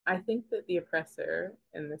I think that the oppressor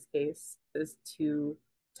in this case is to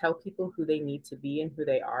tell people who they need to be and who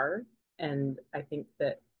they are. And I think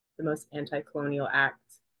that the most anti colonial act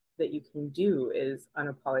that you can do is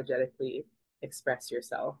unapologetically express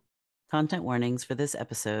yourself. Content warnings for this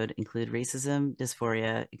episode include racism,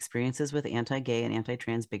 dysphoria, experiences with anti-gay and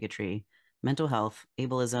anti-trans bigotry, mental health,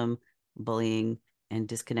 ableism, bullying, and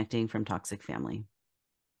disconnecting from toxic family.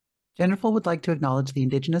 Genderful would like to acknowledge the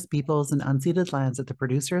Indigenous peoples and unceded lands that the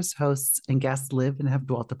producers, hosts, and guests live and have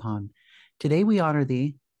dwelt upon. Today we honor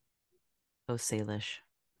the Post Salish.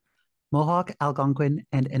 Mohawk, Algonquin,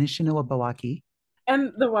 and Anishinaabe.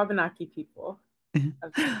 And the Wabanaki people.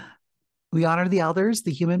 We honor the elders,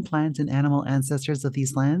 the human, plant, and animal ancestors of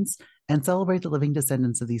these lands, and celebrate the living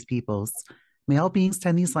descendants of these peoples. May all beings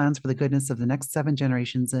tend these lands for the goodness of the next 7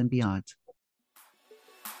 generations and beyond.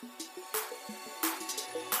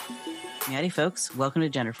 Howdy, folks. Welcome to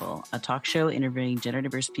Genderful, a talk show interviewing gender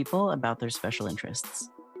diverse people about their special interests.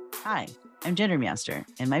 Hi, I'm Gender Master,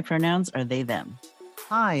 and my pronouns are they, them.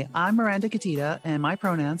 Hi, I'm Miranda Katita, and my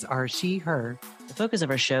pronouns are she, her. The focus of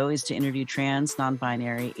our show is to interview trans,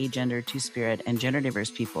 non-binary, agender, two-spirit, and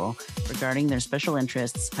gender-diverse people regarding their special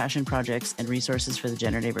interests, passion projects, and resources for the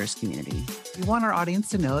gender-diverse community. We want our audience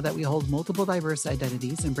to know that we hold multiple diverse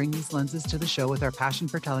identities and bring these lenses to the show with our passion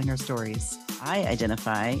for telling our stories. I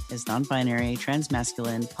identify as non-binary,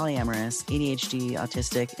 trans-masculine, polyamorous, ADHD,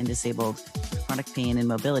 autistic, and disabled with chronic pain and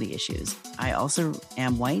mobility issues. I also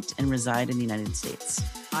am white and reside in the United States.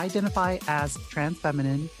 I identify as trans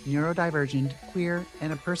feminine, neurodivergent, queer,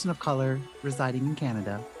 and a person of color residing in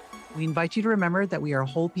Canada. We invite you to remember that we are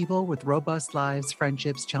whole people with robust lives,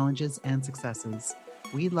 friendships, challenges, and successes.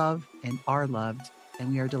 We love and are loved, and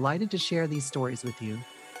we are delighted to share these stories with you.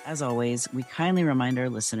 As always, we kindly remind our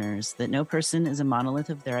listeners that no person is a monolith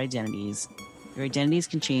of their identities. Your identities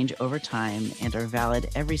can change over time and are valid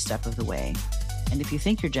every step of the way. And if you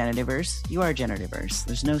think you're gender diverse, you are gender diverse.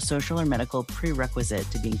 There's no social or medical prerequisite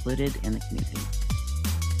to be included in the community.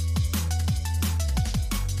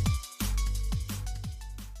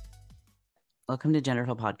 Welcome to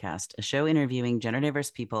Genderful Podcast, a show interviewing gender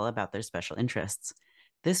diverse people about their special interests.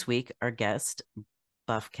 This week, our guest,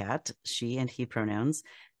 BuffCat, she and he pronouns,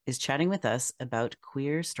 is chatting with us about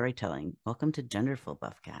queer storytelling. Welcome to Genderful,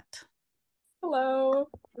 BuffCat. Hello.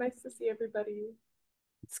 Nice to see everybody.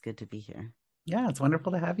 It's good to be here. Yeah, it's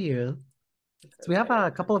wonderful to have you. So we have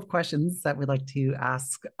a couple of questions that we'd like to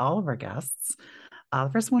ask all of our guests.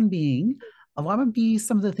 The first one being, what would be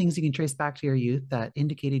some of the things you can trace back to your youth that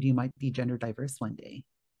indicated you might be gender diverse one day?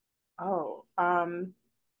 Oh,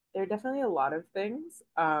 there are definitely a lot of things.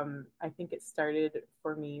 I think it started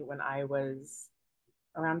for me when I was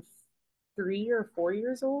around 3 or 4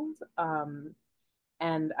 years old.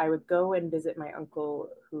 And I would go and visit my uncle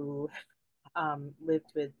who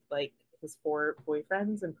lived with like his 4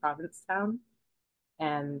 boyfriends in Provincetown.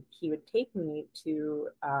 And he would take me to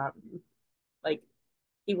like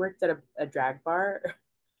he worked at a drag bar,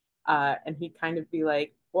 and he'd kind of be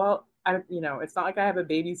like, "Well, it's not like I have a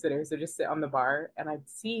babysitter, so just sit on the bar." And I'd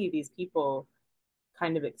see these people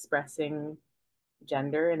kind of expressing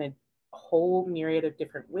gender in a whole myriad of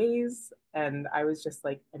different ways, and I was just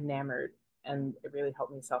like enamored, and it really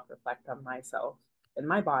helped me self-reflect on myself and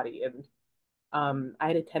my body. And I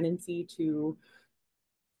had a tendency to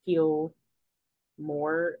feel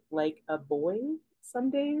more like a boy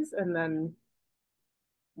some days, and then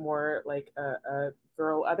more like a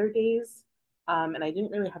girl other days. And I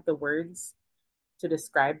didn't really have the words to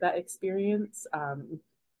describe that experience. And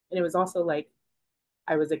it was also like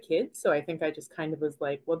I was a kid, so I think I just kind of was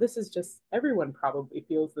like, well, this is just everyone probably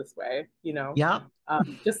feels this way, you know? Yeah.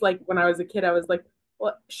 Just like when I was a kid, I was like,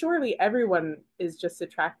 well, surely everyone is just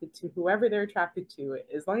attracted to whoever they're attracted to,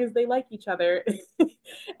 as long as they like each other.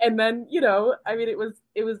 And then, I mean, it was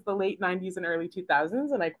the late 90s and early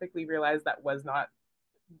 2000s, and I quickly realized that was not,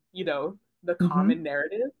 the common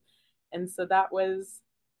narrative. And so that was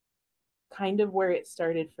kind of where it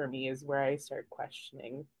started for me, is where I started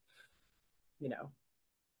questioning,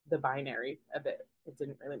 the binary a bit. It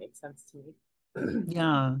didn't really make sense to me.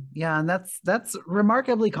 Yeah, and that's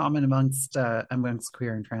remarkably common amongst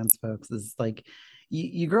queer and trans folks. Is like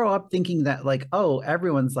you grow up thinking that like, oh,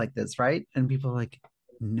 everyone's like this, right? And people are like,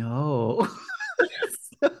 no.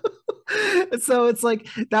 So it's like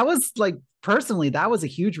that was like personally that was a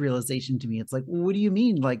huge realization to me. It's like, what do you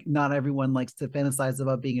mean like not everyone likes to fantasize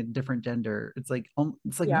about being a different gender? It's like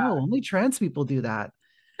Yeah. no, only trans people do that.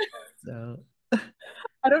 So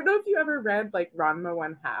I don't know if you ever read like Ranma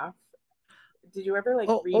One Half. Did you ever like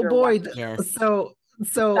read oh or boy, watch? Yes. So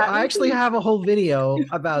That I actually movie, have a whole video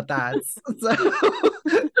about that. So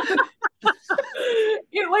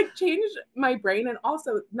it like changed my brain. And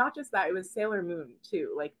also, not just that, it was Sailor Moon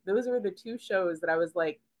too. Like, those were the two shows that I was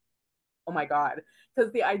like, oh my God.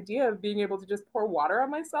 Because the idea of being able to just pour water on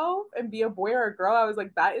myself and be a boy or a girl, I was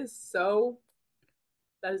like, that is Oh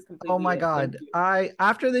completely my it. Thank God. you. I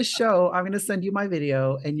After this show, I'm gonna send you my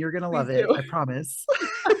video and you're gonna love Please it. do. I promise.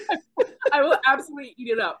 I will absolutely eat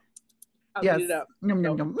it up. I'll eat Yes. it up. Yum,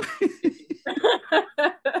 yum, So, yum.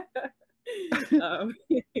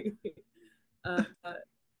 thank you. um, uh,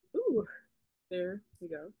 ooh, there we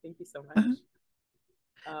go. Thank you so much.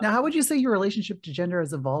 Now, how would Um, you say your relationship to gender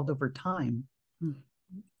has evolved over time?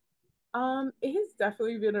 it has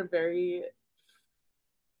definitely been a very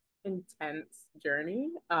intense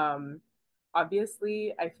journey.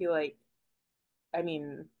 Obviously, I feel like, I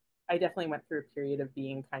mean, I definitely went through a period of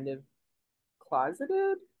being kind of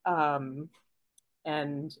closeted. Um,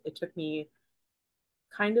 and it took me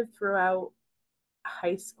kind of throughout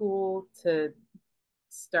high school to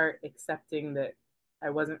start accepting that I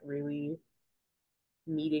wasn't really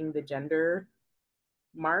meeting the gender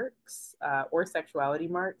marks or sexuality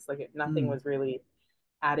marks. Like, nothing Mm, was really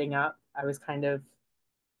adding up. I was kind of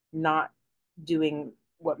not doing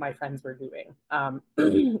what my friends were doing.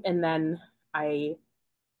 And then I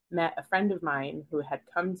met a friend of mine who had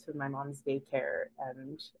come to my mom's daycare.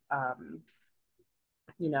 And,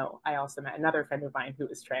 I also met another friend of mine who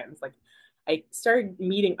was trans. Like, I started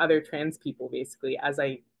meeting other trans people basically as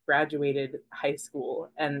I graduated high school.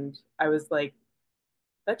 And I was like,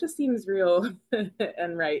 that just seems real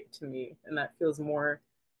and right to me. And that feels more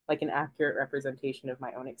like an accurate representation of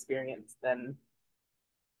my own experience than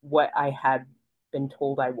what I had been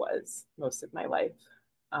told I was most of my life.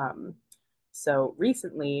 Um, so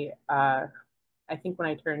recently, I think when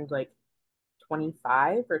I turned like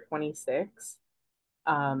 25 or 26,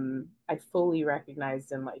 I fully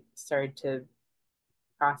recognized and like started to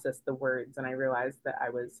process the words, and I realized that I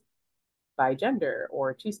was bi-gender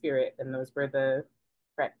or two-spirit, and those were the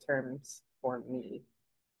correct terms for me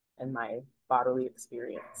and my bodily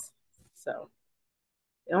experience. So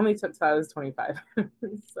it only took till I was 25.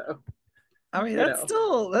 So, I mean, you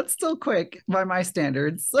know. that's still quick by my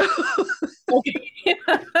standards. So. Okay.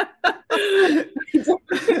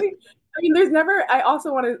 I mean, there's never, I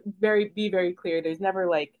also want to be very clear. There's never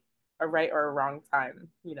like a right or a wrong time,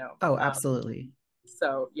 you know? Oh, absolutely.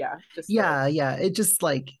 So yeah, just to, Yeah, yeah. It just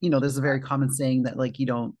like, there's a very common saying that like you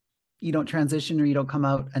don't transition or you don't come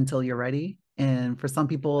out until you're ready. And for some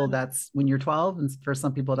people that's when you're 12 and for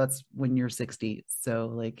some people that's when you're 60. So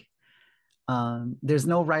like there's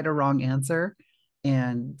no right or wrong answer.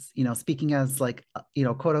 And speaking as like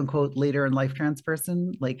quote unquote later in life trans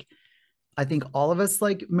person, like I think all of us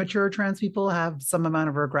like mature trans people have some amount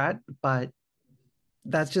of regret, but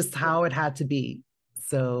that's just how it had to be.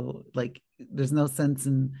 So like there's no sense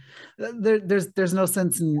in there's no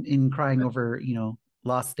sense in crying over,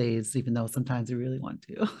 lost days, even though sometimes we really want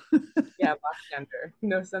to. yeah, lost gender.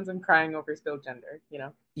 No sense in crying over spilled gender, you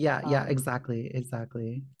know? Yeah, yeah, Um, exactly,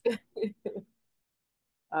 exactly.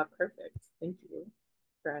 Perfect. Thank you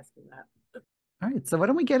for asking that. All right, so why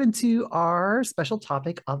don't we get into our special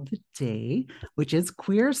topic of the day, which is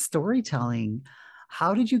queer storytelling.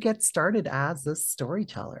 How did you get started as a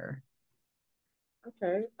storyteller?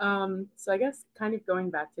 Okay. So I guess kind of going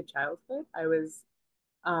back to childhood, I was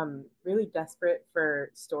really desperate for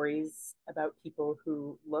stories about people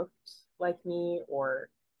who looked like me or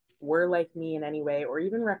were like me in any way, or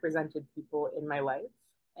even represented people in my life.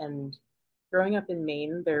 And growing up in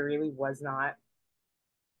Maine, there really was not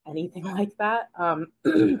anything like that,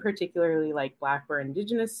 particularly like Black or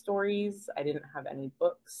Indigenous stories. I didn't have any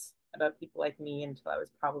books about people like me until I was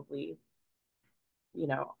probably,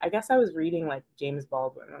 I guess I was reading like James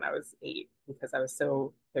Baldwin when I was 8 because I was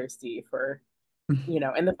so thirsty for,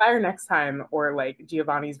 and The Fire Next Time or like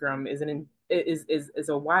Giovanni's Room is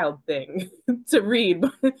a wild thing to read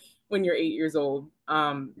when you're 8 years old.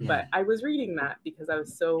 Yeah. But I was reading that because I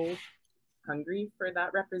was so hungry for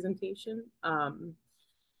that representation.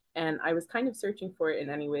 And I was kind of searching for it in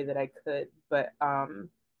any way that I could. But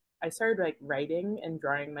I started like writing and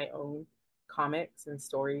drawing my own comics and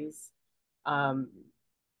stories um,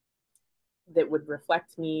 that would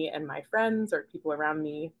reflect me and my friends or people around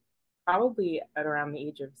me, probably at around the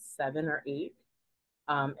age of 7 or 8.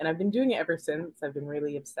 And I've been doing it ever since. I've been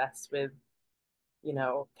really obsessed with,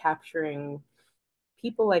 capturing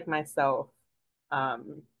people like myself,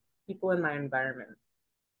 um, people in my environment,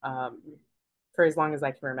 um, for as long as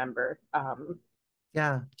I can remember.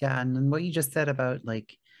 Yeah, yeah. And then what you just said about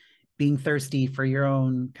like being thirsty for your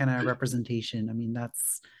own kind of representation. I mean,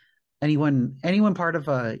 that's anyone part of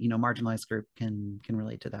a marginalized group can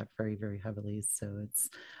relate to that very, very heavily. So it's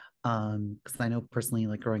Because I know personally,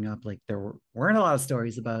 like growing up, like weren't a lot of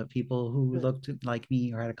stories about people who looked like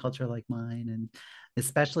me or had a culture like mine, and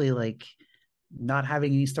especially like not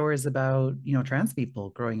having any stories about trans people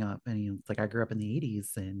growing up. And it's like I grew up in the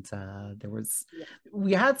 80s, and Yeah.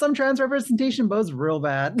 we had some trans representation, but it was real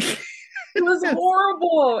bad. It was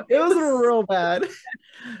horrible. It was real bad.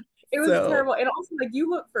 It was So terrible. And also like you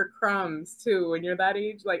look for crumbs too when you're that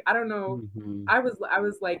age. Like I don't know. Mhm. I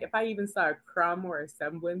was like, if I even saw a crumb or a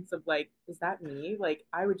semblance of like, is that me? Like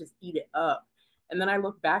I would just eat it up. And then I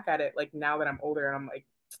look back at it like now that I'm older and I'm like,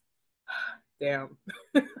 damn.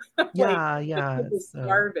 Like yeah, the kid yeah. was So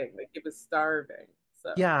starving. Like it was starving.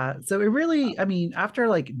 So yeah, so it really, I mean, after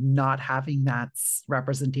like not having that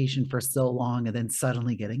representation for so long and then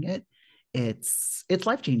suddenly getting it, it's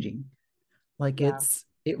life-changing. Like yeah.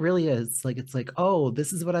 it really is. Like it's like, oh,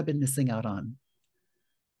 this is what I've been missing out on.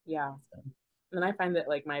 Yeah. And I find that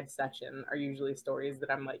like my obsession are usually stories that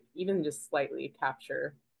I'm like even just slightly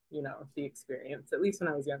capture, the experience, at least when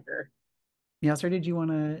I was younger. Meowster, did you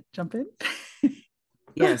want to jump in?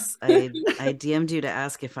 Yes, I DM'd you to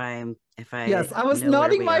ask if Yes, I I was know where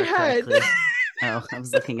nodding we my are head. correctly. Oh, I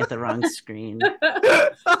was looking at the wrong screen.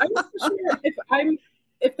 I'm not sure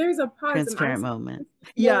if there's a pause, am I Transparent supposed moment.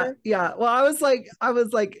 to Yeah, hear? yeah. Well, I was like, I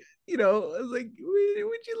was like, would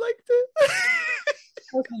you like to?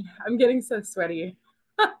 Okay, I'm getting so sweaty.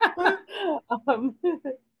 um,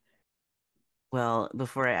 Well,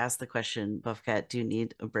 before I ask the question, BuffCat, do you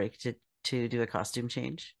need a break to do a costume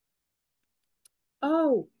change?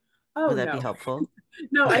 oh, oh Would that be no, helpful?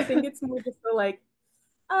 no, I Okay. think it's more just the like,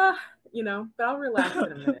 ah, but I'll relax in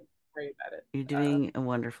a minute. Don't worry about it. You're doing a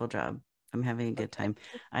wonderful job. I'm having a good Okay. time.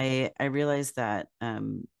 I realized that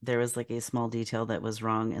there was like a small detail that was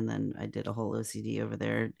wrong, and then I did a whole OCD over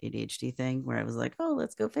there ADHD thing where I was like, oh,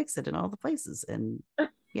 let's go fix it in all the places. And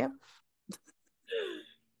yep,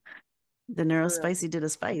 the For real. neurospicy did a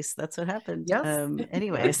spice. That's what happened. Yes.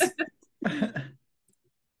 Anyways,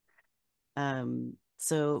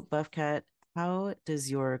 so BuffCat, how does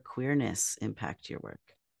your queerness impact your work?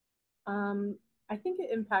 Um, I think it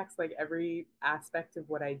impacts like every aspect of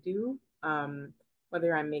what I do,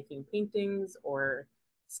 whether I'm making paintings or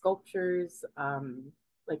sculptures.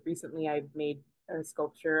 Like recently, I've made a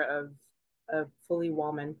sculpture of a fully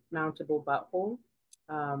wall mountable butthole.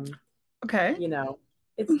 Um, Okay. you know,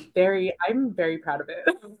 I'm very proud of it.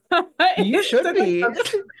 You It should took like be. a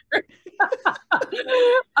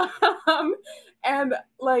um, and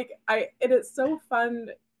like it is so fun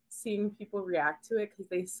seeing people react to it because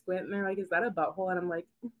they squint and they're like, "Is that a butthole?" And I'm like,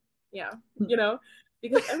 "Yeah,"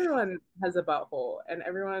 because everyone has a butthole and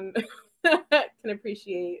everyone can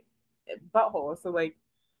appreciate butthole. So like,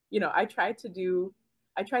 I try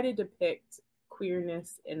to depict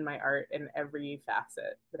queerness in my art in every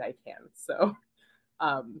facet that I can. So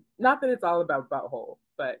not that it's all about butthole,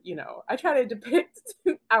 but I try to depict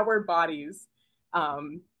our bodies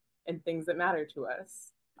and things that matter to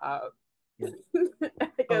us. Yeah, I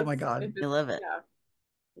Oh guess my God. it I just, love it. yeah,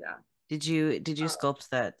 yeah. Did you Uh, sculpt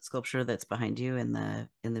that sculpture that's behind you in the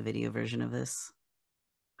video version of this?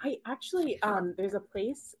 I actually there's a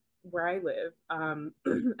place where I live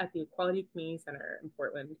at the Equality Community Center in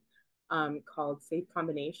Portland called Safe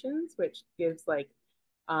Combinations, which gives like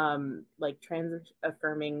trans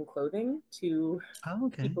affirming clothing to Oh,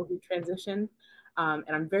 okay. people who transition. And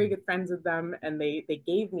I'm very good friends with them, and they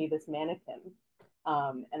gave me this mannequin,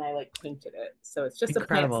 and I like painted it. So it's just a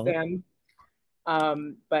plant Incredible.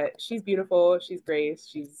 stand, but she's beautiful. She's grace.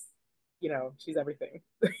 She's everything.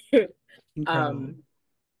 Incredible. um,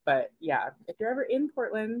 but yeah, if you're ever in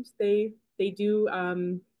Portland, they do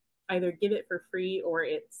either give it for free or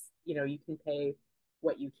it's you can pay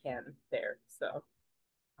what you can there. So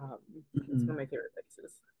um, it's one of Mhm. my favorite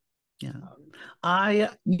places. Yeah. Um,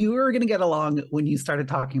 You were gonna get along when you started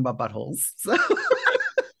talking about buttholes. So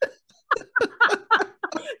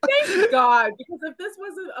Thank God, because if this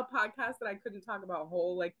wasn't a podcast that I couldn't talk about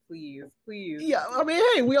whole, like please, please. yeah, I mean,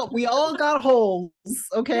 hey, we all got holes, Yeah,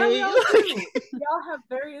 we okay? all do. We all have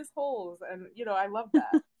various holes, and I love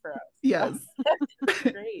that for us. Yes. It's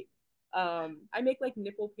great. I make like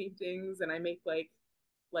nipple paintings, and I make like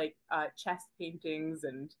chest paintings,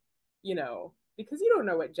 and because you don't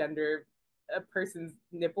know what gender a person's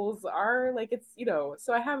nipples are, like it's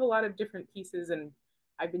so I have a lot of different pieces, and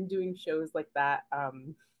I've been doing shows like that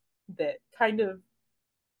that kind of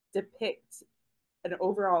depict an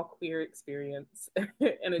overall queer experience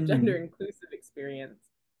and a gender Mhm. inclusive experience.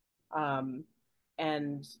 Um,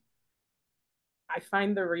 and I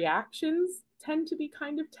find the reactions tend to be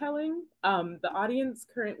kind of telling. The audience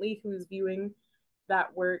currently who's viewing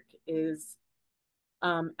that work is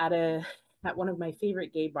at a at one of my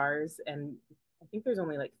favorite gay bars, and I think there's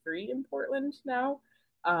only like three in Portland now.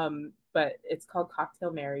 But it's called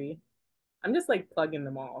Cocktail Mary. I'm just like plugging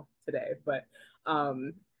them all today, but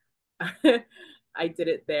um, I did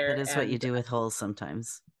it That there, is what you and do with holes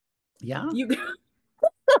sometimes. Yeah. you.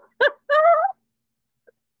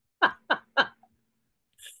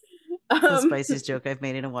 It's the um, spiciest joke I've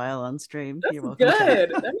made in a while on stream. that's You're welcome, Kat.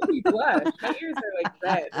 good. That made me blush. My ears are like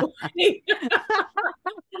red.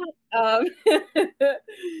 um,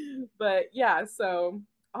 but yeah, so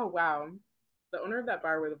oh wow, the owner of that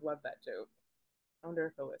bar would have loved that joke. I wonder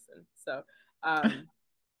if he'll listen. So, um,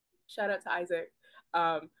 shout out to Isaac.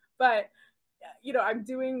 But I'm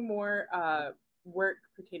doing more work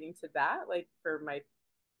pertaining to that, like for my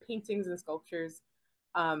paintings and sculptures.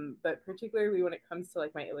 But particularly when it comes to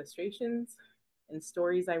like my illustrations and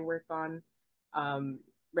stories I work on. Um,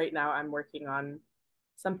 right now, I'm working on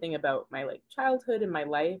something about my like childhood and my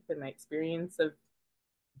life and my experience of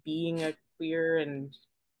being a queer and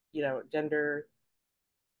gender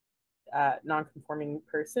non-conforming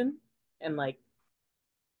person, and like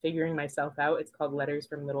figuring myself out. It's called Letters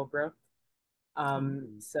from Little Brook. Oh.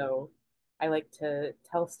 So I like to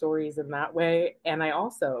tell stories in that way. And I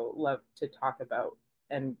also love to talk about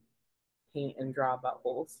and paint and draw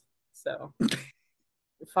buttholes. So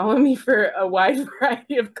follow me for a wide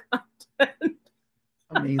variety of content.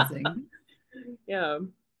 Amazing. Yeah.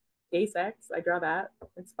 Gay sex, I draw that.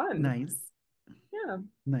 It's fun. Nice. Yeah.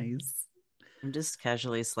 Nice. I'm just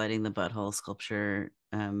casually sliding the butthole sculpture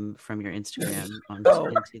from your Instagram Oh,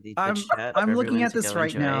 into the Twitch chat for I'm looking everyone at to this go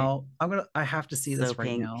right enjoy. now. I have to see So this right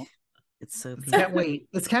pink. now. It's so Let's pink. can't wait.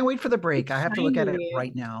 Let's can't wait for the break. It's I have to look at it shiny.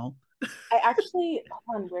 right now. I actually,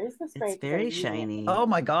 hold on, where's the It's spray? Because I very really want to shiny. Oh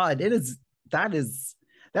my god, that is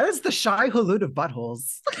that is the shy halud of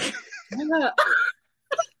buttholes. know.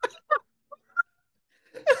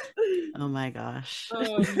 Oh my gosh.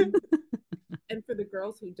 um, and for the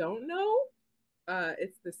girls who don't know,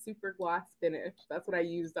 it's the super gloss finish. That's what I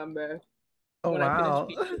used on the Oh when I finished wow.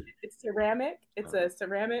 painting it. It's ceramic. It's a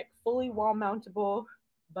ceramic, fully wall mountable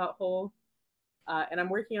butthole. And I'm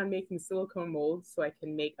working on making silicone molds so I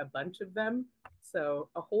can make a bunch of them. So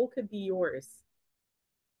a hole could be yours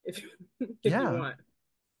if if you Yeah. want.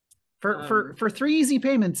 For Um, for three easy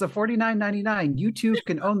payments of $49.99, you too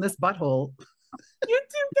can own this butthole. you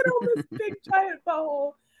too can own this big giant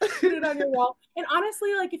butthole. Put it on your wall. And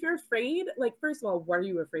honestly, like if you're afraid, like first of all, what are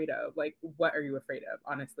you afraid of? Like what are you afraid of?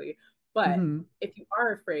 Honestly, but Mm-hmm. if you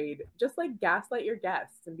are afraid, just like gaslight your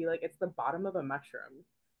guests and be like, it's the bottom of a mushroom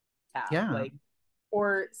cap. Yeah. Like,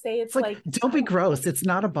 or say It's it's like, like, don't I be don't know. gross. It's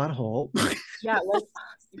not a butthole. Yeah, like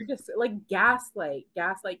you're just like gaslight,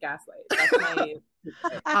 gaslight, gaslight. That's my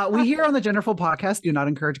We here on the Genderful podcast do not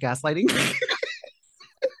encourage gaslighting.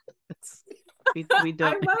 We I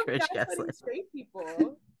don't love encourage gaslighting gaslight. straight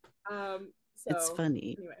people. It's So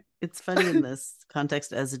funny. anyway, It's funny in this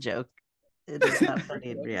context as a joke. It is not for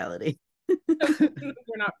funny in real. reality.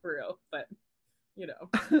 We're not for real, but you know,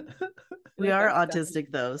 I We think are that's definitely.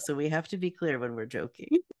 autistic though, so we have to be clear when we're joking.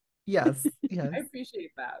 Yes, yes. I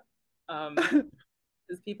appreciate that.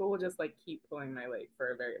 Because people will just like keep pulling my leg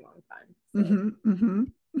for a very long time. So Hmm, hmm.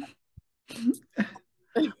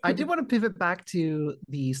 I did want to pivot back to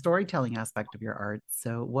the storytelling aspect of your art.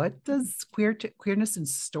 So, what does queerness and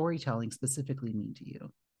storytelling specifically mean to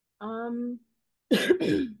you? um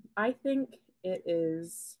I think it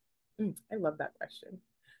is I love that question.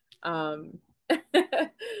 Um,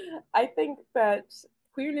 I think that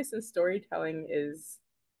queerness and storytelling is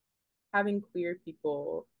having queer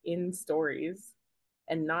people in stories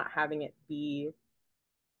and not having it be.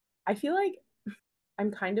 I feel like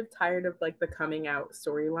I'm kind of tired of like the coming out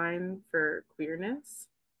storyline for queerness.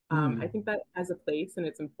 I Mm, think that has a place and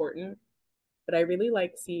it's important, but I really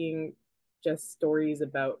like seeing just stories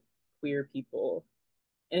about queer people.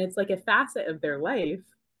 And it's like a facet of their life.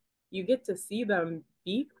 You get to see them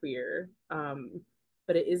be queer,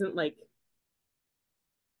 but it isn't like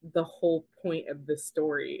the whole point of the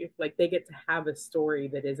story. Like they get to have a story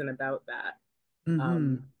that isn't about that. Um,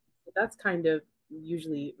 hmm. that's kind of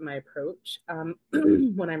usually my approach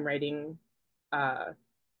when I'm writing uh,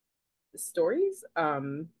 stories.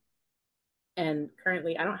 And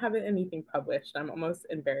currently, I don't have anything published. I'm almost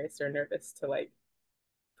embarrassed or nervous to like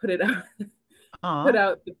put it out, put Aw.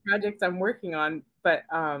 out the projects I'm working on. But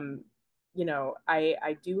I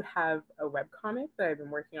do have a web comic that I've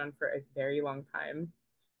been working on for a very long time,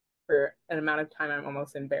 for an amount of time I'm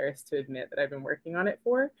almost embarrassed to admit that I've been working on it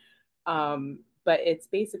for. But it's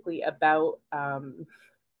basically about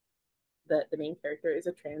the main character is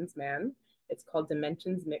a trans man. It's called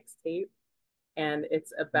Dimensions Mixtape, and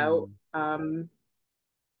it's about Mm.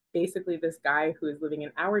 basically this guy who is living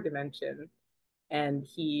in our dimension, and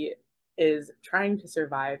he is trying to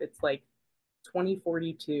survive. It's like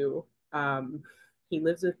 2042. He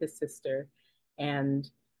lives with his sister, and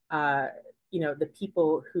uh, the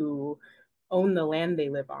people who own the land they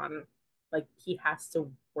live on, like he has to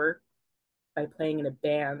work by playing in a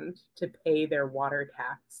band to pay their water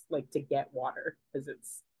tax, like to get water, because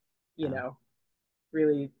it's, you Oh, know,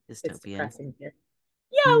 really, it's dystopian. depressing here.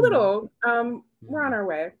 Yeah, a Mm. little. We're on Mhm. our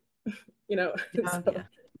way, you know. Yeah. So,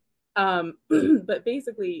 Yeah. but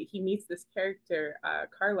basically, he meets this character,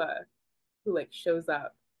 Carla, who like shows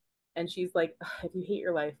up, and she's like, "If you hate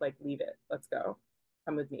your life, like leave it. Let's go.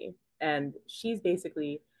 Come with me." And she's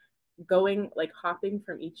basically going like hopping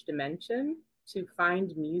from each dimension to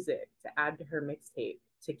find music to add to her mixtape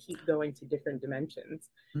to keep going to different dimensions.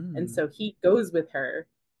 And Mm. so he goes with her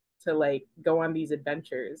to like go on these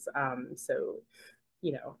adventures.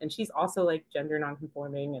 And she's also like gender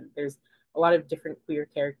nonconforming, and there's a lot of different queer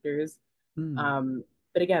characters. Mm.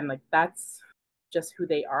 But again, like that's just who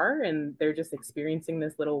they are, and they're just experiencing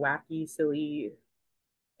this little wacky, silly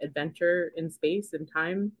adventure in space and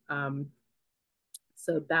time.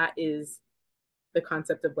 So that is the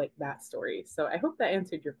concept of like that story. So I hope that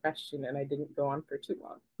answered your question and I didn't go on for too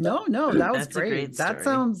long. But No, no, that was That's a great great. story.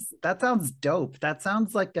 That sounds dope. That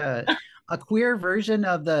sounds like a queer version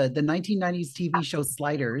of the 1990s TV show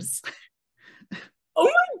Sliders. oh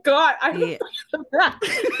my god, I haven't See, thought of that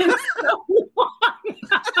in so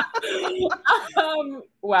long.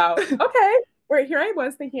 Wow. Okay. Wait, here I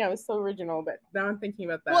was thinking I was so original, but now I'm thinking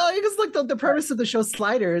about that. Well, because like the But premise of the show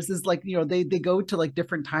Sliders is like, they go to like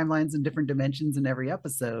different timelines and different dimensions in every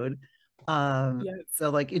episode. yeah, So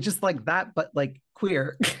like it's just like that, but like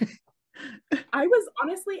queer. I was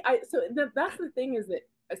honestly, that's the thing is that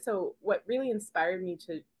so what really inspired me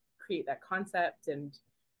to create that concept and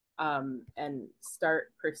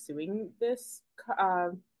start pursuing this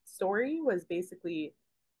story was basically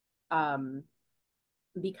um,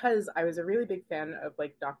 because I was a really big fan of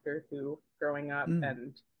like Doctor Who growing up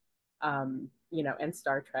Mm. and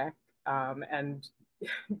Star Trek and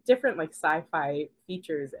different like sci-fi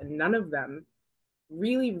features, and none of them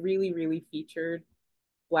really, really, really featured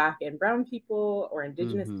Black and Brown people or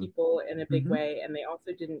Indigenous hmm people in a big Hmm. way, and they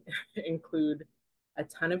also didn't include a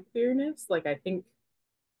ton of queerness. Like I think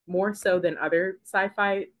more so than other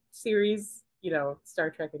sci-fi series, Star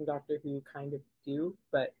Trek and Doctor Who kind of do,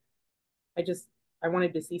 but I just I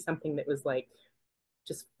wanted to see something that was like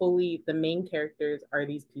just fully the main characters are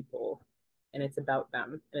these people and it's about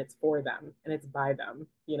them and it's for them and it's by them.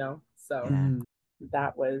 So Yeah, Mm.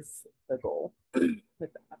 that was the goal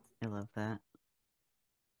with that. I love that.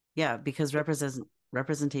 Yeah, because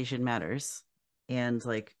representation matters, and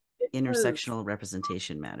like It was intersectional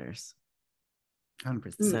representation matters.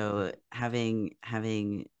 100%. So having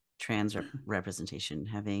trans representation,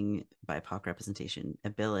 having BIPOC representation,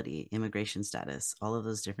 ability, immigration status, all of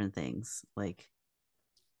those different things, like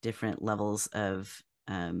different levels of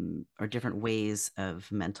or different ways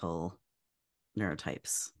of mental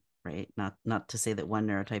neurotypes, right? Not to say that one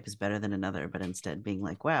neurotype is better than another, but instead being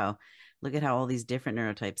like, wow, look at how all these different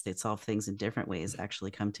neurotypes that solve things in different ways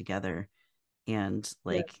actually come together. And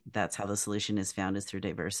Yeah, like that's how the solution is found, is through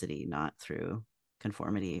diversity, not through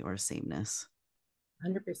conformity or sameness.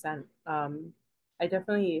 100%.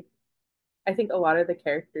 I think a lot of the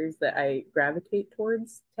characters that I gravitate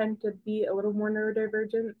towards tend to be a little more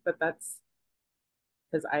neurodivergent, but that's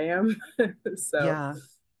because I am. So Yeah.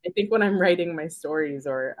 I think when I'm writing my stories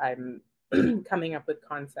or I'm coming up with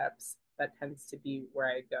concepts, that tends to be where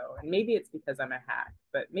I go. And maybe it's because I'm a hack,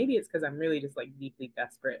 but maybe it's because I'm really just like deeply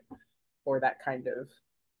desperate for that kind of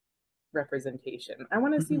representation. I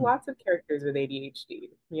want to see Mhm. lots of characters with ADHD.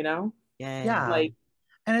 Yay. Yeah. Like,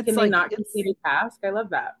 And can it's they like not complete a task? I love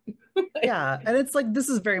that. Like, yeah, and it's like this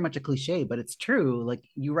is very much a cliche, but it's true. Like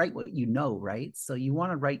you write what you know, right? So you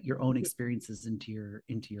want to write your own experiences into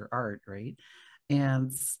your art, right?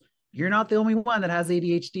 And you're not the only one that has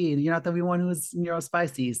ADHD, and you're not the only one who's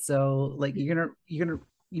neurospicy. So like you're gonna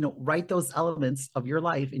write those elements of your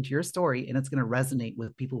life into your story, and it's gonna resonate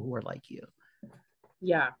with people who are like you.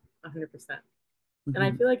 yeah, 100%. And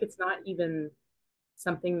I Mhm. feel like it's not even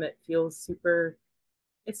something that feels super,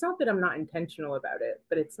 it's not that I'm not intentional about it,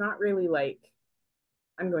 but it's not really like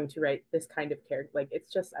I'm going to write this kind of character. Like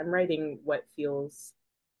it's just I'm writing what feels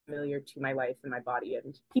familiar to my life and my body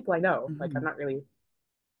and people I know. Like I'm Mhm. not really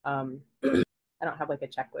I don't have like a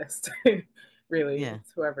checklist really. Yeah.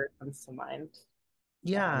 It's whoever comes to mind.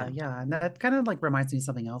 Yeah, Yeah. yeah. And that kind of like reminds me of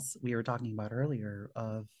something else we were talking about earlier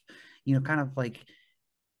of, kind of like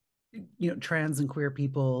trans and queer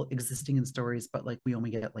people existing in stories, but like we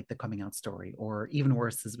only get like the coming out story, or even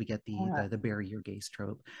worse is we get the bury your gays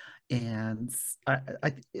trope. And I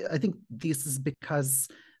I think this is because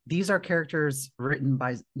these are characters written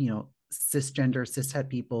by cisgender cishet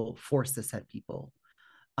people for cishet people.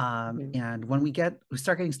 Mhm. And when we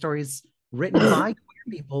start getting stories written by queer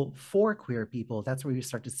people for queer people, that's where we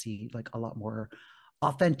start to see like a lot more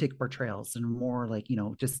authentic portrayals and more like,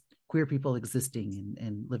 just queer people existing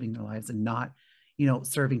and living their lives and not,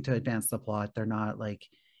 serving to advance the plot. They're not like,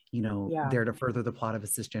 Yeah. there to further the plot of a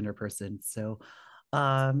cisgender person. So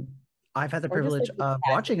um, I've had the Or just privilege like the of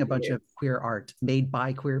watching a bunch of catchphrase. queer art made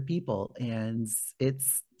by queer people, and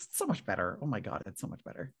it's so much better. Oh my God, it's so much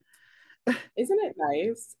better. Isn't it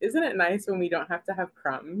nice? Isn't it nice when we don't have to have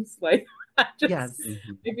crumbs? Like I just Yes.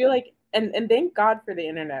 Mhm. I feel like and thank God for the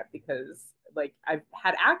internet because like I've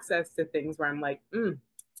had access to things where I'm like,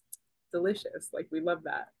 delicious. Like we love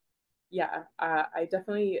that. Yeah. I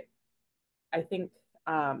definitely I think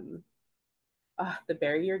the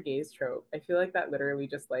bury your gaze trope. I feel like that literally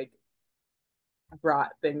just like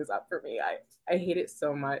brought things up for me. I hate it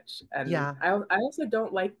so much, and Yeah. I also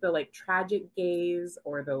don't like the like tragic gaze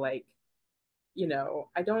or the like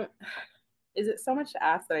I don't. Is it so much to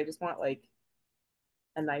ask that I just want like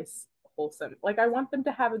a nice wholesome like I want them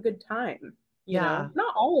to have a good time, Yeah.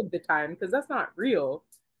 not all of the time because that's not real,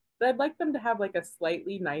 but I'd like them to have like a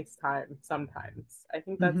slightly nice time sometimes. I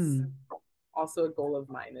think that's Hmm. also a goal of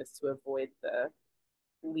mine is to avoid the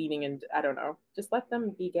leaning into I don't know, just let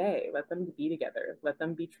them be gay, let them be together, let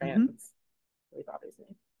them be Hmm. trans. It really bothers me.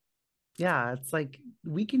 Yeah, it's like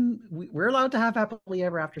we're allowed to have happily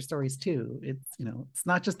ever after stories too. It's it's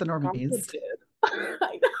not just the God normies. forbid.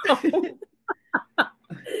 I know.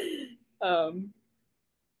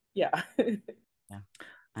 Yeah. Yeah.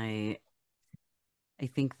 I I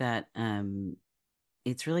think that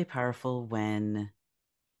it's really powerful when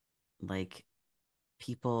like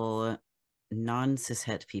people,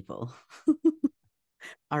 non-cishet people,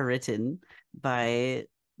 are written by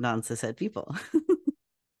non-cishet people.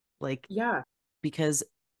 Like, Yeah. because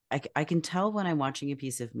I can tell when I'm watching a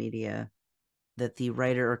piece of media that the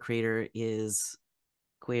writer or creator is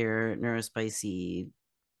queer, neurospicy,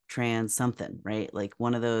 trans, something, right? Like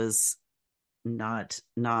one of those, not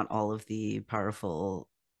all of the powerful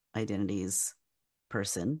identities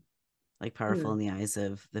person, like powerful Mm, in the eyes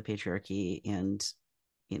of the patriarchy and,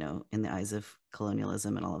 in the eyes of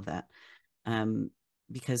colonialism and all of that. Um,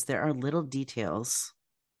 because there are little details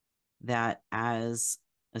that, as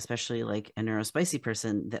especially like a neurospicy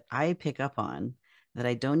person, that I pick up on that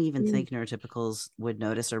I don't even mm, think neurotypicals would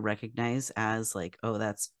notice or recognize as like, oh,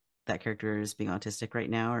 that character is being autistic right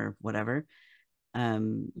now or whatever.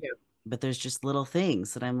 Um, yeah. but there's just little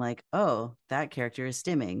things that I'm like, oh, that character is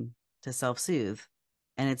stimming to self-soothe.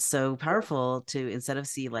 And it's so Yeah. powerful to, instead of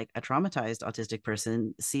see like a traumatized autistic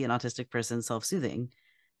person, see an autistic person self-soothing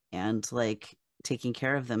and like taking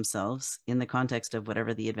care of themselves in the context of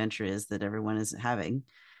whatever the adventure is that everyone is having,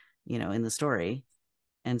 in the story.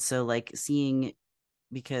 And so like seeing,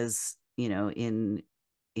 because in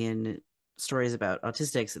stories about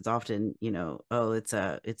autistics, it's often, oh, it's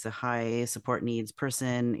a high support needs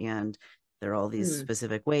person and there are all these Mm,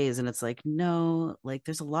 specific ways, and it's like, no, like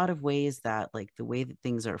there's a lot of ways that like the way that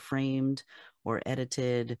things are framed or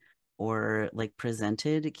edited or like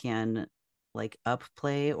presented can like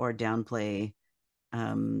upplay or downplay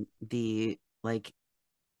the like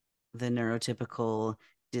the neurotypical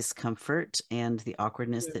discomfort and the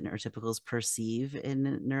awkwardness that mm. neurotypicals perceive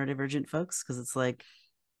in neurodivergent folks, because it's like,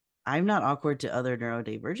 I'm not awkward to other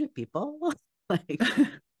neurodivergent people. Like,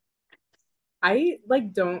 I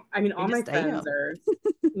like don't I mean I all my just friends am. are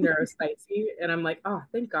neurospicy and I'm like, oh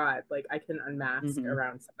thank God, like I can unmask Mm-hmm.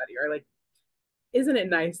 around somebody or like isn't it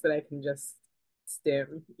nice that I can just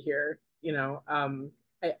stim here,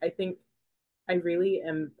 I think I really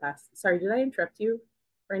am fast. Sorry, did I interrupt you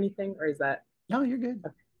or anything? Or is that No, you're good.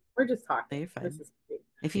 okay? We're just No, talking. you're This fine. is great.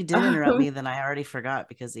 If you did interrupt Um, me, then I already forgot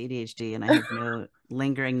because ADHD and I have no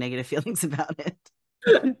lingering negative feelings about it.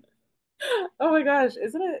 oh my gosh,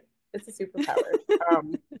 isn't it? It's a superpower.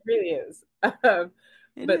 It really is.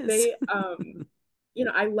 It But is.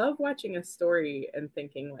 I love watching a story and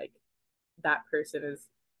thinking like that person is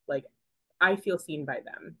like, I feel seen by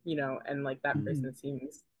them, and like that Mhm. person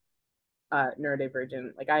seems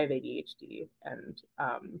neurodivergent. Like I have ADHD, and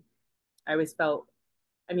I always felt.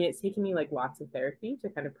 I mean, it's taken me like lots of therapy to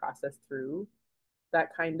kind of process through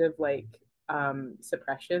that kind of like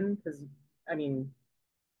suppression because I mean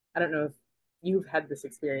I don't know if you've had this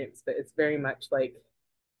experience, but it's very much like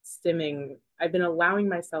stimming. I've been allowing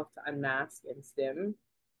myself to unmask and stim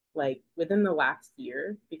like within the last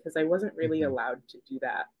year, because I wasn't really Mhm. allowed to do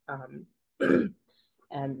that.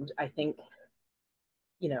 And I think,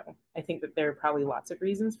 I think that there are probably lots of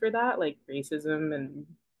reasons for that, like racism and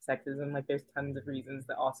sexism. Like there's tons of reasons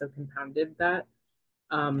that also compounded that,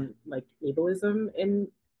 Yeah. like ableism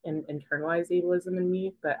in and internalized ableism in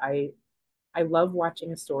me. But I love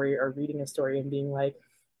watching a story or reading a story and being like,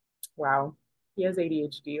 wow, he has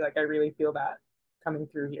ADHD. Like I really feel that coming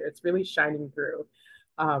through here. It's really shining through.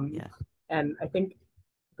 Um, Yeah. and I think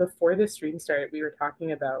before the stream started, we were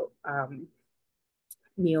talking about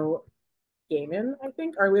Neil Gaiman, I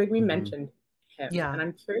think, or we Hmm. mentioned him. Yeah. And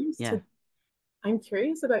Yeah. I'm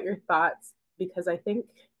curious about your thoughts because I think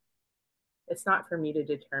it's not for me to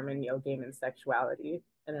determine Neil Gaiman's sexuality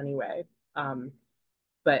in any way. Um,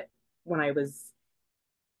 but when I was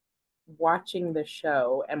watching the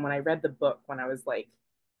show and when I read the book when I was like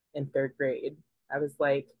in third grade, I was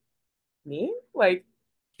like, me? Like,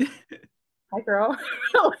 hi girl.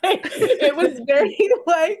 Like it was very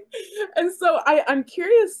like, and so I'm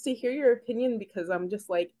curious to hear your opinion because I'm just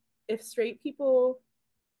like, if straight people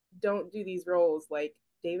don't do these roles, like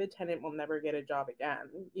David Tennant will never get a job again.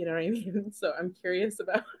 You know what I mean? So I'm curious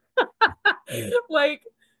about Mm. like,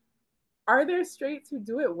 are there straights who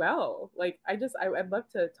do it well? Like I'd love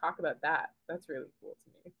to talk about that. That's really cool to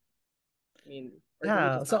me. I mean, or do we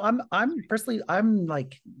Yeah, just so not like I'm straight? personally I'm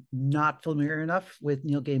like not familiar enough with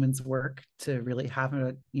Neil Gaiman's work to really have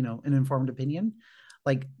an informed opinion.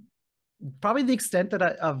 Like probably the extent that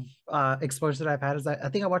of exposure that I've had is I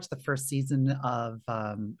think I watched the first season of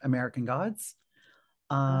American Gods,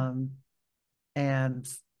 Oh, um, and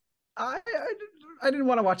I didn't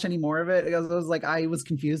want to watch any more of it because I was like I was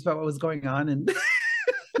confused about what was going on and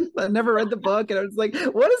I never read the book and I was like,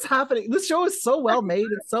 what is happening? This show is so well made,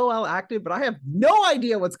 it's so well acted, but I have no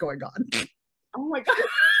idea what's going on. oh my god.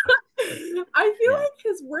 I feel Yeah. like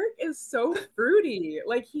his work is so fruity.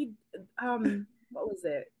 Like what was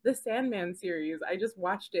it? The Sandman series. I just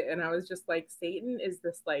watched it and I was just like, Satan is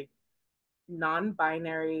this like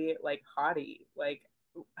non-binary like hottie. Like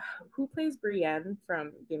who plays Brienne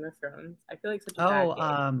from Game of Thrones? I feel like such a bad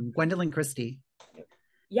Oh, gay. Gwendolyn Christie.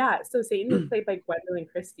 Yeah, so Satan is played by Gwendolyn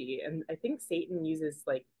Christie, and I think Satan uses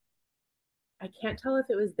like, I can't tell if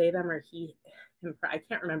it was they them or he him. I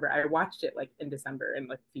can't remember. I watched it like in December in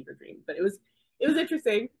like fever dream, but it was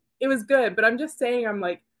interesting. It was good, but I'm just saying I'm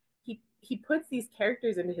like, he puts these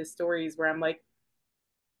characters into his stories where I'm like,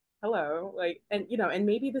 hello, like, and and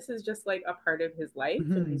maybe this is just like a part of his life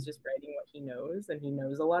and he's Mhm. just writing what he knows and he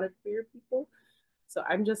knows a lot of queer people. So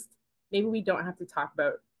I'm just, maybe we don't have to talk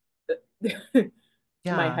about my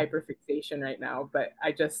Yeah. hyperfixation right now, but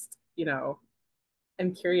I just,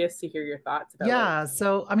 am curious to hear your thoughts about like, Yeah,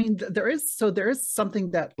 so I mean, there is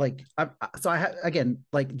something that like so I have again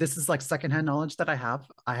like this is like secondhand knowledge that I have.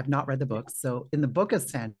 I have not read the yeah. book. So in the book of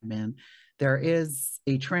Sandman, there is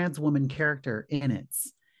a trans woman character in it,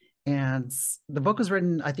 and the book was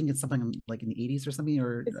written I think it's something like in the 80s or something,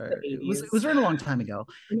 It's the or it 80s. was written a long time ago,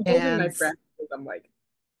 I'm holding my and breath because I'm like,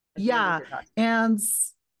 I think I know what yeah, you're talking and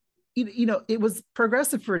it was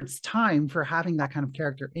progressive for its time for having that kind of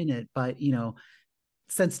character in it, but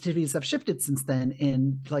sensitivities have shifted since then,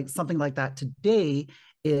 and like something like that today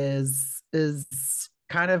is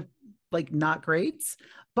kind of like not great.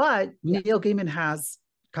 But about. Neil Gaiman has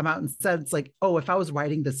come out and said it's like, oh, if I was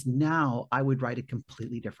writing this now, I would write it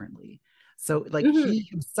completely differently. So like Yeah. Hmm. he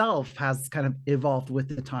himself has kind of evolved with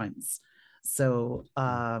the times. So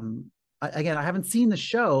again, I haven't seen the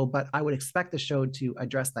show, but I would expect the show to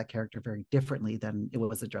address that character very differently than it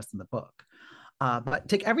was addressed in the book. But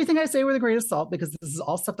take everything I say with a grain of salt because this is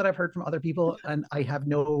all stuff that I've heard from other people, and I haven't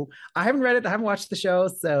read it, I haven't watched the show,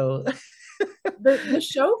 so The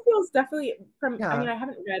show feels definitely from, I mean,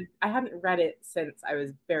 yeah. I haven't read it since I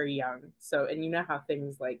was very young. So, and you know how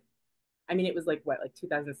things like, I mean, it was like what, like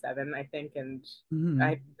 2007, I think, and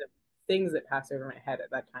Mhm. the things that passed over my head at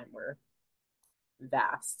that time were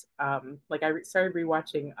vast. Like I started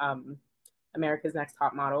rewatching America's Next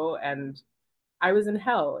Top Model, and I was in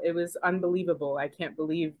hell. It was unbelievable. I can't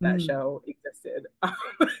believe that Mhm. show existed.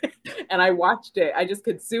 And I watched it. I just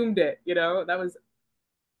consumed it, That was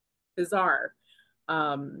bizarre.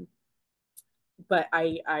 Um, but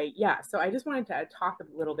yeah, so I just wanted to talk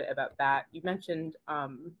a little bit about that. You mentioned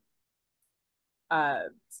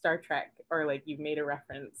Star Trek, or like you made a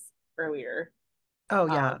reference earlier. Oh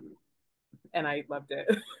yeah. Um, and I loved it.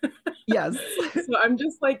 Yes. So I'm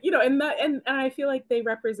just like, and that and I feel like they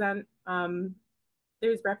represent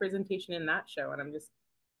there's representation in that show, and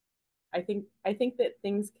I think that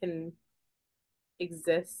things can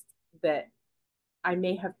exist that I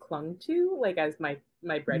may have clung to like as my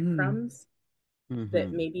Mhm. breadcrumbs, that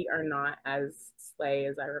Mm-hmm. maybe are not as slay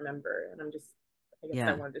as I remember. And I guess I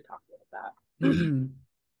Yeah. wanted to talk about that. Hmm.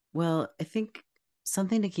 Well, I think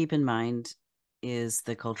something to keep in mind is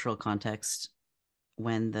the cultural context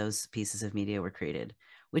when those pieces of media were created,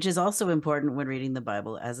 which is also important when reading the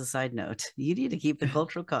Bible. As a side note, you need to keep the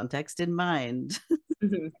cultural context in mind.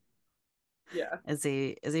 Yeah. As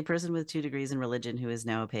a person with 2 degrees in religion who is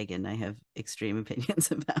now a pagan, I have extreme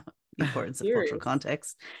opinions about the importance of cultural Serious.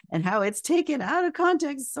 context and how it's taken out of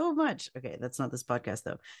context so much. Okay, that's not this podcast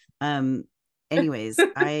though. Anyways,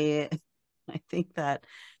 I think that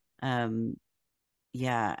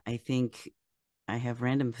yeah, I think I have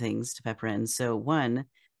random things to pepper in. So one,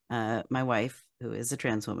 my wife, who is a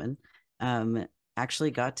trans woman,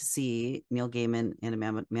 actually got to see Neil Gaiman and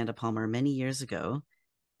Amanda Palmer many years ago.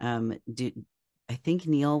 I think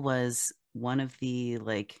Neil was one of the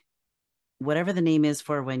like whatever the name is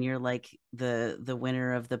for when you're like the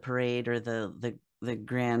winner of the parade or the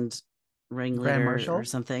grand Grand ringleader or Marshal.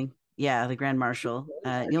 something. Yeah, the grand marshal.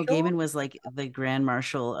 Neil Marshall? Gaiman was like the grand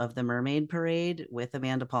marshal of the mermaid parade with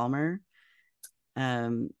Amanda Palmer.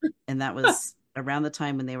 Um, and that was around the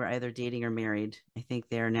time when they were either dating or married. I think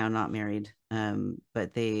they are now not married.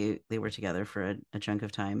 But they were together for a chunk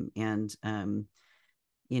of time. And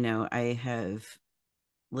I have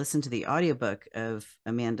listened to the audiobook of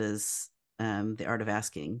Amanda's The Art of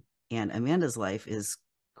Asking, and Amanda's life is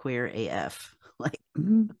queer AF. Like,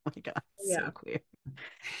 Mhm. oh my God, so Yeah. queer.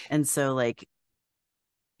 And so, like,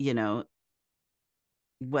 you know,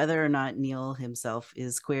 whether or not Neil himself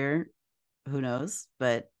is queer, who knows?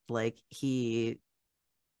 But like, he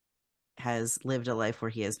has lived a life where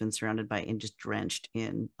he has been surrounded by and just drenched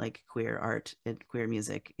in like queer art and queer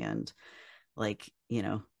music, and like,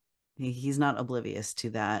 he's not oblivious to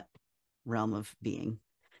that realm of being.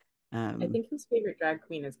 I um think his favorite drag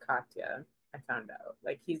queen is Katya. I found out.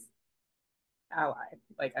 Like he's ally,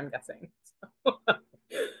 like I'm guessing. So,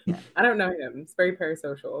 yeah. I don't know him. It's very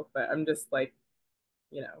parasocial, but I'm just like,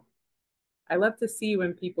 you know, I love to see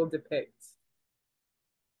when people depict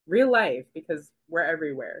real life because we're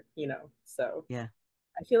everywhere, So Yeah.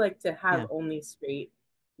 I feel like to have Yeah. only straight,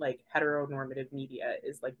 like heteronormative media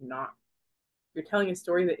is like not, you're telling a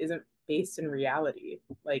story that isn't based in reality,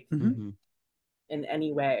 like Mhm. Mm-hmm. in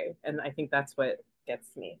any way. And I think that's what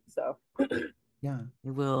gets me. So, Yeah.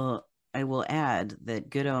 I will add that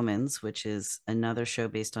Good Omens, which is another show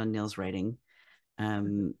based on Neil's writing,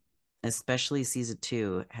 um, especially season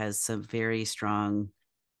 2, has some very strong,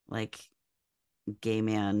 like, gay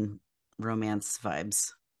man romance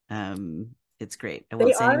vibes. It's great. I they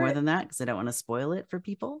won't say any more are than that because I don't want to spoil it for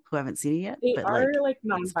people who haven't seen it yet. they But are like,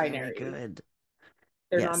 like it's very non-binary. good.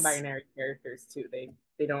 They're Yes, non-binary characters too. They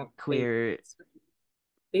don't queer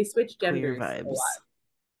they switch queer genders a vibes. lot.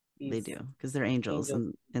 They These do because they're angels,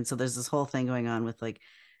 angels. and so there's this whole thing going on with like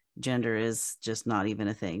gender is just not even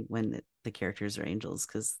a thing when the characters are angels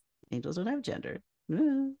because angels don't have gender.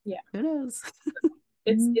 Who Yeah. knows?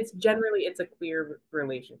 Mhm. It's generally it's a queer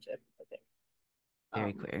relationship, I think.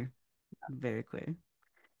 Very Um queer, very queer.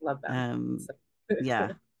 love them. Um, So,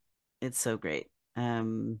 yeah, it's so great.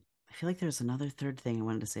 I feel like there's another third thing I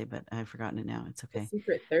wanted to say, but I've forgotten it now. It's the okay.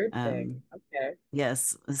 secret third thing. Um, Okay.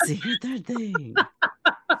 yes, a secret third thing.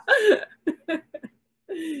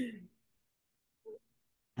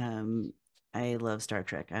 Um, I love Star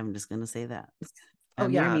Trek. I'm just gonna say that. Oh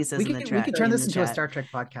yeah, Yurmi says in the we chat could turn in this the into a chat, Star Trek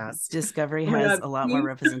podcast. Discovery Oh my has god, a lot more please.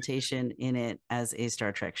 representation in it as a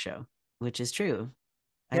Star Trek show, which is true.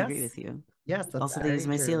 I agree Yes. with you. Yes, that's Also, they use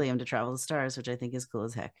very true. mycelium to travel the stars, which I think is cool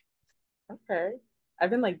as heck. Okay. I've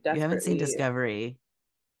been like If you haven't seen desperately Discovery,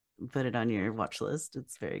 put it on your watch list.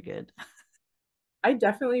 It's very good. I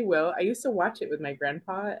definitely will. I used to watch it with my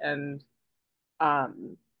grandpa and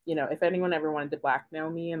um, if anyone ever wanted to blackmail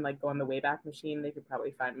me and like go on the Wayback Machine, they could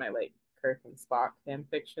probably find my like Kirk and Spock fan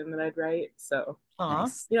fiction that I'd write. So, Aw.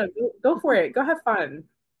 Nice. go for it. Go have fun.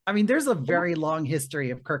 I mean, there's a very long history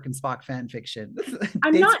of Kirk and Spock fan fiction.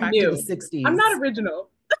 I'm Dates not back to the new. I'm not 60s. original.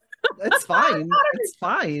 It's I'm fine. not It's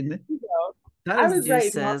fine. original. That I is was Juice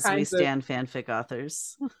writing all says we kinds of stand fanfic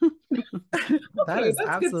authors. that okay, is that's good to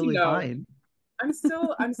absolutely know. fine. I'm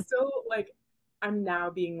still like I'm now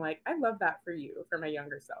being like, I love that for you, for my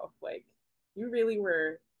younger self. Like you really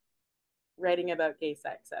were writing about gay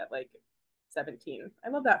sex at like 17. I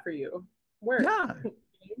love that for you. Work. Yeah.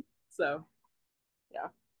 So yeah.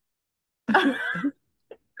 Great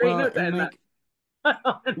Well, note to and end like,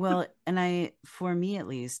 that. well, and for me at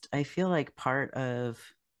least, I feel like part of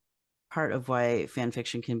part of why fan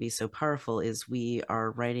fiction can be so powerful is we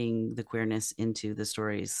are writing the queerness into the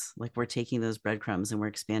stories. Like we're taking those breadcrumbs and we're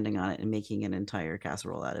expanding on it and making an entire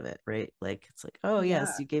casserole out of it, right? Like it's like, oh Yeah.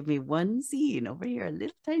 yes, you gave me one scene over here, a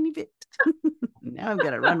little tiny bit. Now I'm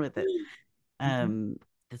gonna run with it.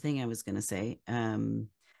 The thing I was gonna say, I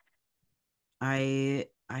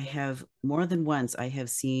have more than once I have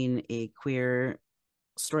seen a queer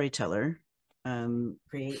storyteller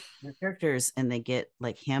create their characters and they get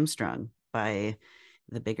like hamstrung by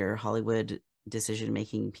the bigger Hollywood decision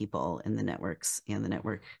making people in the networks and the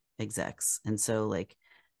network execs. And so like,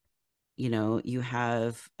 you know, you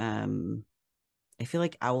have I feel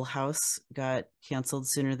like Owl House got canceled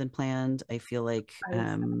sooner than planned. I feel like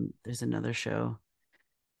there's another show.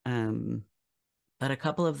 But a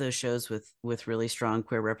couple of those shows with really strong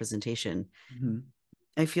queer representation,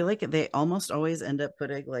 I feel like they almost always end up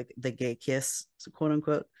putting like the gay kiss, quote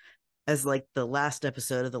unquote, as like the last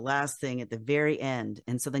episode of the last thing at the very end.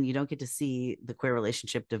 And so then you don't get to see the queer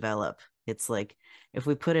relationship develop. It's like if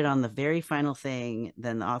we put it on the very final thing,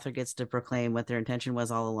 then the author gets to proclaim what their intention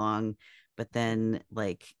was all along. But then,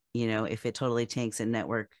 like, you know, if it totally tanks in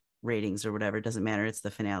network ratings or whatever, it doesn't matter. It's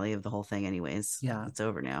the finale of the whole thing, anyways. Yeah. It's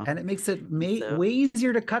over now. And it makes it way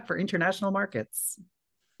easier to cut for international markets.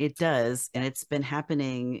 It does. And it's been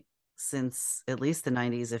happening since at least the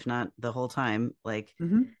 90s, if not the whole time. Like,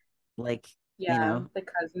 you know, the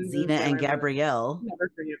cousins Xena and Gabrielle.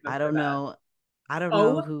 I don't know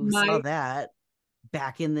who saw that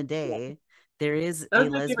back in the day. There is a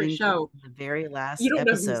lesbian show in the very last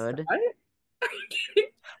episode.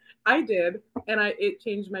 I did, and it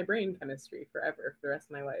changed my brain chemistry forever for the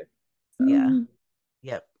rest of my life. So. Yeah.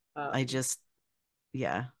 Yep.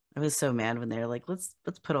 I was so mad when they're like, let's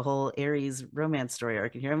put a whole Aries romance story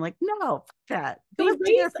arc in here. I'm like, no, that they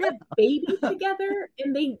raised a baby together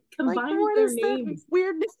and they combined like, their names.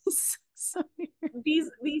 Weirdness. So weird.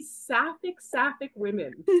 These sapphic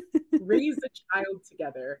women raised a child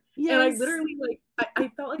together. Yes. And I literally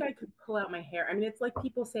I felt like I could pull out my hair. I mean, it's like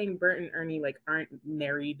people saying Bert and Ernie like aren't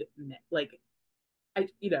married. Like I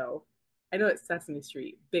know it's Sesame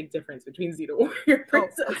Street. Big difference between Xena Warrior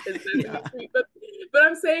Princess and Sesame Street. But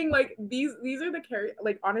I'm saying like these are the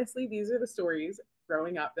like honestly, these are the stories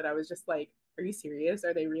growing up that I was just like, are you serious?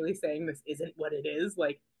 Are they really saying this isn't what it is?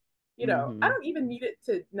 Like, you know, I don't even need it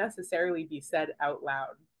to necessarily be said out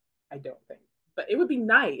loud. I don't think. But it would be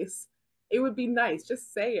nice. It would be nice.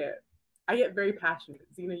 Just say it. I get very passionate.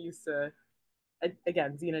 Xena used to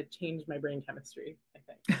Xena changed my brain chemistry, I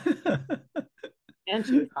think. And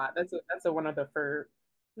she was hot. That's one of the first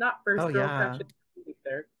girl crushes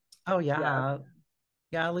either. Oh yeah.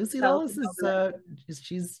 Yeah, Lucy Lawless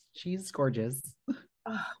is she's gorgeous.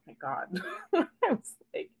 Oh my god. I was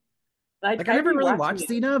like I never really watched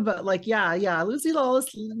Xena, but like yeah, Lucy Lawless,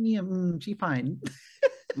 she fine.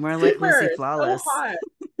 More like Lucy Flawless.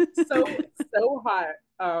 So hot. So hot.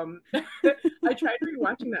 I tried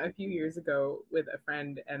rewatching that a few years ago with a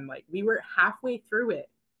friend, and like we were halfway through it,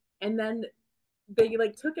 and then they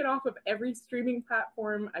like took it off of every streaming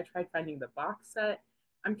platform. I tried finding the box set.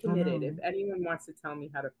 I'm committed. If anyone wants to tell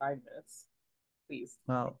me how to find this, please.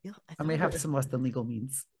 Well, I may have some less than legal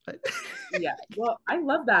means, but yeah. Well, I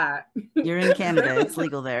love that. You're in Canada. It's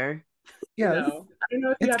legal there. Yeah. No, I don't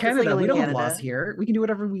know if it's Canada. We don't have laws here. We can do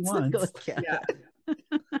whatever we want. Yeah. I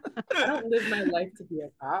don't live my life to be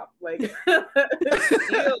a cop. Like,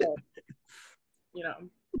 you know.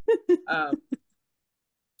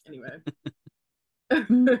 Anyway.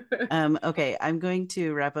 Okay, I'm going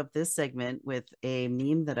to wrap up this segment with a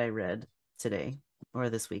meme that I read today or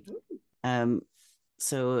this week.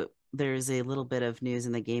 So there's a little bit of news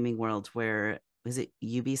in the gaming world where is it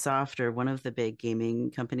Ubisoft or one of the big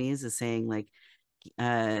gaming companies is saying like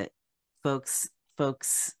folks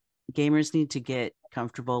gamers need to get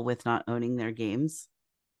comfortable with not owning their games,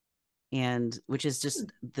 and which is just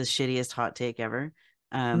the shittiest hot take ever.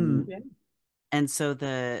 And so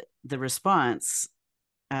the response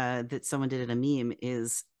that someone did in a meme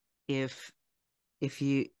is if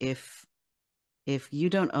you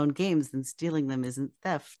don't own games, then stealing them isn't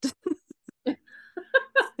theft.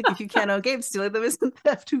 Like if you can't own games, stealing them isn't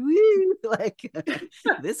theft. Woo! Like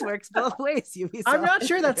this works both ways. Ubisoft. I'm not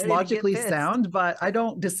sure that's logically sound, but I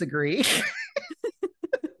don't disagree.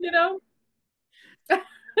 You know?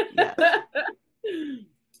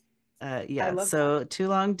 Yeah. So that. Too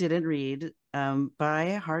long didn't read.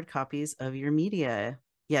 Buy hard copies of your media.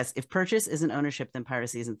 Yes, if purchase isn't ownership, then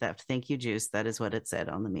piracy isn't theft. Thank you, Juice. That is what it said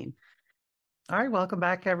on the meme. All right, welcome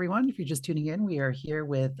back, everyone. If you're just tuning in, we are here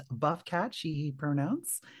with BuffCat, she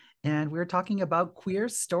pronouns, and we're talking about queer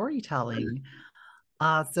storytelling.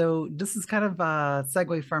 So this is kind of a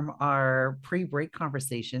segue from our pre-break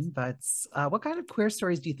conversation, but what kind of queer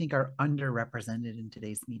stories do you think are underrepresented in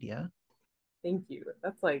today's media? Thank you.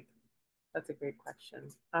 That's a great question.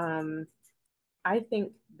 I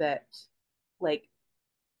think that like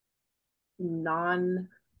non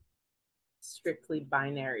strictly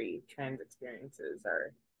binary trans experiences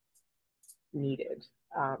are needed.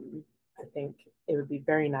 I think it would be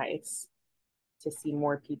very nice to see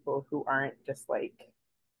more people who aren't just like,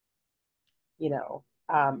 you know,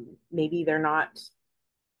 maybe they're not,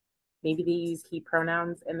 maybe they use he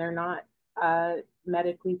pronouns and they're not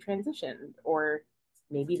medically transitioned, or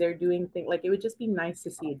maybe they're doing things like it would just be nice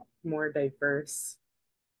to see a more diverse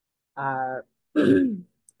uh,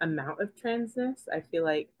 amount of transness. I feel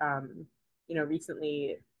like,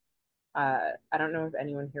 recently, I don't know if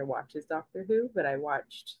anyone here watches Doctor Who, but I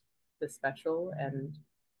watched the special, and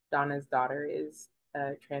Donna's daughter is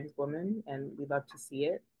a trans woman, and we love to see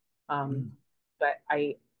it. Um, Mm, but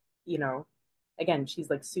you know, again, she's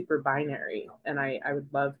like super binary, and I would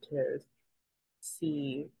love to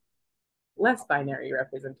see less binary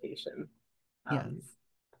representation. Um, yes.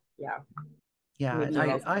 yeah, Yeah, maybe you So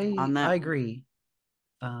guys. on I that, agree.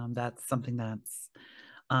 That's something that's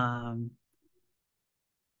um,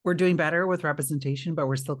 we're doing better with representation, but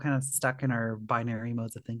we're still kind of stuck in our binary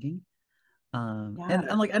modes of thinking. Yeah,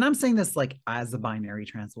 And I'm saying this like as a binary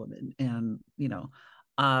trans woman, and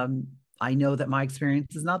I know that my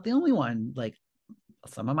experience is not the only one. Like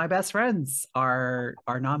some of my best friends are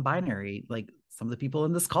non-binary. Like some of the people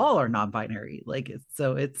in this call are non-binary. Like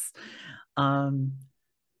it's um,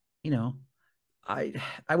 you know, I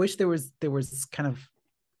I wish there was kind of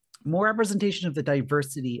more representation of the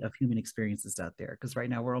diversity of human experiences out there because right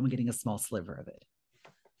now we're only getting a small sliver of it.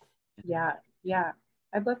 yeah, yeah.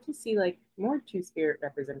 I'd love to see like more two spirit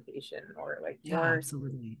representation, or like Yeah, more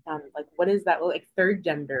absolutely. like what is that like third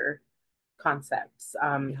gender concepts,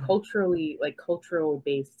 Yeah. culturally, like cultural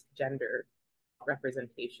based gender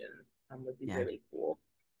representation would be yeah, really cool.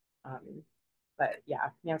 Um, but yeah,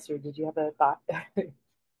 Nasir, did you have a thought?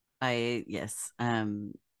 yes.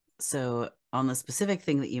 So on the specific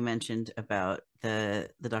thing that you mentioned about the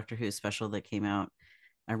Doctor Who special that came out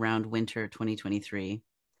around winter 2023,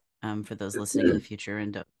 for those listening in the future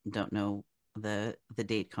and don't know the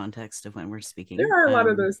date context of when we're There speaking, are a lot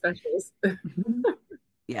of those specials.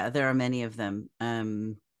 yeah, there are many of them.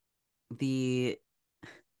 The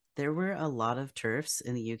There were a lot of TERFs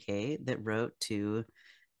in the UK that wrote to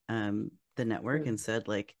the network and said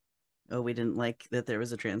like, "Oh, we didn't like that there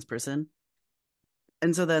was a trans person."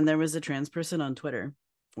 And so then there was a trans person on Twitter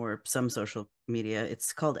or some social media.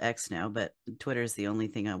 It's called X now, but Twitter is the only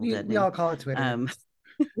thing I will dead We name. all call it Twitter. Um,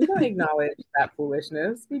 We don't acknowledge that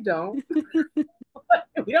foolishness. We don't.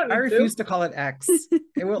 We don't I need to. refuse to call it X.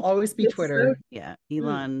 It will always be It's so. Twitter. yeah,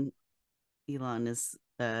 Mm. Elon is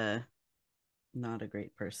not a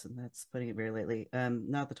great person. That's putting it very lightly.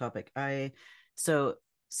 Not the topic. So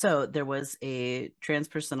so there was a trans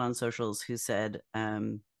person on socials who said,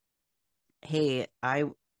 hey, I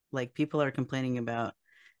like people are complaining about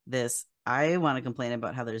this. I want to complain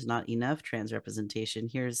about how there's not enough trans representation.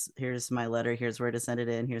 Here's my letter. Here's where to send it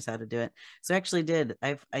in. Here's how to do it. So I actually did.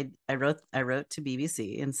 I wrote to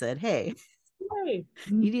BBC and said, hey, Hey,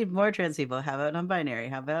 you need more trans people. How about non-binary?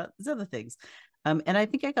 How about these other things? And I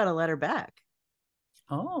think I got a letter back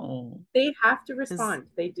Oh. they have to because respond.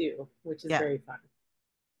 They do, which is yeah, very fun.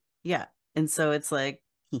 yeah. And so it's like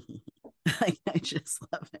I just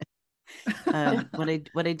love it.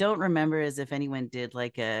 What I don't remember is if anyone did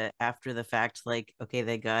like a after the fact, like, okay,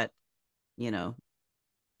 they got, you know,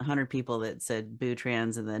 100 people that said boo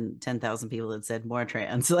trans and then 10,000 people that said more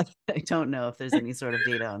trans. Like, I don't know if there's any sort of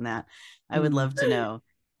data on that. I would love Mm. to know.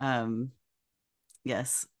 Um,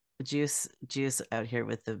 yes, juice out here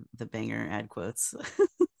with the banger ad quotes.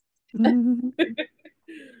 um,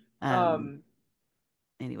 um,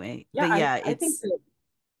 anyway, yeah, but yeah, I think it's that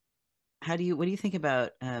what do you think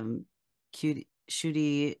about cute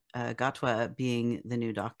Shudi Gatwa being the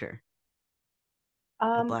new doctor? A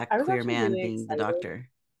I black was queer actually man really being the excited. doctor.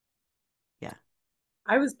 Yeah.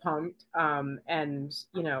 I was pumped. And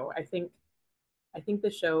I think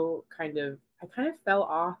the show I kind of fell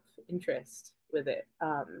off interest with it.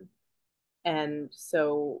 And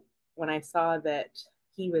so when I saw that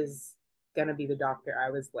he was gonna be the doctor, I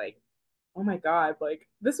was like, oh my God, like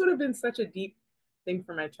this would have been such a deep thing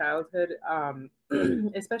for my childhood.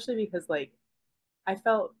 Especially because like I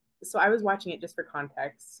felt so I was watching it just for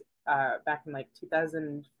context, back in like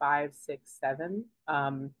 2005, 6, 7.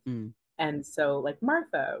 Mm, And so like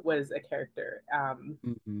Martha was a character.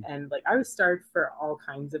 mm-hmm. And like I was starved for all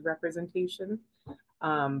kinds of representation.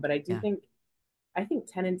 But I do Yeah. think I think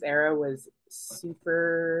Tennant's era was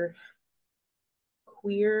super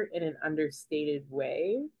queer in an understated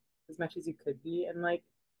way, as much as you could be in like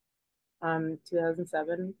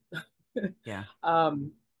 2007. Yeah.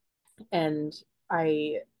 um and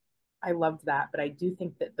I I loved that, but I do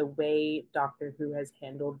think that the way Doctor Who has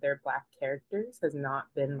handled their black characters has not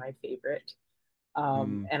been my favorite.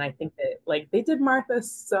 Mm, And I think that like they did Martha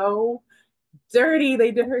so dirty.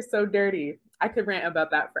 They did her so dirty. I could rant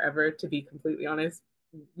about that forever, to be completely honest.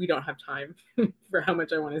 We don't have time for how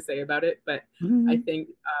much I want to say about it, but I Mhm. think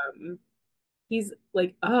he's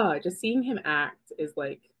like, just seeing him act is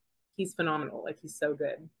like he's phenomenal. Like he's so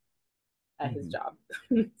good at his mhm. job.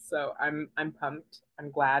 So I'm pumped.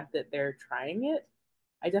 I'm glad that they're trying it.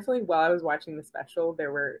 I definitely, while I was watching the special,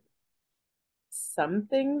 there were some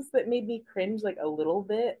things that made me cringe like a little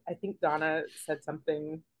bit. I think Donna said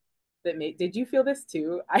something that made, did you feel this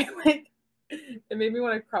too? I like, it made me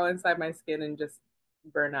want to crawl inside my skin and just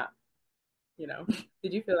burn up, you know?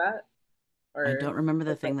 Did you feel that? I Or don't remember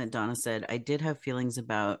the was that, thing that Donna said. I did have feelings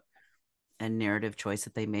about a narrative choice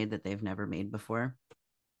that they made that they've never made before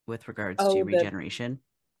with regards to oh, regeneration.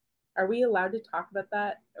 are we allowed to talk about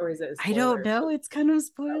that? Or is it a I don't spoiler? know. It's kind of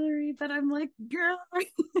spoilery, but I'm like, girl,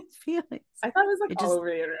 feelings. I thought it was like It all just, over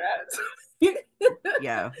the internet.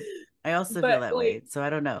 yeah. I also feel But that like, way. So I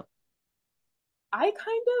don't know. I kind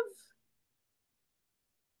of,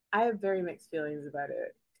 I have very mixed feelings about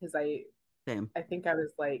it because Same. I think I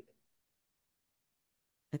was like,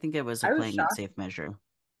 I think it was a I was playing it shocked. safe measure.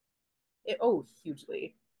 Oh,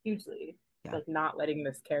 hugely, hugely, Yeah. like not letting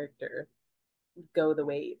this character go the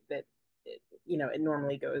way that it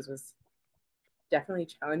normally goes was definitely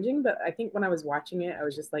challenging. But I think when I was watching it, I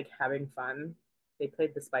was just like having fun. They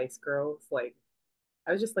played the Spice Girls, like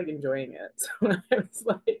I was just like enjoying it. So I was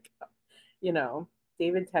like, you know,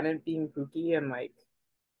 David Tennant being kooky and like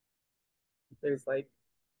there's like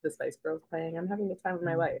the Spice Girls playing. I'm having the time of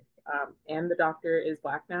my Mm. life. And the Doctor is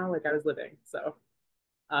black now, like I was living. So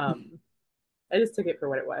um, I just took it for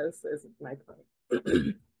what it was. Is my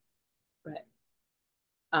point. But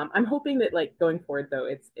I'm hoping that like going forward though,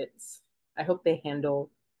 it's. I hope they handle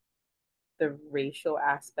the racial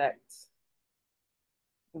aspect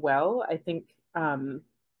well. I think a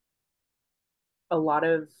lot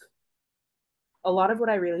of what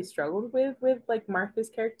I really struggled with like Martha's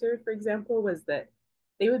character, for example, was that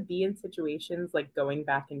they would be in situations like going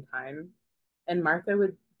back in time, and Martha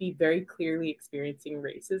would be very clearly experiencing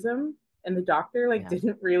racism, and the Doctor like Yeah.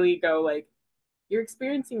 didn't really go like, "You're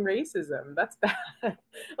experiencing racism. That's bad."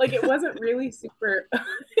 Like it wasn't really super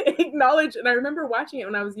acknowledged. And I remember watching it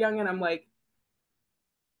when I was young, and I'm like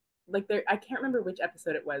there, I can't remember which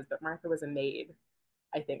episode it was, but Martha was a maid,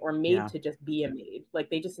 I think, or made Yeah. to just be a maid. Like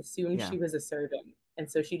they just assumed Yeah. she was a servant. And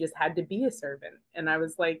so she just had to be a servant. And I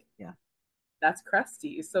was like, Yeah. that's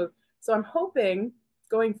crusty. So I'm hoping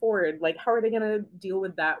going forward, like how are they gonna deal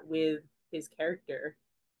with that with his character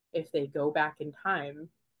if they go back in time?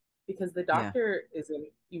 Because the Yeah. doctor isn't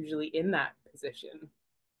usually in that position.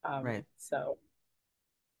 Right. So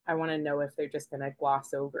I want to know if they're just gonna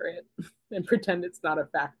gloss over it and pretend it's not a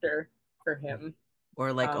factor for him.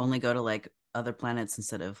 Or like Um, only go to like other planets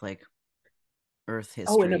instead of like Earth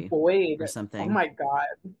oh, and history avoid. or Oh something. my God.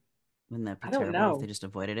 Wouldn't that be I don't terrible if know. they just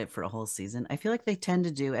avoided it for a whole season? I feel like they tend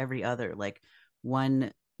to do every other, like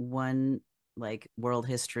one like world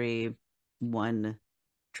history, one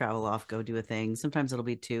travel off, go do a thing. Sometimes it'll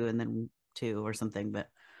be two and then two or something, but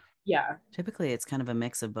Yeah. typically it's kind of a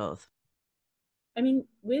mix of both. I mean,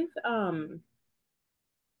 with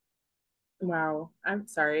wow, I'm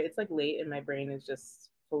sorry. It's like late and my brain is just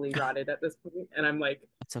fully rotted at this point, and I'm like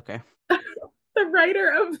It's okay. the writer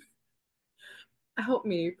of help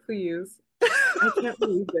me, please. I can't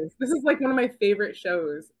believe this. This is like one of my favorite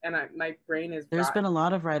shows, and my brain is There's been a rotten.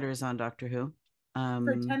 lot of writers on Doctor Who.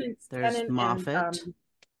 For Tennant, There's Tennant, and Moffat.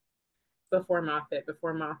 before Moffat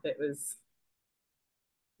was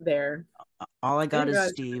there. All I I got didn't is realize.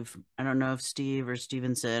 Steve. I don't know if Steve or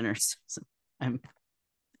Stevenson or I'm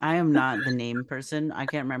I am not the name person. I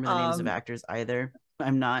can't remember the names of Um, actors either.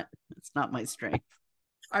 I'm not. It's not my strength.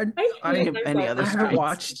 I I I hate I have any myself other I for haven't that. strengths.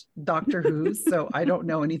 watched Doctor Who, so I don't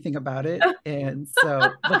know anything about it. And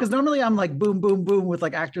so, because normally I'm like boom, boom, boom with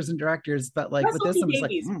like actors and directors, but like with Russell this, T I'm just like,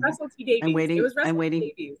 Davies. Russell T Davies. It was I'm Russell T waiting.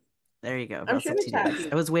 Davies. There you go. I'm sure Russell the T chat Davies. I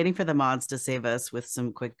knew. was waiting for the mods to save us with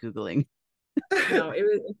some quick Googling. No, it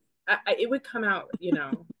was. It would come out,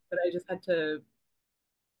 but I just had to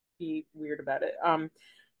be weird about it.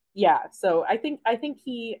 Yeah. So I think I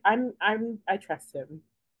trust him.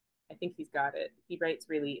 I think he's got it. He writes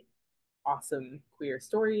really awesome queer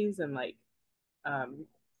stories and like um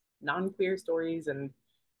non-queer stories, and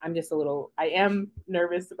I'm just a little, I am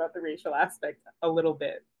nervous about the racial aspect a little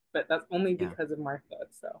bit, but that's only Yeah. because of Martha.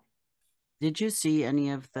 So Did you see any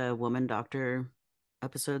of the Woman Doctor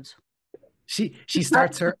episodes? She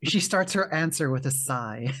starts her answer with a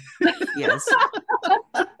sigh. Yes.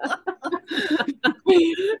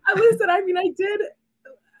 listen, I mean, I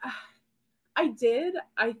did.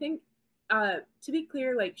 I think, to be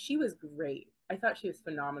clear, like she was great. I thought she was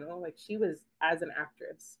phenomenal. Like she was as an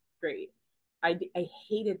actress, great. I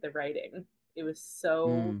hated the writing. It was so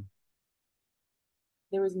Mm,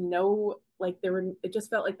 there was no like there were it just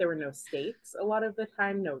felt like there were no stakes a lot of the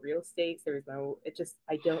time, no real stakes. There was no it just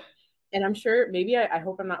I don't and I'm sure maybe I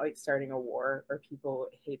hope I'm not like starting a war or people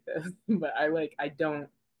hate this, but I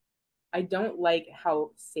don't like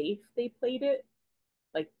how safe they played it.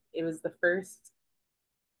 Like it was the first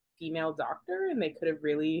female doctor and they could have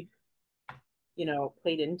really,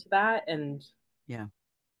 played into that yeah.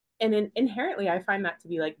 inherently I find that to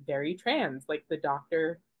be like very trans. Like the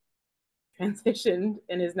doctor transitioned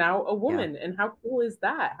and is now a Yeah. woman. And how cool is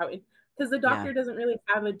that? How because the Yeah. doctor doesn't really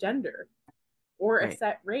have a gender or a Right.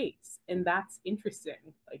 set race, and that's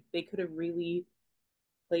interesting. Like they could have really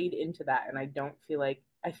played into that, and I feel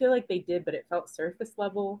like they did, but it felt surface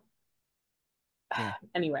level. Yeah.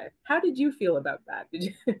 Anyway, how did you feel about that? Did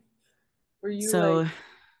you were you So like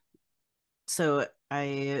so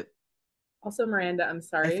I also Miranda? I'm I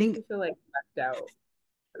sorry if think you feel like left out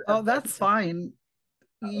Oh, of this. that's fine.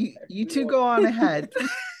 Oh, You okay. two go on ahead.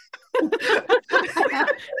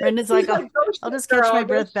 Brendan's He's like, like, go I'll shit, just catch my girl, go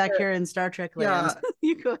breath back shit. here in Star Trek land. Yeah.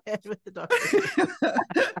 You go ahead with the doctor.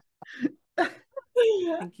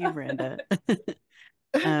 Thank you, Brenda.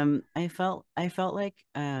 I felt like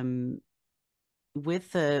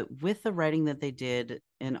with the writing that they did,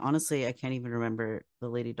 and honestly, I can't even remember the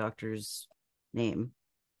lady doctor's name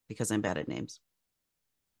because I'm bad at names.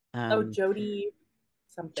 Oh, Um, Jodie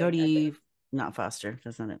something, I think. Jodie, not Foster,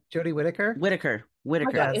 that's not it. Jodie Whittaker. Whitaker, Oh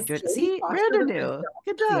my God, Whitaker. if Yes. Jodie See, Foster Brandon was the knew.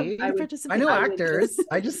 Good job. I See, You would, I know participated. I would just, actors.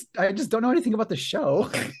 I just don't know anything about the show.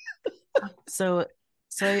 So,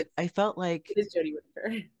 so I felt like it is Jodie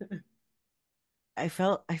Whittaker. I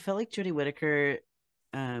felt like Jodie Whittaker,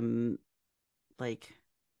 um, like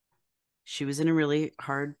she was in a really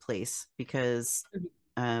hard place because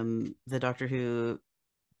the Doctor Who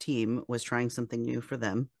team was trying something new for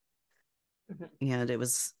them, and it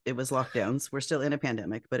was lockdowns. We're still in a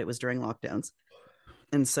pandemic, but it was during lockdowns,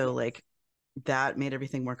 and so Yes. like that made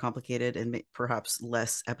everything more complicated and perhaps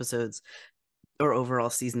less episodes or overall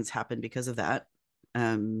seasons happen because of that.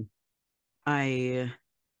 Um, I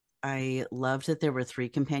I loved that there were three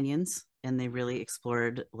companions and they really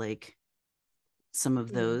explored like some of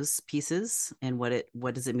Mhm. those pieces and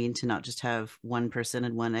what does it mean to not just have one person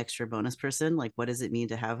and one extra bonus person? Like what does it mean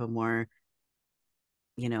to have a more,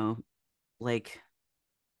 you know, like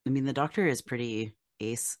I mean the doctor is pretty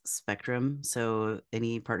ace spectrum, so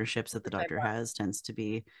any partnerships that the Which I doctor love. has tends to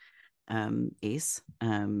be ace.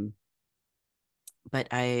 But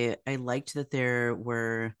I liked that there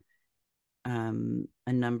were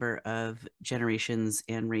a number of generations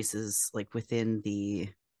and races like within the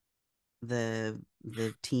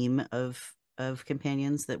team of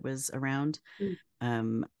companions that was around.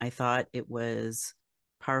 Mm. I thought it was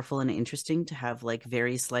powerful and interesting to have like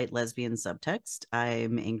very slight lesbian subtext.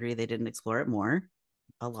 I'm angry they didn't explore it more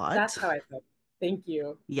a lot. That's how I felt. Thank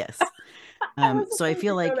you. Yes. I was So I afraid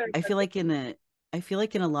feel to go like there. I feel like in a I feel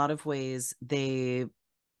like in a lot of ways they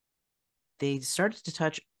started to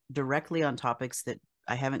touch directly on topics that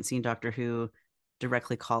I haven't seen Doctor Who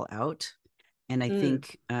directly call out. And I Mm,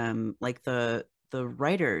 think like the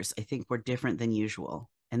writers I think were different than usual.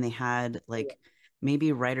 And they had yeah. like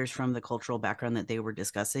maybe writers from the cultural background that they were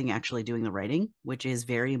discussing actually doing the writing, which is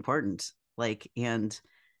very important. Like and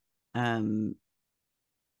um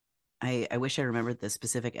I wish I remembered the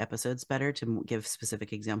specific episodes better to give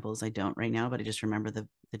specific examples. I don't right now, but I just remember the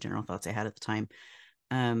general thoughts I had at the time.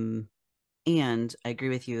 Um, and I agree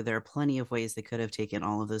with you. There are plenty of ways they could have taken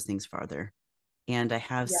all of those things farther. And I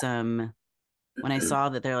have Yeah. some, when I saw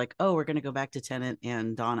that they're like, oh, we're going to go back to Tennant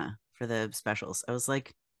and Donna for the specials, I was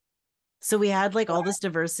like, so we had like all this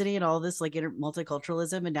diversity and all this like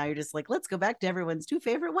multiculturalism, and now you're just like, let's go back to everyone's two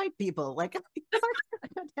favorite white people. Like,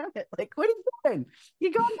 God damn it! Like, what are you doing?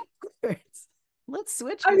 You going backwards? Let's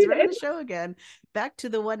switch I because mean, we're in the show again, back to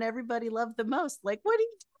the one everybody loved the most. Like, what are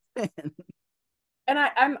you doing? and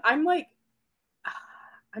I'm like,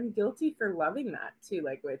 I'm guilty for loving that too.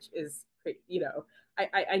 Like, which is,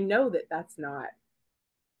 I know that that's not.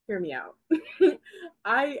 Hear me out.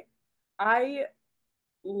 I I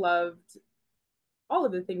loved all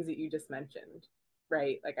of the things that you just mentioned,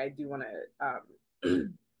 right? Like, I do want to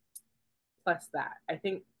plus that. I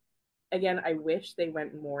think again, I wish they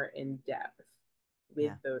went more in depth with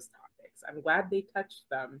Yeah. those topics. I'm glad they touched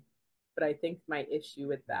them, but I think my issue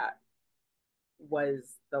with that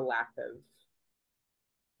was the lack of,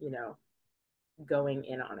 you know, going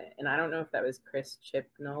in on it. And I don't know if that was Chris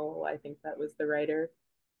Chibnall. I think that was the writer.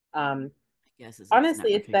 Um, I guess as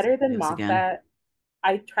Honestly, ex-network it's better than executives again.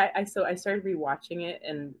 Moffat. I started rewatching it,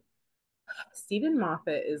 and Stephen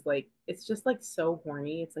Moffat is like, it's just like so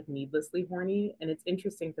horny. It's like needlessly horny. And it's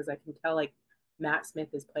interesting because I can tell like Matt Smith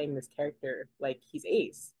is playing this character like he's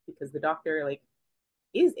Ace because the doctor like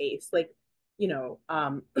is Ace. Like, you know,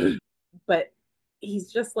 but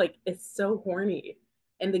he's just like, it's so horny.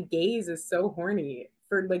 And the gaze is so horny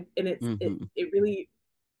for like, and Mm-hmm. it really,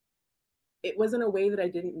 it wasn't a way that I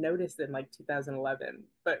didn't notice in like 2011,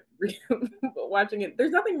 but watching it,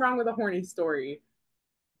 there's nothing wrong with a horny story,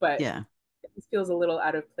 but Yeah. it feels a little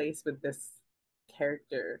out of place with this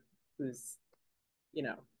character who's, you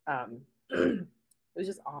know, it was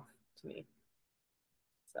just off to me.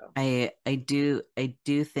 So I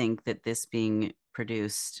do think that this being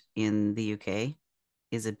produced in the UK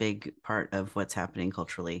is a big part of what's happening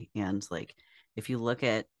culturally. And like if you look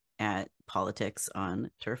at politics on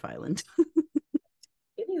Turf Island,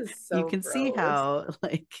 it is you so can see gross. how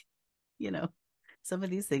like, you know, some of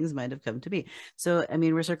these things might have come to be. So I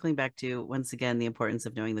mean, we're circling back to once again the importance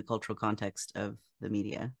of knowing the cultural context of the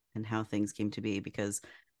media and how things came to be, because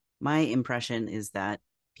my impression is that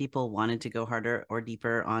people wanted to go harder or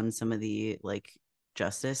deeper on some of the like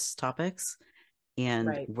justice topics and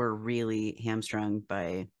Right. were really hamstrung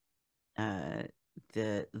by uh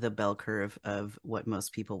the bell curve of what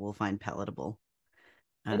most people will find palatable,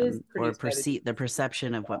 It is or produced by the the BBC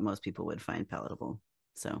perception as of what well. most people would find palatable.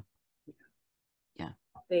 So yeah.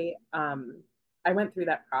 They I went through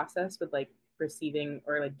that process with like receiving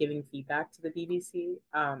or like giving feedback to the BBC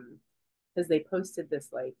because they posted this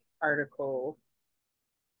like article.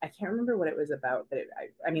 I can't remember what it was about, but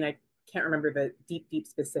I mean I can't remember the deep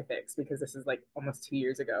specifics because this is like almost 2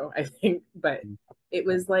 years ago, I think, but it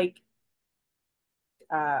was like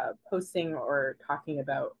posting or talking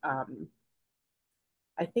about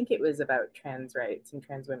I think it was about trans rights and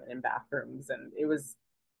trans women in bathrooms, and it was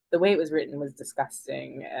the way it was written was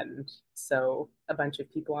disgusting. And so a bunch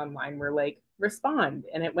of people online were like, respond.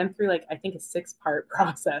 And it went through like, I think a 6-part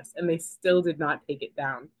process and they still did not take it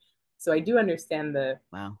down. So I do understand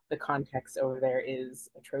Wow. the context over there is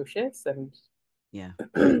atrocious. And Yeah.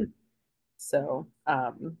 so I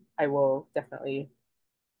definitely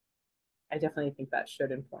think that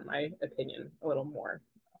should inform my opinion a little more.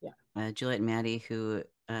 Yeah. Juliet and Maddie, who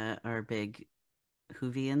are big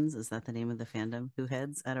Whovians, is that the name of the fandom? Who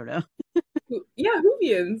heads? I don't know. Yeah,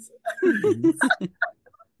 Hoovians. Hoovians.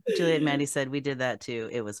 Juliet and Maddie said we did that too.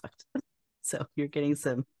 It was fucked. So you're getting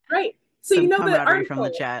Right. So you some know the camaraderie from the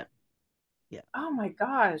article. chat. Yeah. Oh my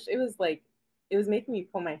gosh, it was like it was making me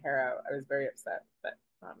pull my hair out. I was very upset, but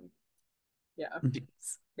yeah.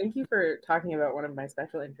 Thank you for talking about one of my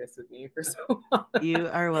special interests with me for so long. You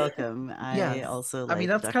are welcome. I Yes. also I mean,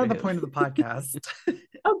 like that's kind Doctor of the Who. point of the podcast.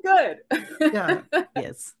 Oh, good. Yeah.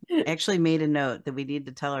 Yes. I actually made a note that we need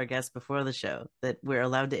to tell our guests before the show that we're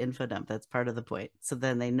allowed to info dump. That's part of the point. So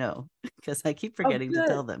then they know, because I keep Oh, forgetting to good.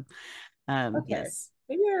 tell them. Okay. Yes.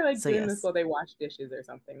 Maybe they're like So doing this yes. while they wash dishes or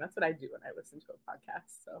something. That's what I do when I listen to a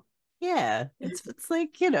podcast. So Yeah. It's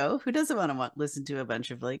like, who doesn't want to listen to a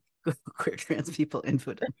bunch of like queer trans people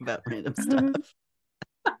info dump about random stuff?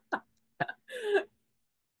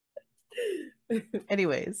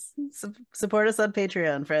 Anyways, support us on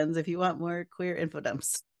Patreon, friends, if you want more queer info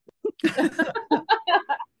dumps.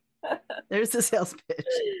 There's the sales pitch.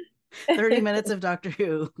 30 minutes of Doctor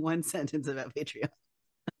Who, one sentence about Patreon.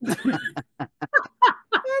 That's a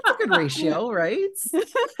good ratio, right?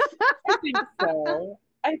 I think so.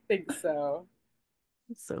 I think so.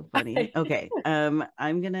 So funny. Okay. I'm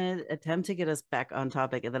gonna attempt to get us back on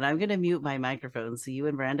topic, and then I'm gonna mute my microphone so you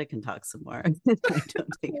and Miranda can talk some more. I don't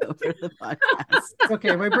take over the podcast.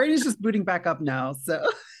 Okay, my brain is just booting back up now. So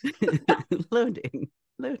Loading.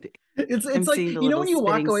 Loading. it's I'm like, seeing the you know, little when you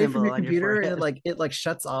walk spinning away from symbol your on your computer and forehead. it like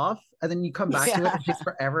shuts off and then you come back to it, Yeah. it takes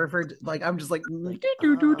forever for like I'm just like Like,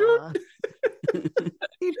 doo-doo-doo-doo.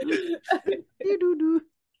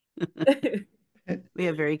 We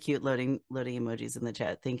have very cute loading emojis in the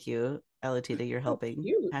chat. Thank you, Alatita. You're Oh, helping.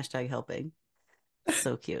 cute. Hashtag helping.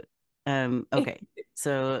 So cute. Okay.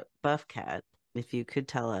 So BuffCat, if you could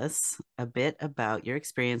tell us a bit about your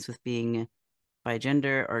experience with being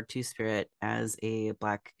bigender or two-spirit as a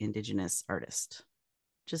Black Indigenous artist.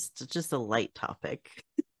 Just a light topic.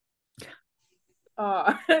 Just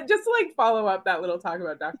to like follow up that little talk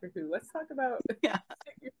about Doctor Who, let's talk about Yeah.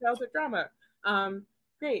 your childhood drama.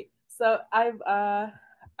 Great. So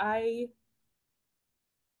I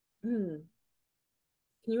hmm,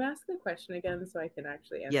 can you ask the question again so I can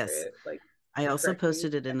actually answer Yes. it like I also correctly?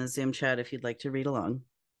 posted it in the Zoom chat if you'd like to read along.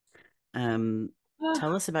 Um,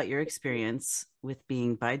 Tell us about your experience with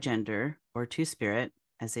being bi gender or two spirit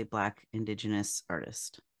as a Black Indigenous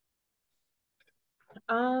artist.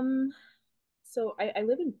 Um, so I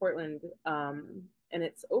live in Portland, and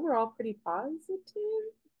it's overall pretty positive.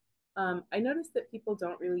 I noticed that people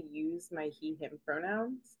don't really use my he, him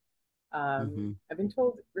pronouns. Mm-hmm. I've been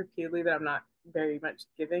told repeatedly that I'm not very much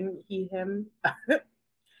giving he, him.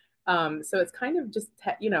 So it's kind of just,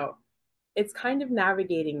 it's kind of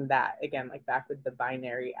navigating that again, like back with the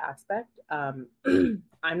binary aspect.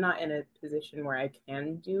 I'm not in a position where I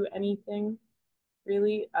can do anything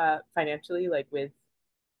really financially, like with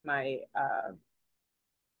my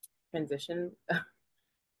transition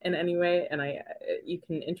in any way. And you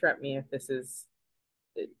can interrupt me if this is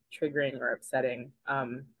triggering or upsetting.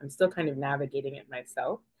 I'm still kind of navigating it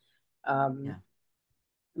myself. Um, Yeah.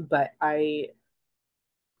 but I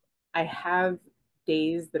have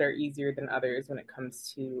days that are easier than others when it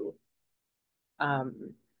comes to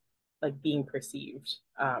um, like being perceived.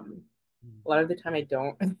 A lot of the time, I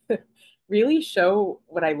don't really show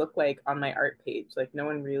what I look like on my art page. Like no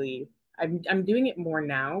one really. I'm doing it more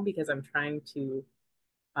now because I'm trying to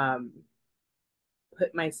um,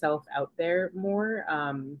 put myself out there more,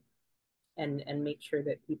 and make sure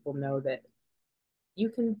that people know that you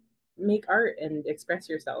can make art and express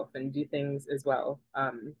yourself and do things as well.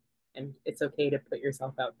 And it's okay to put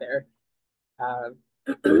yourself out there. Uh,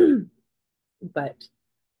 but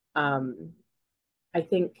um, I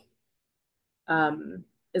think um,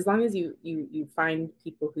 as long as you find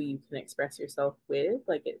people who you can express yourself with,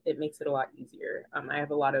 like it makes it a lot easier. I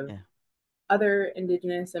have a lot of Yeah. other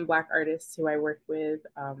Indigenous and Black artists who I work with,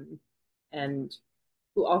 and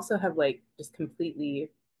who also have like just completely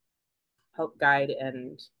helped guide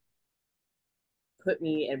and put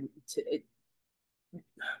me and to it,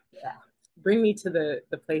 bring me to the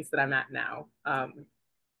place that I'm at now.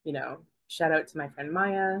 Shout out to my friend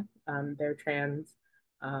Maya. They're trans.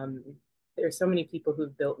 Um, there's so many people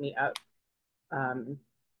who've built me up, um,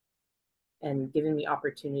 and given me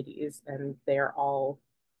opportunities, and they're all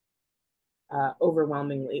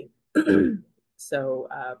overwhelmingly so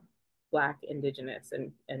Black, Indigenous,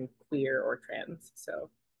 and queer or trans. So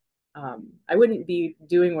I wouldn't be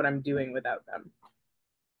doing what I'm doing without them.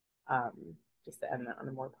 Um, just to end that on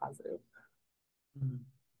a more positive. Mhm.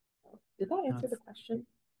 Did that No, answer the question?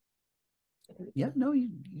 I think it yeah, did. no,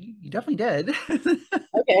 you definitely did.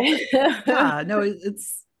 Okay. Yeah, no,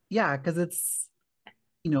 it's yeah, because it's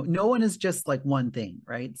no one is just like one thing,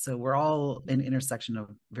 right? So we're all an intersection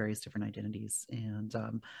of various different identities, and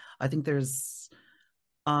I think there's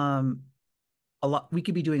um a lot we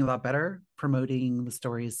could be doing a lot better promoting the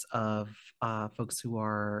stories of folks who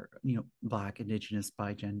are Black, Indigenous,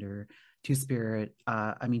 bi gender, two spirit.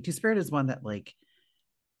 I mean, two spirit is one that like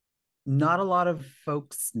not a lot of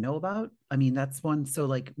folks know about. I mean, that's one. So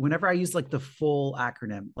like whenever I use like the full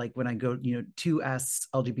acronym, like when I go, 2S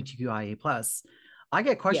LGBTQIA plus, I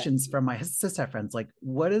get Yeah. questions from my cishet friends like,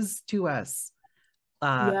 what is 2S?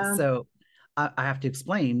 Yeah. So I have to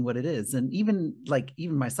explain what it is. And even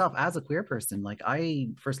myself as a queer person, like I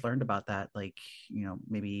first learned about that like,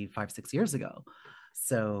 maybe 5, 6 years ago.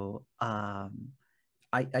 So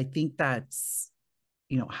I think that's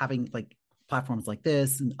having like platforms like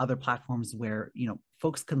this and other platforms where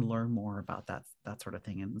folks can learn more about that sort of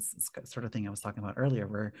thing, and this sort of thing I was talking about earlier,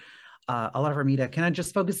 where a lot of our media kind of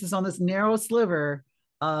just focuses on this narrow sliver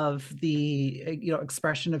of the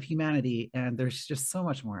expression of humanity, and there's just so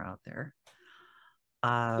much more out there.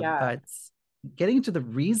 Yeah. But getting into the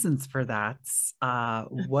reasons for that,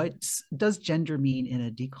 what does gender mean in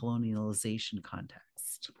a decolonialization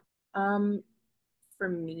context? Um, for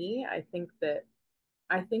me, I think that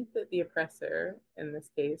the oppressor, in this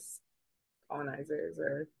case, colonizers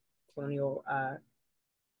or colonial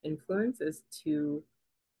influence, is to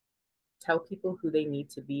tell people who they need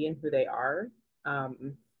to be and who they are.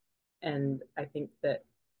 Um, and I think that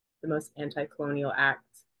the most anti-colonial act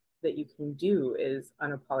that you can do is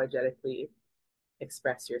unapologetically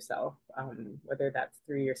express yourself, whether that's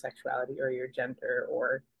through your sexuality or your gender,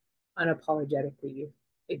 or unapologetically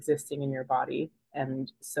existing in your body.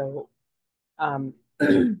 And so um,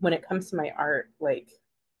 when it comes to my art, like,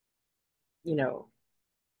 you know,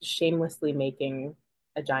 shamelessly making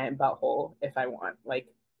a giant butthole if I want, like,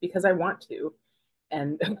 because I want to.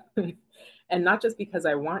 And and not just because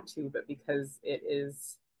I want to, but because it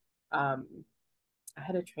is I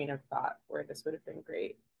had a train of thought where this would have been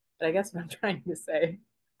great. But I guess what I'm trying to say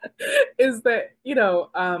is that,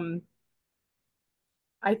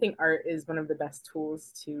 I think art is one of the best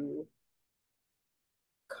tools to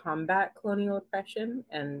combat colonial oppression.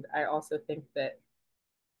 And I also think that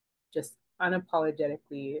just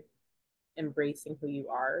unapologetically embracing who you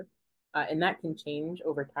are, and that can change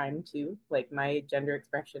over time too. Like my gender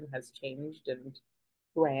expression has changed, and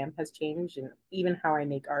who I am has changed, and even how I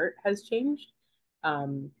make art has changed.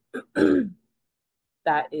 Um,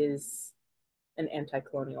 that is an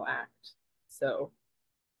anti-colonial act. So,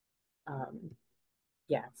 um,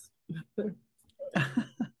 yes.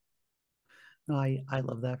 No, I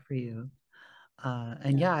love that for you.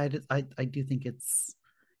 And Yeah. yeah, I do think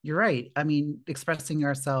you're right. I mean, expressing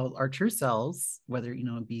ourselves, our true selves, whether,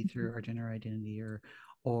 it be through our gender identity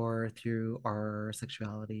or through our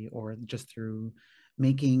sexuality or just through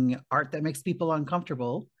making art that makes people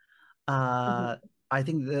uncomfortable. Uh, I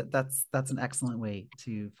think that's an excellent way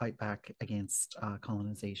to fight back against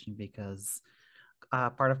colonization because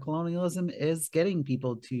part of colonialism is getting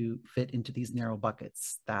people to fit into these narrow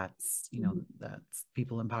buckets that's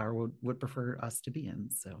people in power would prefer us to be in.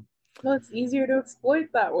 So Well, it's easier to exploit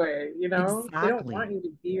that way, you know? They don't want exactly, you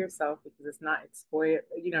to be yourself because it's not exploit,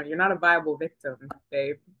 you're not a viable victim,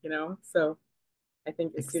 babe, you know? So I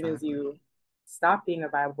think as soon as exactly. you stop being a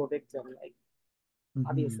viable victim, like Hmm.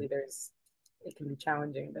 obviously it can be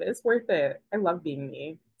challenging, but it's worth it. I love being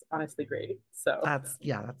me. It's honestly great. So That's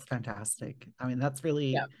fantastic. I mean,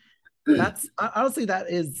 yeah. that's honestly that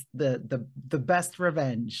is the best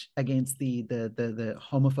revenge against the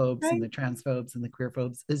homophobes and Right. the transphobes and the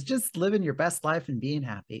queerphobes is just living your best life and being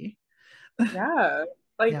happy. Yeah.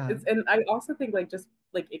 Like Yeah. it's and I also think like just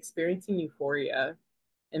like experiencing euphoria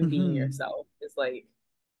and being Hmm. yourself is like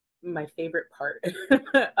my favorite part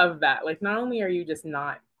of that. Like not only are you just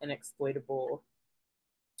not an exploitable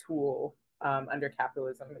tool under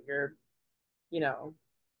capitalism, but you know,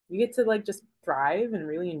 you get to like just thrive and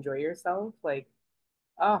really enjoy yourself. Like,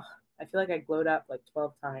 oh, I feel like I glowed up like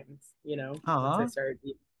 12 times, once I Aw, started.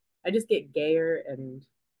 I just get gayer and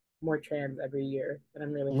more trans every year, and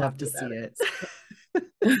I'm really love happy to about see it.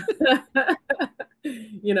 it.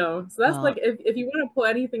 So that's Uh, like if you want to pull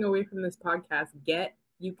anything away from this podcast,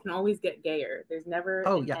 you can always get gayer. There's never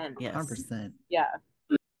oh an yeah, end. Yes. 100%. Yeah,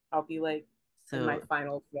 I'll be like in my So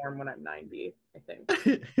final form when I'm 90, I think.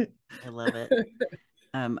 I love it.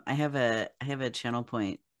 I have a channel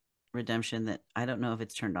point redemption that I don't know if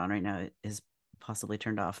it's turned on right now. It is possibly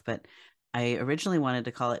turned off, but I originally wanted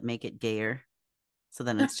to call it "Make It Gayer," so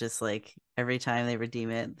then it's just like every time they redeem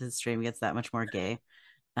it, the stream gets that much more gay.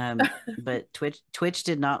 But Twitch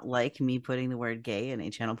did not like me putting the word "gay" in a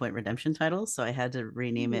channel point redemption title, so I had to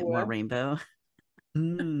rename it "More Ooh. Rainbow."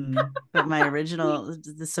 Mm. But my original,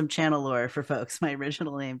 some channel lore for folks. My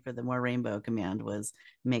original name for the "More Rainbow" command was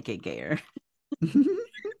 "Make It Gayer." I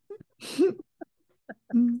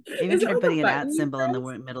even Is it tried like a putting an at button you symbol in the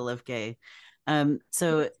press? middle of gay. Can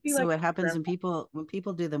So it be so like what happens when grandpa?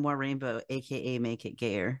 people do the "More Rainbow," aka "Make It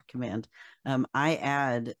Gayer" command? I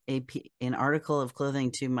add an article of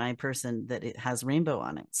clothing to my person that it has rainbow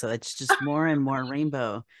on it, so it's just more and more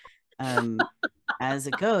rainbow um, as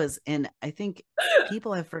it goes. And I think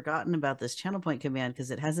people have forgotten about this channel point command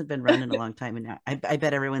because it hasn't been run in a long time. And now I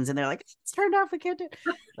bet everyone's in there like, it's turned off. We can't do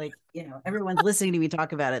it. Like, everyone's listening to me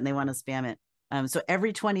talk about it and they want to spam it. So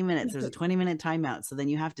every 20 minutes, there's a 20-minute timeout. So then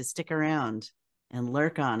you have to stick around and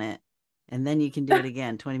lurk on it. And then you can do it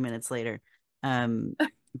again 20 minutes later. Um,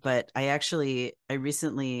 but I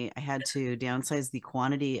recently I had to downsize the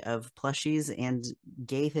quantity of plushies and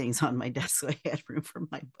gay things on my desk so I had room for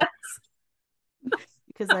my books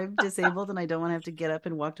because I'm disabled and I don't want to have to get up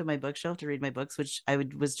and walk to my bookshelf to read my books, which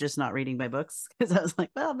was just not reading my books because I was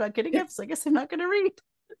like, well, I'm not getting up, so I guess I'm not going to read.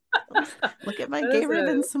 I'll just look at my That gay is a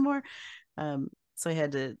ribbons some more. So I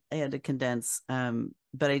had to condense.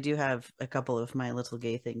 But I do have a couple of my little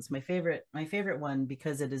gay things. My favorite one,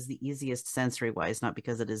 because it is the easiest sensory wise, not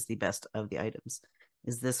because it is the best of the items,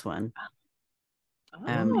 is this one. It was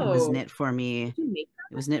Mm. oh. knit for me. Did you make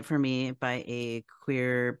It was knit for me by a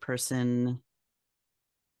queer person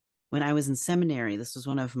when I was in seminary. This was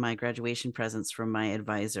one of my graduation presents from my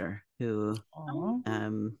advisor, who Aw. that?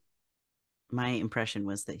 um, my impression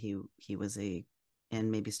was that he was and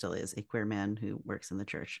maybe still is, a queer man who works in the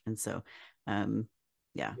church. And so, um,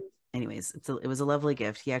 yeah. Anyways, it was a lovely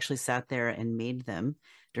gift. He actually sat there and made them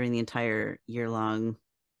during the entire year long,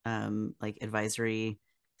 like advisory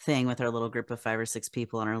thing with our little group of 5 or 6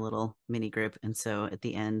 people in our little mini group. And so at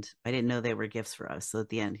the end, I didn't know they were gifts for us. So at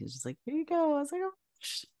the end, he was just like, "Here you go." I was like, "Oh,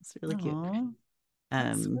 it's really cute." Aw.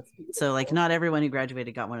 That's So like beautiful. not everyone who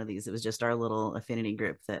graduated got one of these. It was just our little affinity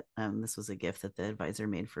group that this was a gift that the advisor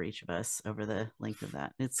made for each of us over the length of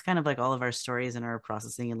that. It's kind of like all of our stories and our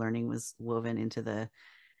processing and learning was woven into the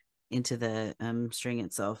string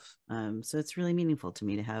itself. So it's really meaningful to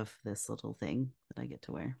me to have this little thing that I get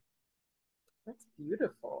to wear. That's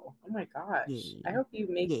beautiful. Oh my gosh. I Yay. hope you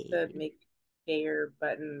make the Yay. make gayer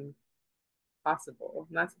button possible.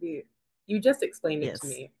 Not to be, you just explained it to Yes,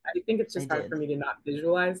 me. I think it's I just hard for did. me to not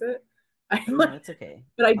visualize it. I No, like, it's okay.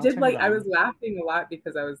 but I I'll did turn it like, I was on. laughing a lot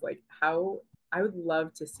because I was like, how I would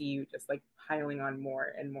love to see you just like piling on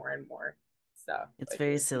more and more and more stuff. It's Like it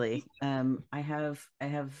very would be silly. I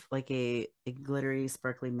have like a glittery,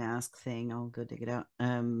 sparkly mask thing. I'll go dig it out.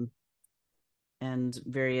 And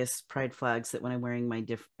various pride flags that when I'm wearing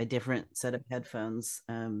a different set of headphones,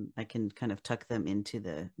 I can kind of tuck them into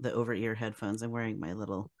the over ear headphones. I'm wearing my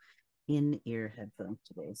little in ear headphones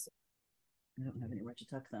today, so I don't have anywhere to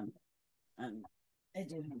tuck them. Um, I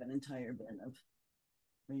do have an entire bin of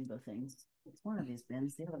rainbow things. It's one of these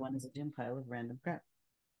bins. The other one is a gym pile of random crap.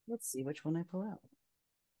 Let's see which one I pull out.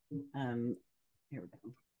 Here we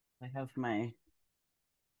go. I have my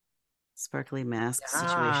sparkly mask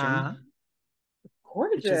situation, Yeah.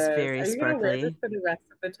 which is gorgeous. very Are you gonna wear this sparkly. for the rest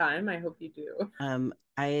of the time? I hope you do.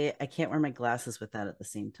 I can't wear my glasses with that at the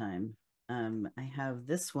same time. I have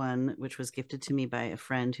this one, which was gifted to me by a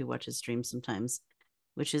friend who watches streams sometimes,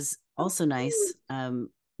 which is Oh, also nice. cute.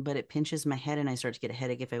 But it pinches my head and I start to get a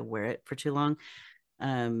headache if I wear it for too long.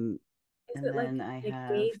 Um, Is and it like then I a have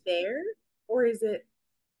gay bear, or is it?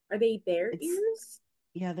 Are they bear it's ears?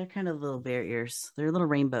 yeah, they're kind of little bear ears. They're little Or are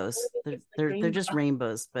rainbows. they They're just like they're they're just rainbow?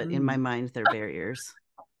 rainbows, but in my Mm. mind they're bear ears.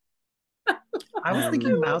 I was Um,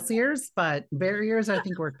 thinking mouse ears, but bear ears I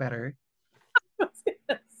think work better.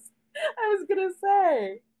 I was gonna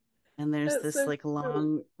say And there's that's this so like cute.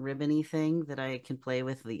 long ribbony thing that I can play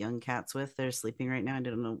with the young cats with. They're sleeping right now. I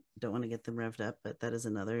don't want to get them revved up, but that is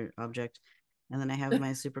another object. And then I have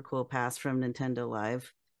my super cool pass from Nintendo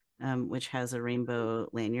Live, which has a rainbow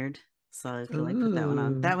lanyard. So I can like put that one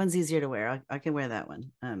on. Ooh. That one's easier to wear. I can wear that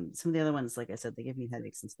one. Some of the other ones, like I said, they give me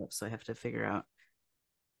headaches and stuff, so I have to figure out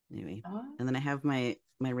anyway. Oh, And then I have my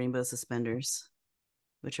rainbow suspenders,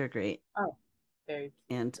 which are great. oh, very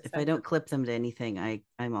cute. And if I don't Essential. clip them to anything,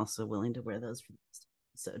 I'm also willing to wear those for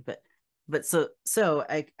this episode. But so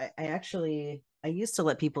I actually I used to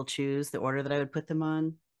let people choose the order that I would put them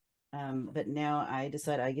on. But now I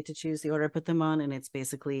decide I get to choose the order I put them on, and it's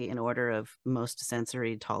basically in order of most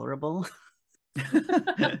sensory tolerable.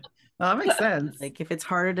 That makes sense. Like if it's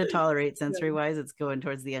harder to tolerate sensory Yeah. wise, it's going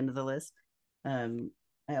towards the end of the list. Um,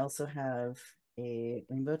 I also have a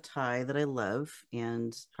rainbow tie that I love,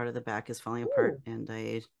 and part of the back is falling apart, Ooh. and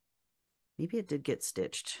I maybe it did get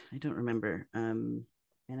stitched. I don't remember. And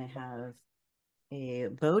I have a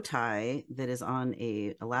bow tie that is on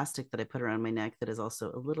a elastic that I put around my neck that is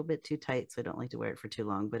also a little bit too tight, so I don't like to wear it for too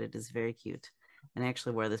long, but it is very cute. And I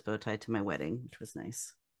actually wore this bow tie to my wedding, which was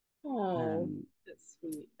nice. Oh, Um, that's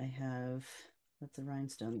sweet. I have that's a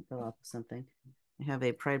rhinestone that fell off of something. I have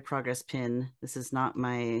a Pride Progress pin. This is not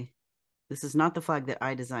the flag that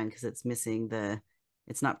I designed because it's missing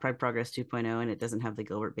it's not Pride Progress 2.0 and it doesn't have the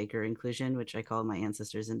Gilbert Baker inclusion, which I call my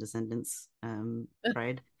ancestors and descendants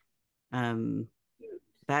pride. Um, Cute.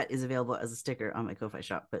 that is available as a sticker on my Ko-Fi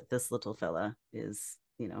shop, but this little fella is,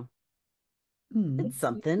 Mm. it's It's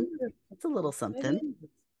something. beautiful. It's a little It something. is.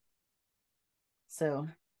 So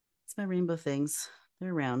it's my rainbow things.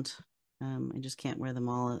 They're around. I just can't wear them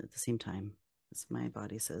all at the same time. As my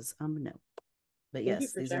body says, no. But Thank you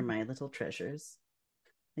yes, for these are sharing. my little treasures.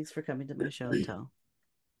 Thanks for coming to my show and tell.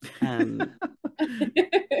 Um,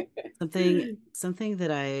 something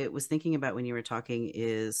that I was thinking about when you were talking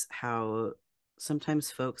is how sometimes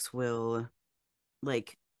folks will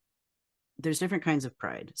like there's different kinds of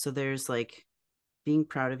pride. So there's like being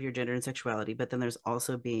proud of your gender and sexuality, but then there's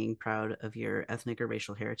also being proud of your ethnic or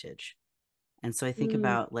racial heritage. And so I think Mm,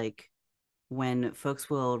 about like when folks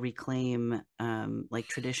will reclaim like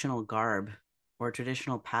traditional garb or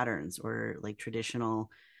traditional patterns or like traditional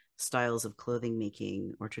styles of clothing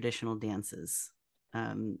making or traditional dances,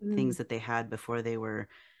 mm. things that they had before they were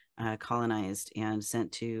colonized and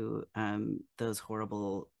sent to those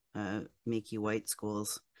horrible make you white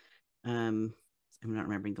schools. Um, I'm not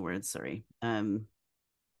remembering the words, sorry.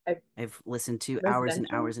 I, I've listened to hours and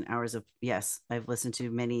residential? hours and hours of yes, I've listened to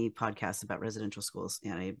many podcasts about residential schools,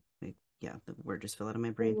 and I yeah, the word just fell out of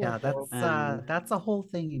my brain. Yeah, Horrible. that's a whole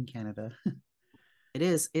thing in Canada. It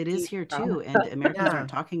is Deep here trauma. too, and Americans Yeah. aren't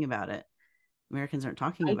talking about it. Americans aren't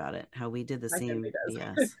talking I about it. How we did the My family same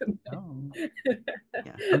does. BS. Oh.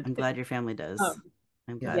 Yeah, Um, I'm glad your family does. um,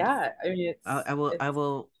 I'm glad. Yes. Yeah, I mean I it's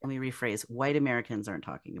will let me rephrase. White Americans aren't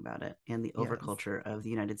talking about it, and the Yes. overculture of the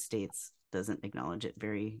United States doesn't acknowledge it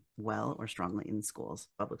very well or strongly in schools,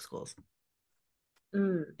 public schools,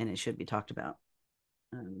 mm, and it should be talked about.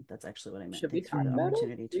 That's actually what I meant. should we Thanks for talk the Mm. about it?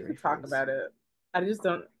 opportunity We to could talk rephrase. about it. I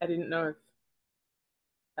didn't know if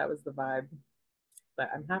that was the vibe, but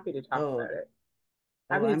I'm happy to talk Oh, about it.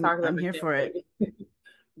 oh, Happy to talk about I'm my here for it. family.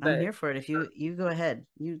 I'm But here for it. If you go ahead,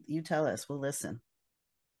 you tell us, we'll listen.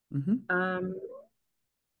 Hmm. um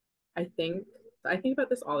I think I think about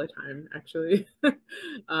this all the time, actually.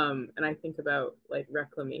 And I think about like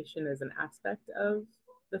reclamation as an aspect of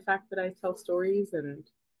the fact that I tell stories and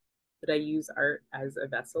that I use art as a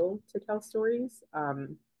vessel to tell stories.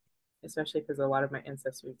 Especially because a lot of my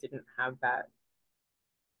ancestors didn't have that.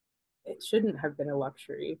 It shouldn't have been a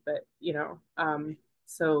luxury, but you know.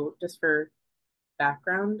 So just for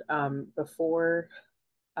background, before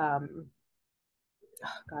um, oh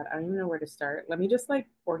God, I don't even know where to start. Let me just like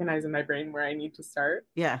organize in my brain where I need to start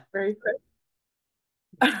Yeah, very quick.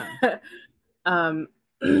 that's fine. um,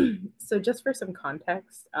 so just for some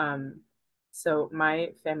context, so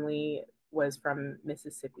my family was from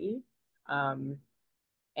Mississippi, um,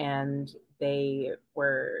 and they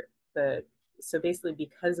were the so basically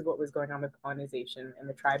because of what was going on with colonization and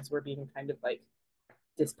the tribes were being kind of like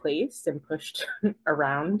displaced and pushed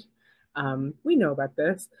around. We know about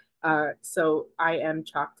this. So I am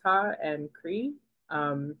Choctaw and Cree.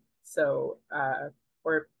 Um, so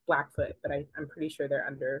or Blackfoot, but I'm pretty sure they're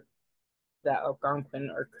under the Algonquin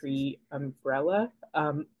or Cree umbrella.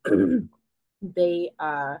 They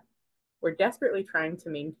were desperately trying to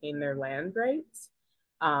maintain their land rights,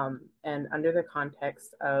 and under the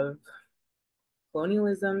context of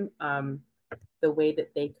colonialism, the way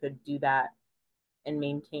that they could do that and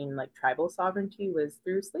maintain like tribal sovereignty was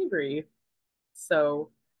through slavery. So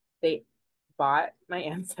they bought my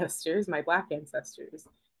ancestors, my black ancestors,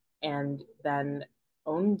 and then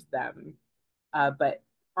owned them. But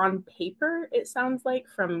on paper, it sounds like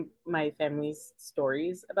from my family's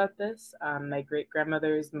stories about this, my great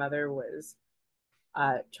grandmother's mother was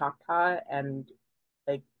Choctaw, and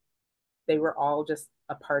like they were all just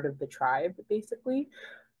a part of the tribe, basically.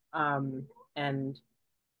 Um, and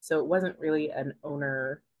so it wasn't really an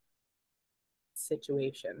owner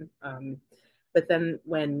situation. But then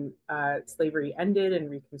when slavery ended and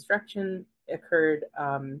Reconstruction occurred,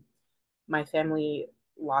 my family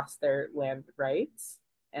lost their land rights.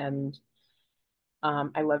 And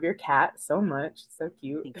I love your cat so much. So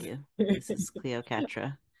cute. Thank you. This is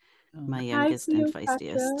Cleocatra, Oh. my Hi, youngest and Cleopatra.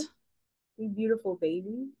 feistiest. You beautiful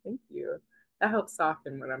baby. Thank you. That helps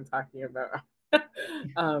soften what I'm talking about.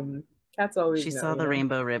 um, Cats always She know, saw you the know.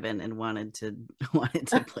 rainbow ribbon and wanted to wanted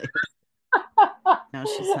to play with. Now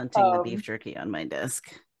she's hunting the beef um, jerky on my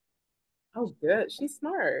desk. oh, good. She's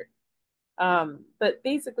smart. But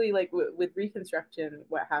basically, like with Reconstruction,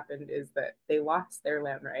 what happened is that they lost their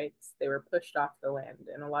land rights. They were pushed off the land,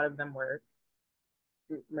 and a lot of them were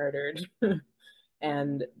murdered.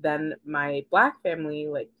 And then my black family,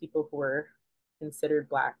 like people who were considered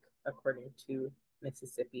black according to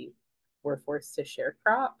Mississippi, were forced to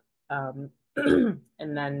sharecrop. And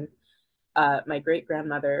then my great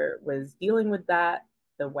grandmother was dealing with that.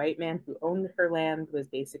 The white man who owned her land was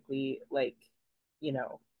basically like, you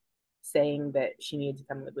know, saying that she needed to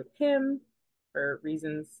come live with him for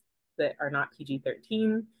reasons that are not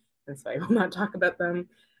PG-13, and so I will not talk about them.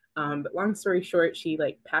 But long story short, she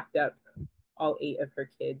like packed up all eight of her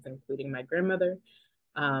kids, including my grandmother,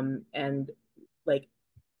 and like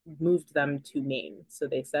moved them to Maine. So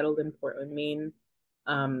they settled in Portland, Maine.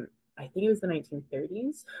 I think it was the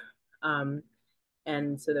 1930s. Um,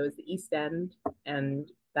 and so there was the East End,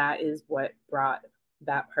 and that is what brought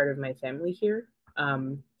that part of my family here.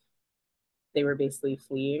 They were basically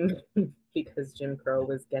fleeing because Jim Crow Yeah.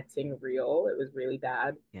 was getting real. It was really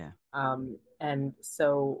bad. Yeah. And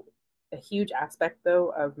so, a huge aspect, though,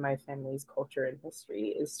 of my family's culture and history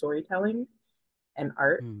is storytelling and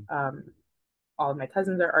art. Mm. All of my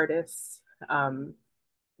cousins are artists. Um,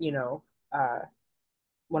 you know, uh,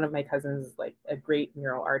 one of my cousins is like a great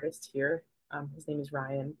mural artist here. His name is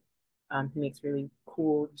Ryan. He makes really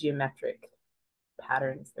cool geometric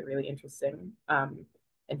patterns. They're really interesting.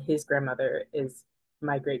 And his grandmother is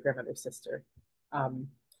my great grandmother's sister. Um,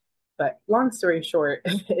 but long story short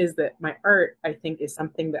is that my art, I think, is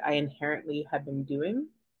something that I inherently have been doing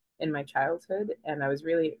in my childhood. And I was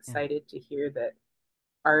really Yeah. excited to hear that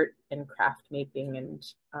art and craft making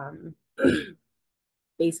and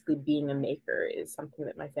basically being a maker is something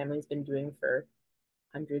that my family's been doing for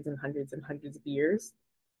hundreds and hundreds and hundreds of years.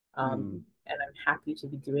 Mm. And I'm happy to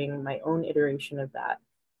be doing my own iteration of that.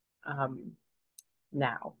 Um,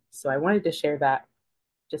 now. So I wanted to share that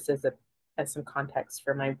just as some context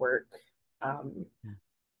for my work. Um,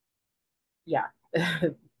 Yeah. yeah.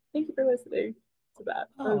 Thank you for listening to that.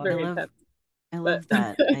 That was Oh, I very love intense, I but love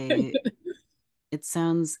that. I it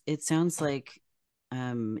sounds like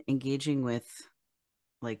engaging with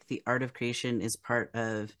like the art of creation is part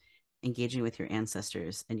of engaging with your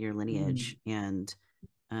ancestors and your lineage, mm, and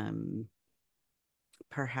um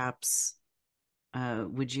perhaps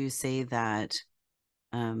would you say that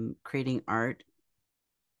creating art,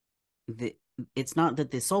 the it's not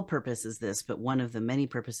that the sole purpose is this, but one of the many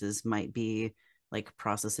purposes might be like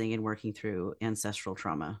processing and working through ancestral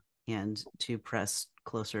trauma and to press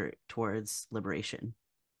closer towards liberation.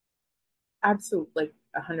 absolutely, like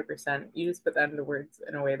 100%. You just put that into words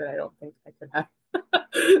in a way that I don't think I could have.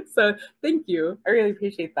 So thank you. I really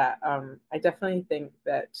appreciate that. I definitely think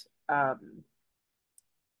that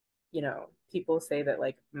people say that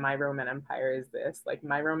like my Roman Empire is this, like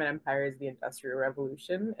my Roman Empire is the Industrial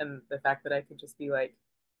Revolution, and the fact that I could just be like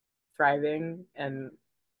thriving and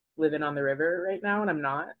living on the river right now, and I'm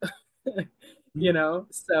not, mm,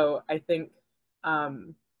 So I think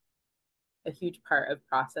um, a huge part of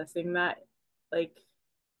processing that, like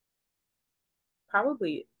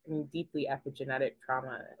probably, I mean, deeply epigenetic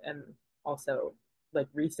trauma and also like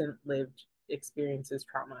recent lived experiences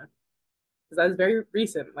trauma. Because that was very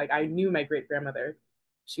recent. Like I knew my great grandmother.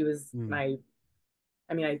 She was Mm. my,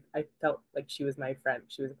 I mean, I felt like she was my friend.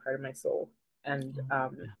 She was a part of my soul. And,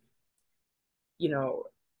 Oh, yeah. you know,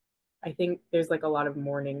 I think there's like a lot of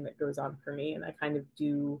mourning that goes on for me. And I kind of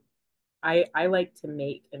do, I like to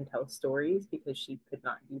make and tell stories because she could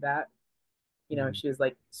not do that. Mm. She was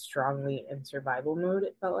like strongly in survival mode,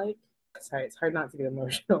 it felt like. Sorry, it's hard not to get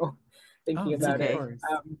emotional thinking oh, It's about of it. okay. course.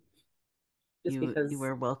 Just You because,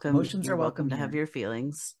 were welcome. Emotions are You're welcome welcome to have here. your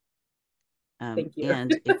feelings. thank you.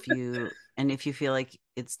 And if you feel like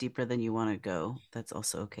it's deeper than you want to go, that's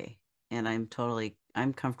also okay. And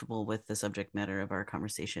I'm comfortable with the subject matter of our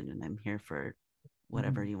conversation, and I'm here for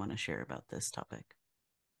whatever Mhm. you want to share about this topic.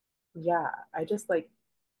 Yeah, I just like,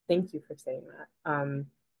 thank you for saying that.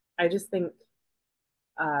 I just think,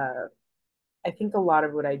 uh, I think a lot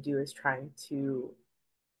of what I do is trying to,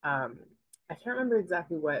 um, I can't remember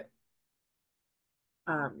exactly what,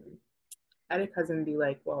 um, I had a cousin be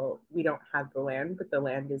like, well, we don't have the land, but the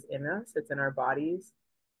land is in us, it's in our bodies.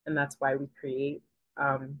 And that's why we create,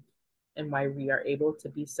 um, and why we are able to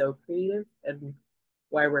be so creative and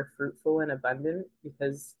why we're fruitful and abundant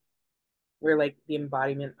because we're like the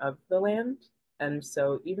embodiment of the land. And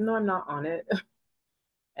so even though I'm not on it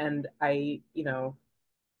and I,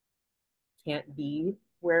 can't be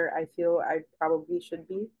where I feel I probably should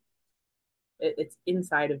be, it's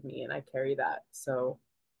inside of me and I carry that. So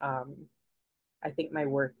um, I think my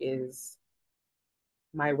work is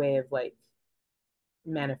my way of like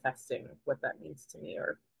manifesting what that means to me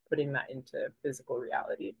or putting that into physical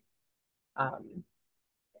reality. Um,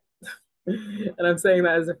 and I'm saying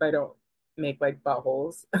that as if I don't make like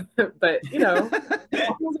buttholes, but buttholes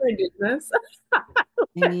are indigenous. I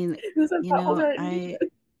mean, Who said you buttholes know, are I indigenous?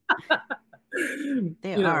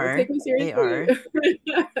 they Take are me they seriously. are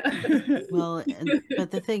well,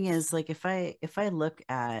 but the thing is, like, if I look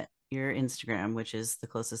at your Instagram, which is the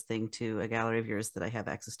closest thing to a gallery of yours that I have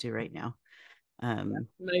access to right now, Yeah, um,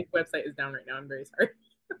 my website is down right now. I'm very sorry.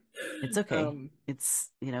 it's okay. um, It's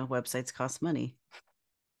websites cost money.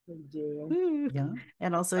 I do. Woo. Yeah.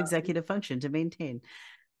 And also Um, executive function to maintain.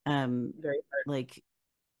 Um, very hard. like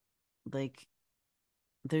like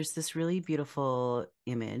there's this really beautiful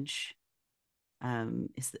image.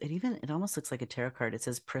 It almost looks like a tarot card. It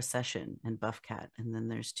says procession and BuffCat, and then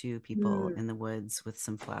there's two people Hmm. in the woods with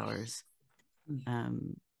some flowers.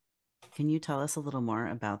 Um, can you tell us a little more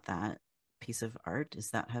about that piece of art? Does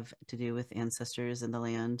that have to do with ancestors and the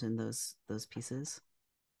land and those pieces?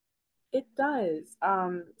 It does.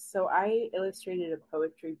 So I illustrated a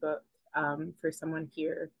poetry book for someone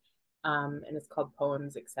here, and it's called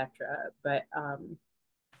Poems, etc. But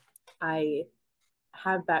I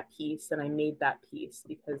have that piece, and I made that piece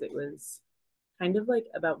because it was kind of like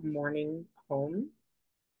about mourning home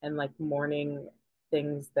and like mourning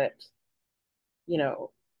things that you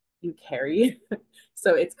know you carry.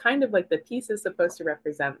 So it's kind of like the piece is supposed to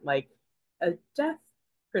represent like a death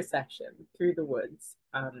procession through the woods.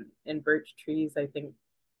 And birch trees, I think,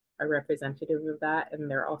 are representative of that, and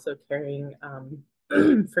they're also carrying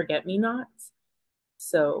forget me nots.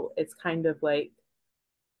 So it's kind of like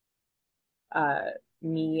uh,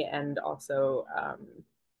 me and also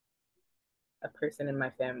a person in my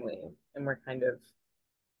family, and we're kind of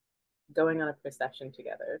going on a procession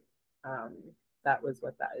together. Um, that was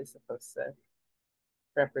what that is supposed to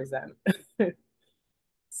represent.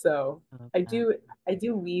 So I love I that. do I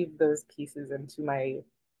do weave those pieces into my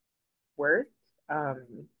work. Um,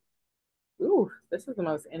 ooh, this is the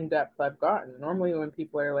most in-depth I've gotten. Normally when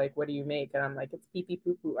people are like, what do you make? And I'm like, it's pee pee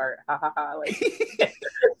poo poo art. Ha ha ha. Like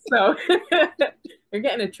so you're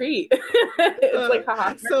getting a treat. It's Uh, like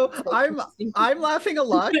haha. so It's like I'm laughing a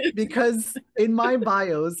lot because in my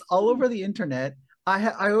bios all over the internet,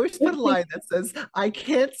 I always put a line that says I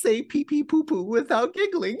can't say pee pee poo poo without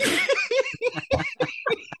giggling.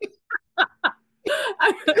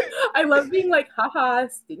 I love being like, haha,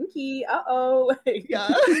 stinky. Uh-oh. Like,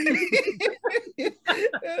 Yeah.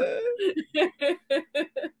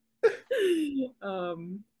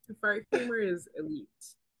 um, fart humor is elite.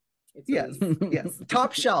 It's Yes, elite. yes.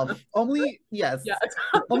 Top shelf. Only, yes. Yeah,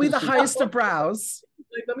 Only the shelf. highest of brows.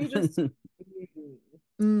 Like, let me just.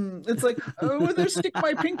 It's like, oh, whether stick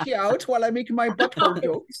my pinky out while I'm making my butthole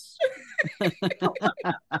jokes.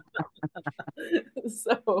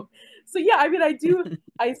 so so yeah, I mean,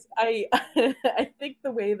 I I think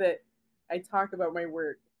the way that I talk about my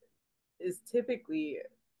work is typically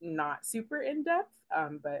not super in depth,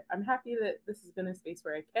 but I'm happy that this has been a space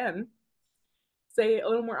where I can say a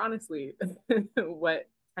little more honestly what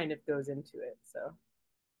kind of goes into it. So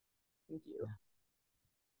thank you.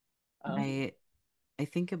 um I I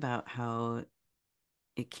think about how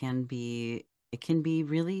it can be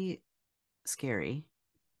really scary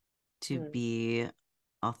to mm, be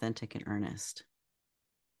authentic and earnest.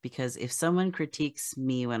 Because if someone critiques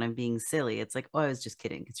me when I'm being silly, it's like, oh, I was just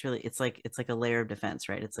kidding. It's like a layer of defense,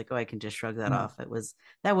 right? It's like, oh, I can just shrug that off.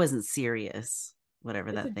 That wasn't serious, whatever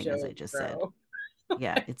it's a that thing is I joke, just said. bro.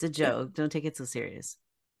 Yeah, it's a joke. Don't take it so serious.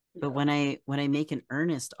 But Yeah. when I make an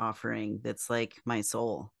earnest offering that's like my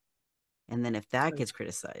soul, and then if that Mm, gets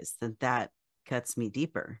criticized, then that cuts me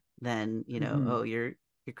deeper than, Mhm. oh, you're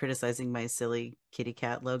criticizing my silly kitty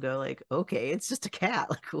cat logo. Like, okay, it's just a cat.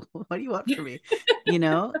 Like, what do you want from me?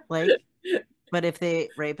 Like, but if they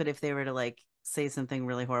were to like say something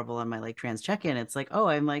really horrible on my like trans check-in, it's like, oh,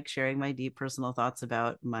 I'm like sharing my deep personal thoughts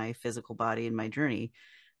about my physical body and my journey.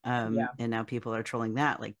 yeah. And now people are trolling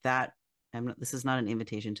that. Like that, this is not an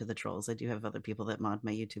invitation to the trolls. I do have other people that mod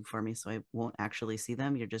my YouTube for me, so I won't actually see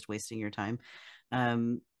them. You're just wasting your time.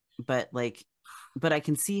 Um, but like, but I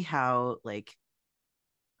can see how like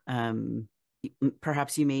um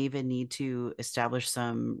perhaps you may even need to establish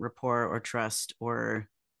some rapport or trust or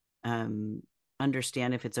um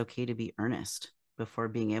understand if it's okay to be earnest before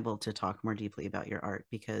being able to talk more deeply about your art,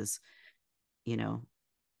 because you know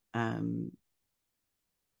um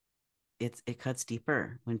it cuts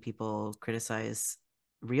deeper when people criticize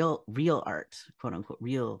real art, quote unquote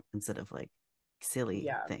real, instead of like silly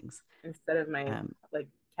Yeah, things. instead of my um like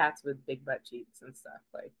cats with big butt cheeks and stuff,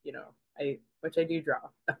 like, I which I do draw.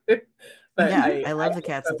 but yeah, i I i love the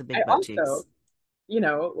cats with also the i big butt also cheeks.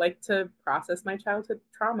 like to process my childhood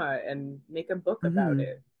trauma and make a book about Mhm.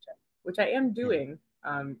 it, which I am Yeah, doing.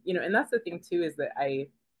 And that's the thing too, is that I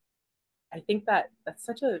think that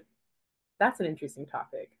that's an interesting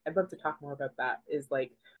topic. I'd love to talk more about that, is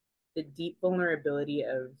like the deep vulnerability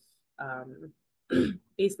of um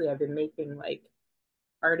basically I've been making like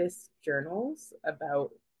artist journals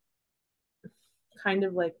about kind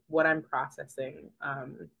of like what I'm processing.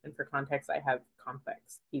 And for context, I have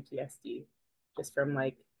complex PTSD just from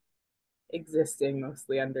like existing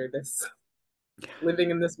mostly under this,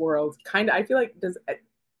 living in this world. Kind of, I feel like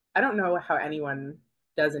I don't know how anyone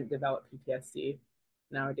doesn't develop PTSD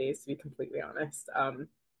nowadays, to be completely honest.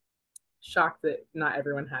 Shocked that not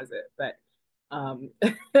everyone has it, but um,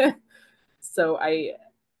 so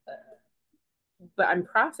but I'm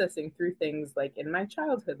processing through things like in my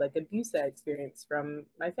childhood, like abuse I experienced from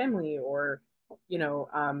my family, or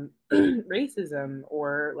racism,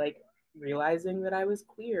 or like realizing that I was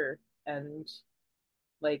queer, and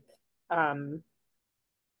like um,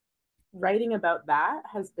 writing about that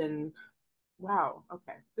has been wow.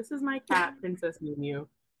 Okay, this is my cat, Princess Mew Mew.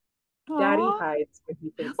 Daddy Aw. hides when he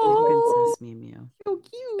thinks he's hi my Oh, Princess Mew Mew. so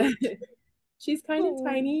cute. She's kind of Oh.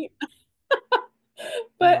 tiny, I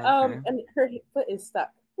but love her. and her foot is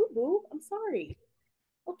stuck. Boo boo, I'm sorry.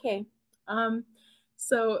 Okay. Um,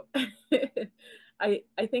 so I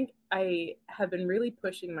think I have been really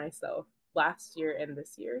pushing myself last year and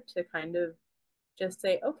this year to kind of just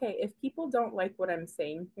say, okay, if people don't like what I'm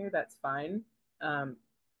saying here, that's fine. Um,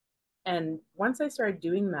 and once I started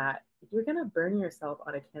doing that, you're gonna burn yourself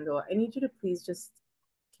on a candle. I need you to please just,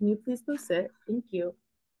 can you please go sit? Thank you.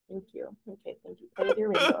 Thank you. Okay, thank you. Play with your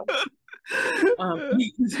rainbow. Um,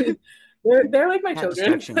 they're like my Cat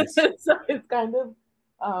children, distractions. so it's kind of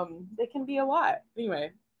they can be a lot.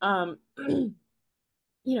 Anyway,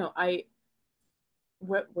 I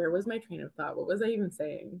where was my train of thought? What was I even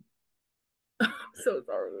saying? I'm so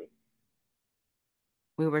sorry.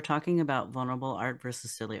 We were talking about vulnerable art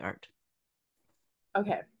versus silly art.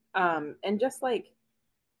 Okay. And just like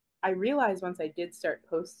I realized once I did start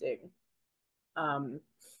posting, um,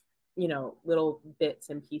 little bits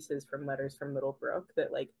and pieces from Letters from Little Brook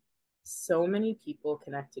that like so many people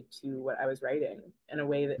connected to what I was writing in a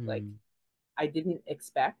way that like Mm. I didn't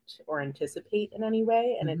expect or anticipate in any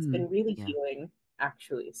way. And it's Mm-hmm. been really Yeah. healing,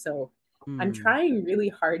 actually. So I'm Mm. trying really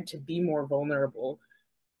hard to be more vulnerable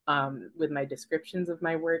with my descriptions of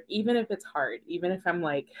my work, even if it's hard, even if I'm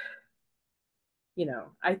like,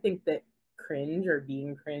 I think that cringe or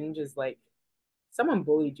being cringe is like someone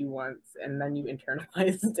bullied you once and then you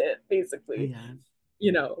internalized it, basically. Yeah.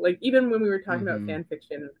 Like even when we were talking about Mm-hmm. fan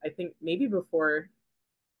fiction, I think maybe before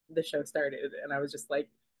the show started, and I was just like,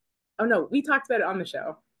 oh no, we talked about it on the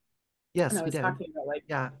show. And I Yes, we was did. talking about like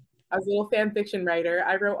Yeah. I was a little fan fiction writer.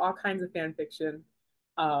 I wrote all kinds of fan fiction.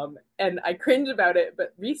 And I cringe about it,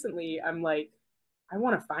 but recently I'm like, I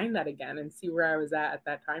want to find that again and see where I was at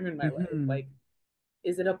that time in my life. Mm-hmm. Like,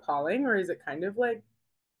 is it appalling or is it kind of like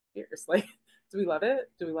fierce? Like, do we love it?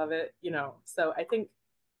 Do we love it? So I think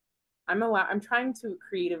I'm trying to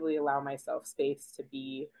creatively allow myself space to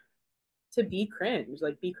be cringe,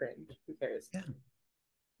 like be cringe. Who cares? Yeah.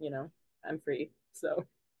 You know, I'm free. So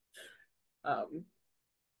um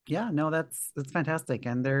Yeah, no, that's fantastic.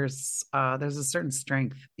 And there's a certain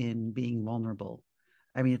strength in being vulnerable.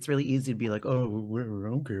 I mean, it's really easy to be like, oh, whatever, I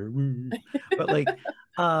don't care. But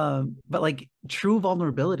like true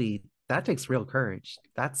vulnerability, that takes real courage.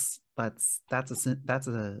 That's a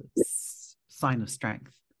sign of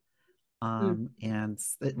strength. mm, And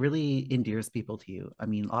it really endears people to you. I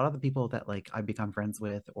mean, a lot of the people that like I've become friends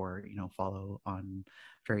with or follow on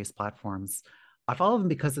various platforms, I follow them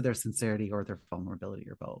because of their sincerity or their vulnerability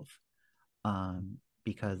or both.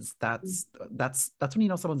 Because mm, that's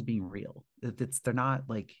when someone's being real. They're not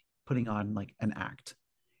like putting on like an act.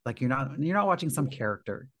 Like you're not watching some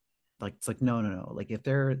character. Like it's like no. Like if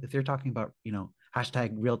they're talking about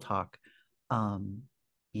hashtag real talk, um,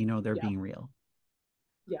 they're yeah, being real.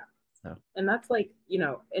 yeah. So And that's like,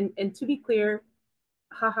 and to be clear,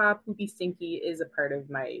 haha, poopy stinky is a part of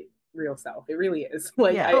my real self. It really is.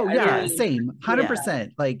 Like Yeah. oh I yeah, Yeah. really, same, Yeah.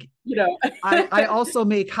 100%. Like you know, I also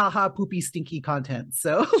make haha poopy stinky content.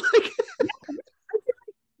 So like yeah, I feel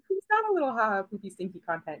like who's not a little haha, poopy stinky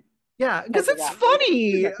content yeah, because type of it's guy? Like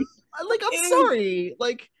funny. everybody Like I'm is, sorry.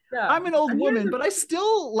 Like yeah. I'm an old I'm here woman, to but I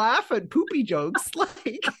still laugh at poopy jokes.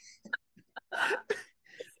 Like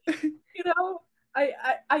you know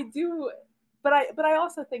I do, but I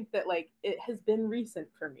also think that like it has been recent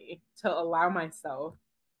for me to allow myself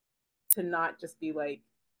to not just be like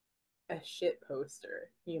a shit poster.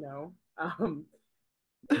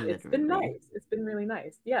 It's been Literally. nice, it's been really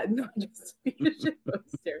nice, yeah. Not just be a shit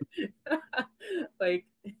poster. Like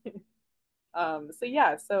so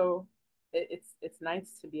yeah, so it's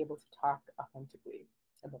nice to be able to talk authentically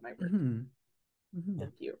about my work mhm, mhm,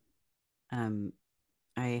 with you. Um,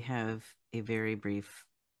 I have a very brief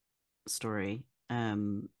story.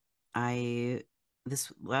 I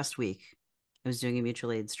This last week I was doing a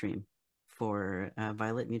mutual aid stream for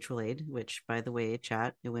Violet Mutual Aid, which, by the way,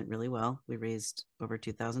 chat, it went really well. We raised over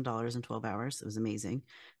 $2,000 in 12 hours. It was amazing.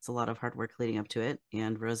 It's a lot of hard work leading up to it.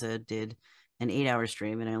 And Rosa did an 8-hour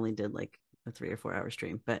stream, and I only did like a 3 or 4 hour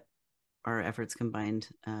stream. But our efforts combined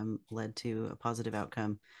led to a positive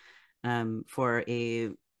outcome for a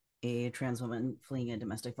trans woman fleeing a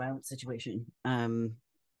domestic violence situation. And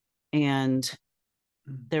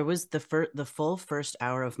mhm. there was the full first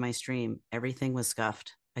hour of my stream, everything was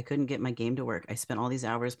scuffed. I couldn't get my game to work. I spent all these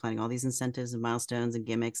hours planning all these incentives and milestones and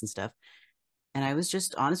gimmicks and stuff. And I was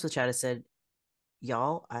just honest with chat. I said,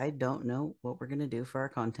 y'all, I don't know what we're gonna do for our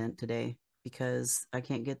content today because I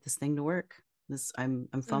can't get this thing to work. I'm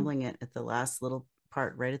Mm, fumbling it at the last little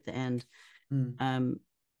part right at the end. Mm, Um,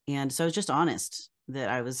 and so I was just honest that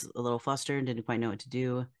I was a little flustered and didn't quite know what to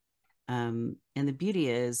do. And the beauty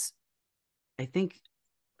is, I think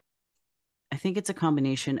I think it's a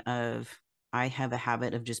combination of I have a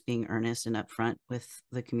habit of just being earnest and upfront with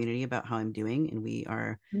the community about how I'm doing, and we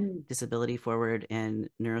are mm, disability forward and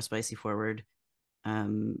neurospicy forward,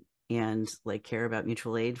 um, and like care about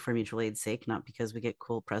mutual aid for mutual aid's sake, not because we get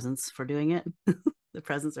cool presents for doing it. The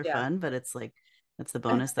presents are yeah. fun, but it's like that's the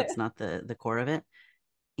bonus. That's not the core of it.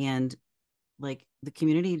 And like the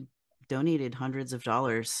community donated hundreds of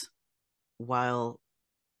dollars while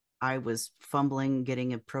I was fumbling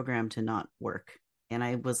getting a program to not work. And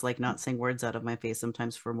I was like not saying words out of my face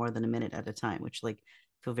sometimes for more than a minute at a time, which like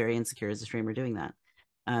feel very insecure as a streamer doing that.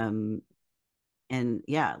 Um, and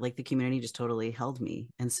yeah, like the community just totally held me.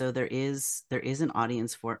 And so there is an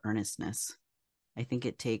audience for earnestness. I think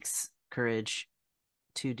it takes courage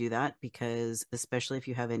to do that, because especially if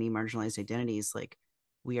you have any marginalized identities, like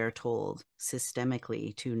we are told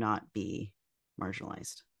systemically to not be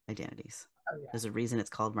marginalized identities. Oh There's a reason it's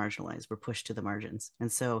called marginalized. We're pushed to the margins.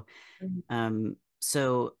 And so yeah. Mhm.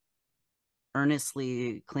 so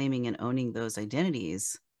earnestly claiming and owning those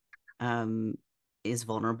identities um is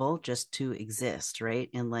vulnerable just to exist, right?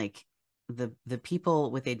 And like the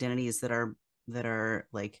people with identities that are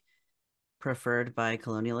like preferred by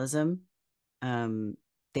colonialism, um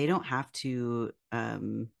they don't have to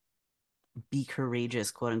be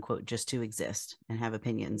courageous, quote unquote, just to exist and have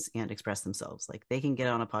opinions and express themselves. Like they can get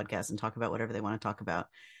on a podcast and talk about whatever they want to talk about,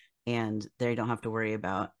 and they don't have to worry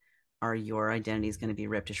about, are your identities going to be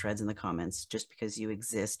ripped to shreds in the comments just because you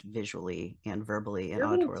exist visually and verbally and You're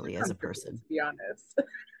a little too auditorily as a comfortable, person. to be honest.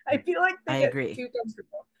 I feel like they I get agree. too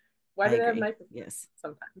comfortable. Why I do they have agree. microphones Yes.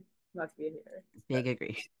 sometimes? Not to be a hater, Big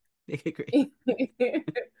agree. Big agree.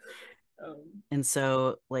 but And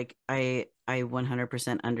so like I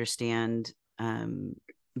 100% understand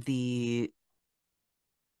the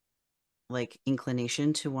like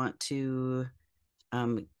inclination to want to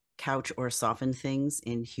um couch or soften things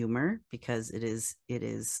in humor because it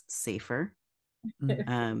is safer.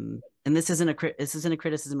 Mm. And this isn't a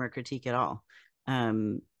criticism or critique at all.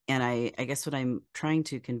 And I guess what I'm trying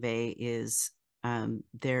to convey is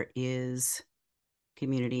there is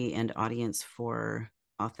community and audience for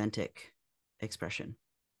authentic expression.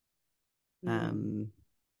 mm, Um,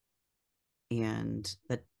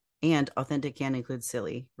 and authentic can include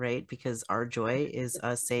silly, right? Because our joy is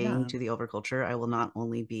us saying Yeah. to the overculture, I will not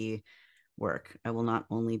only be work, I will not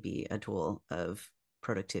only be a tool of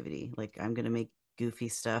productivity. Like I'm going to make goofy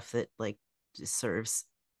stuff that like just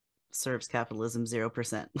serves capitalism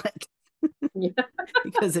 0%. Like yeah.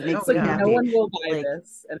 because it Oh makes It's like me yeah. no happy. one will buy like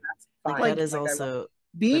this, and that's like that fine. Like is Like I love also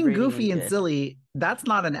being liberating and goofy and good. silly, that's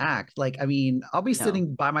not an act. Like, I mean, I'll be No.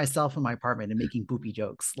 sitting by myself in my apartment and making poopy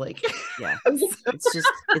jokes. Like, Yeah. so-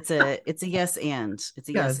 It's a yes and it's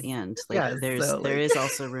a yes yes, and like yes. So there like, is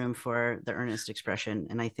also room for the earnest expression.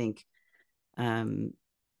 And I think um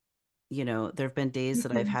there have been days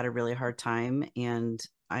that I've had a really hard time, and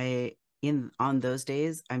I in on those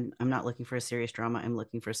days I'm not looking for a serious drama. I'm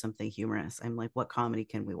looking for something humorous. I'm like, what comedy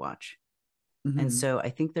can we watch? And mhm. so I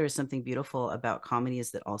think there is something beautiful about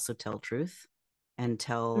comedies that also tell truth and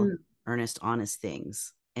tell Mm, earnest, honest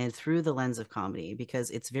things. And through the lens of comedy,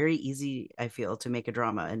 because it's very easy, I feel, to make a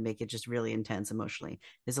drama and make it just really intense emotionally.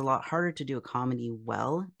 It's a lot harder to do a comedy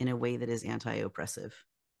well in a way that is anti-oppressive.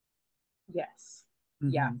 yes,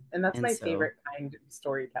 yeah, Mhm. and that's And my so, favorite kind of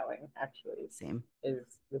storytelling. Actually, same.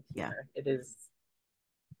 is with Yeah. humor. It is.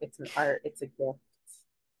 It's an art. It's a gift.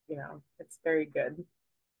 It's very good.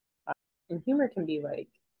 And humor can be like,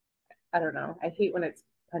 I don't know. I hate when it's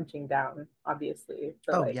punching down, obviously,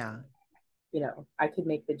 but Oh like, yeah. I could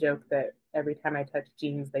make the joke that every time I touch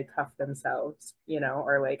jeans, they cuff themselves,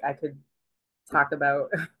 or like I could talk about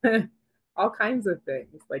all kinds of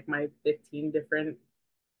things, like my 15 different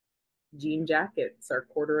jean jackets or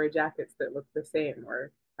corduroy jackets that look the same,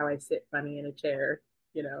 or how I sit funny in a chair,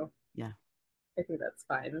 you know. Yeah. I think that's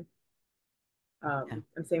fine. Yeah.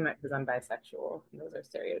 I'm saying that because I'm bisexual, and those are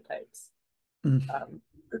stereotypes Mm. um,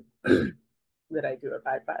 that I do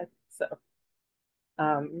abide by. So,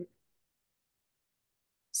 um,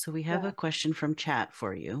 So we have yeah. a question from chat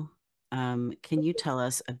for you. Can you tell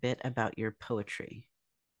us a bit about your poetry?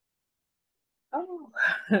 Oh,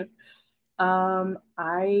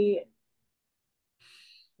 I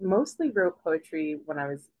mostly wrote poetry when I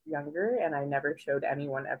was younger, and I never showed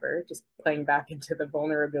anyone ever, just playing back into the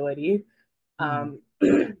vulnerability Mm.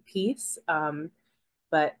 um, piece.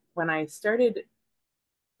 But when I started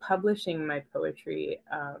publishing my poetry,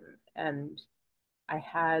 and I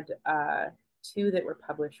had two that were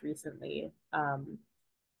published recently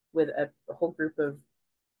with a whole group of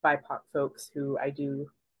BIPOC folks who I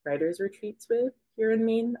do writers retreats with here in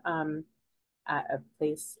Maine, at a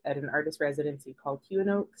place at an artist residency called Hugh and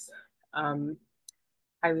Oaks. Um,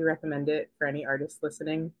 Highly recommend it for any artists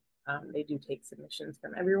listening. They do take submissions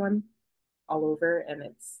from everyone all over, and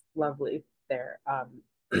it's lovely there.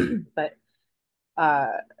 But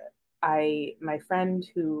uh, my friend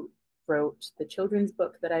who wrote the children's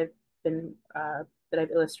book been that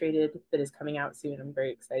I've illustrated that is coming out soon. I'm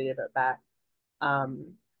very excited about that.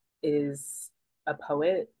 Um, is a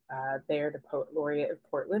poet. They're the poet laureate of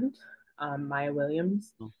Portland, Maya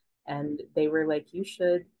Williams, Oh, and they were like, you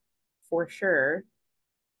should for sure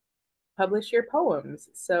publish your poems.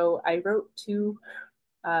 So I wrote two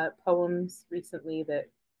poems recently that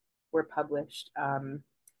were published.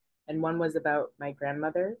 And one was about my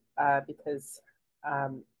grandmother because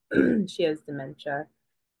um, she has dementia,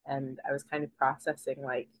 and I was kind of processing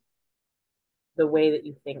like the way that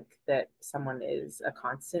you think that someone is a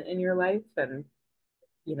constant in your life, and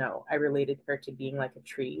I related her to being like a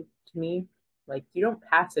tree to me. Like you don't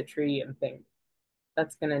pass a tree and think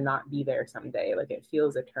that's gonna not be there someday. Like it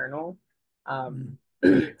feels eternal. Mm.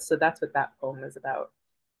 Um, so that's what that poem is about.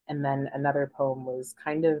 And then another poem was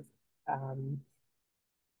kind of um,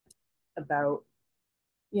 about,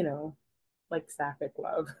 you know, like sapphic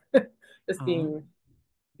love, just Aw. being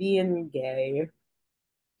gay.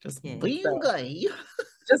 Just Yay. being So gay.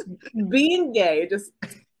 just being gay, just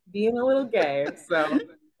being a little gay. So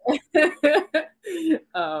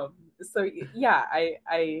so yeah,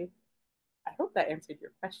 I hope that answered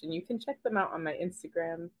your question. You can check them out on my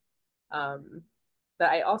Instagram. Um, but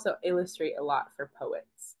I also illustrate a lot for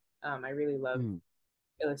poets. I really love Mm,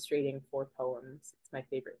 illustrating for poems. It's my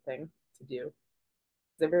favorite thing to do.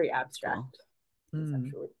 They're very that's cool. abstract Mm.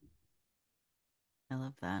 conceptually. I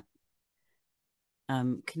love that.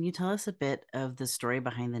 Can you tell us a bit of the story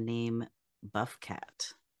behind the name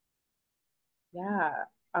BuffCat? Yeah.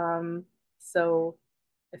 So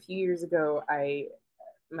a few years ago, I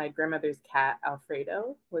my grandmother's cat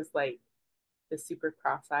Alfredo was like the super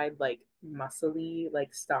cross-eyed, like muscly,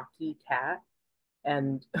 like stocky cat,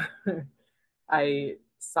 and I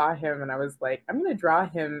saw him and I was like, I'm gonna draw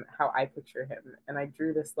him how I picture him, and I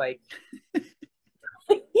drew this like.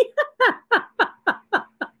 Who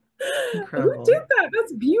did Incredible. that?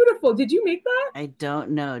 That's beautiful. Did you make that? I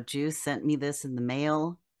don't know. Juice sent me this in the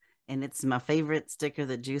mail, and it's my favorite sticker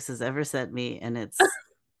that Juice has ever sent me, and it's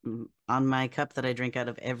on my cup that I drink out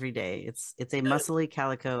of every day. It's a muscly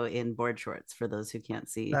calico in board shorts for those who can't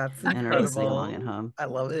see That's and are listening along at incredible. home. I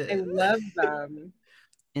love I it. love them.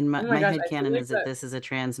 In my, Oh my my gosh, head I feel canon like is that that. this is a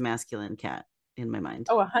trans masculine cat in my mind.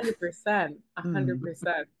 Oh, 100%, a hundred Mm.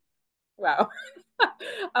 percent. Wow.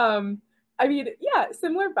 um, I mean, yeah,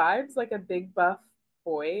 similar vibes, like a big buff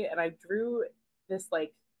boy, and I drew this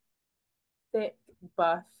like thick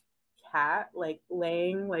buff cat like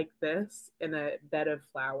laying like this in a bed of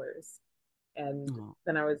flowers. And Oh,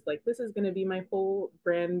 then I was like, this is going to be my whole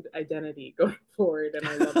brand identity going forward, and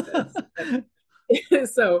I love this. And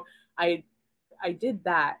so I I did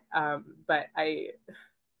that, but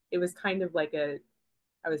it was kind of like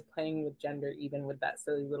I was playing with gender even with that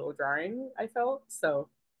silly little drawing I felt. So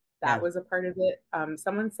that yeah. was a part of it.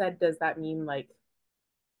 Someone said, does that mean like,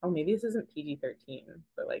 oh, maybe this isn't PG-13,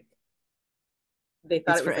 but like they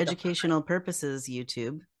thought It's it for was like educational purposes,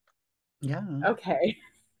 YouTube. Yeah. okay.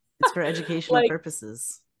 It's for educational Like,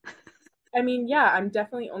 purposes. I mean, yeah, I'm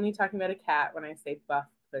definitely only talking about a cat when I say buff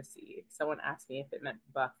pussy. Someone asked me if it meant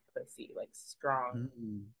buff pussy, like strong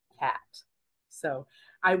Mm. cat. So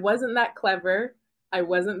I wasn't that clever. I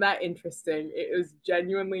wasn't that interesting. It was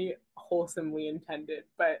genuinely wholesomely intended,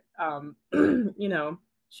 but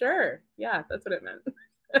sure. Yeah, that's what it meant.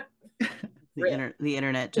 Rip. The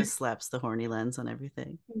internet just slaps the horny lens on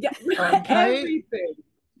everything. Yeah, Can I everything.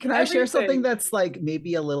 share something Everything. that's like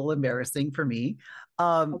maybe a little embarrassing for me?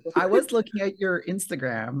 I'll go I for it. was looking at your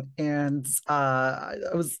Instagram and I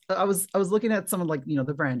was looking at some of like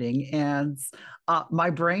the branding and my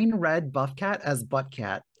brain read Buff Cat as Butt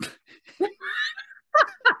Cat.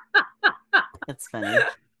 That's funny.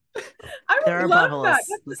 I There would are love that.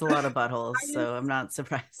 buttholes. There's a lot of buttholes, so I'm not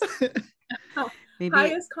surprised. That's Maybe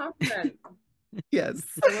highest compliment. Yes.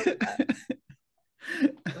 I love that.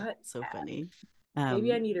 But so cat. funny.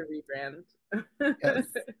 Maybe I Um, need a rebrand. Yes.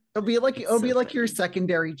 it's It'll so be like your funny.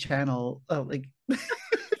 secondary channel, like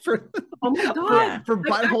for Oh my god. Yeah, for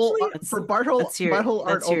I actually that's butthole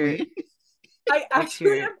art only. I that's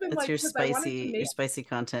actually your have been that's like your because I wanted to make spicy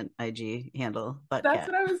content IG handle, butt that's cat.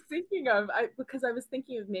 what I was thinking of. Because I was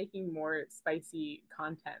thinking of making more spicy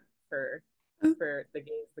content for the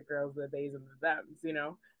gays, the girls, the theys, and the thems.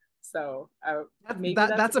 So maybe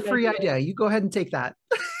that's a That's a good free idea. idea. You go ahead and take that.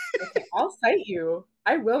 Okay, I'll cite you.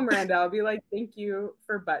 I will, Miranda. I'll be like, thank you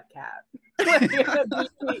for butt cat. Like,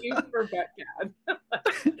 retweet you for butt cat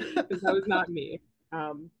because that was not me.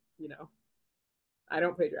 Um, you know, I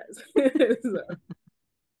don't plagiarize.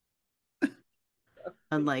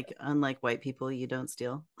 Unlike white people, you don't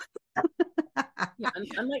steal. Yeah,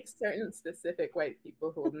 unlike certain specific white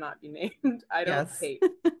people who will not be named, I don't Yes. take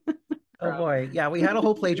Oh from. boy. Yeah, we had a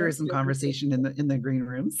whole plagiarism conversation in the green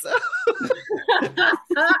room, so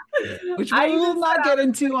which we I will even said not get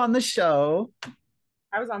into on the show.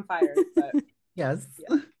 I was on fire, but Yes.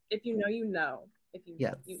 yeah. If you know, you know. If you know,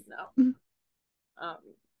 Yes. you know.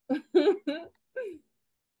 Um,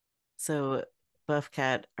 So, Buff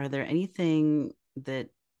Cat, are there anything that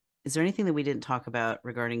is there anything that we didn't talk about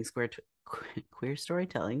regarding queer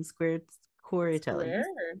storytelling, squared storytelling Square.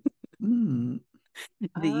 Mm.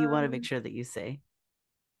 that you want to make Um, sure that you say?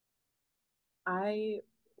 I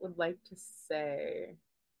would like to say,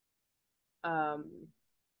 um,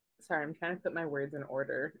 sorry, I'm trying to put my words in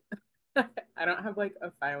order. I don't have like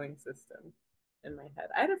a filing system in my head.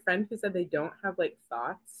 I had a friend who said they don't have like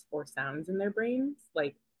thoughts or sounds in their brains.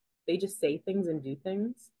 Like they just say things and do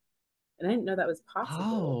things. And I didn't know that was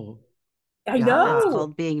possible. Oh, I yeah. know. That's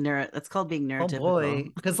called being Oh boy.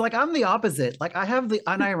 neurotypical. Because like I'm the opposite. Like I have the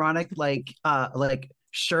unironic like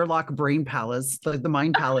Sherlock brain palace, like the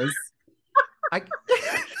mind palace. I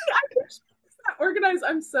Organized.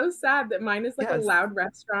 I'm so sad that mine is like a yes. loud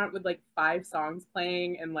restaurant with like five songs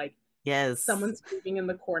playing and like Yes. someone screaming in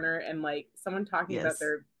the corner and like someone talking about Yes.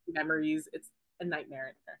 their memories. It's a nightmare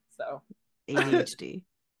in there. So ADHD.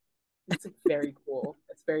 it's very cool.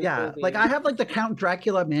 It's very cool Yeah, like being. I have like the Count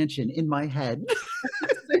Dracula mansion in my head.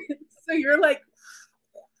 So you're like,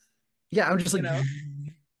 Yeah, I'm just you like know,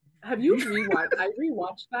 have you rewatched? I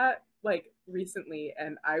rewatched that like recently,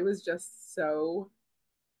 and I was just so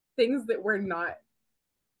things that were not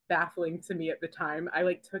baffling to me at the time. I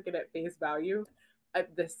like took it at face value.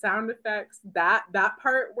 The sound effects, that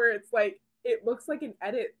part where it's like it looks like an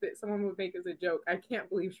edit that someone would make as a joke. I can't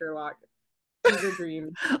believe Sherlock fever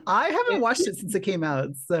dream. I haven't It watched it since it came out,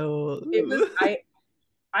 so it was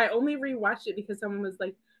I only rewatched it because someone was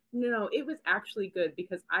like, no, no, it was actually good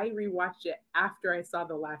because I rewatched it after I saw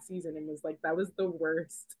the last season and was like, that was the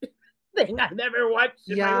worst thing I've ever watched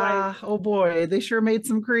in my life. yeah, oh boy, they sure made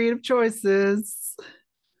some creative choices.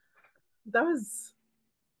 That was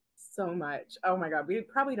so much. Oh my god, we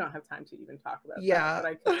probably don't have time to even talk about that, Yeah. but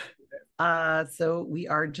I couldn't So we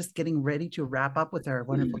are just getting ready to wrap up with our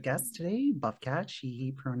wonderful guest today, BuffCat, she,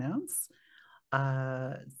 he pronouns.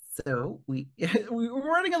 Uh, so we were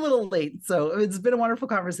running a little late, so it's been a wonderful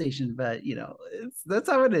conversation. But you know, that's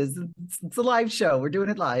how it is. It's a live show. We're doing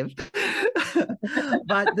it live.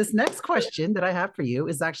 But this next question that I have for you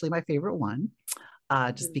is actually my favorite one,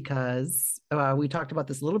 just because we talked about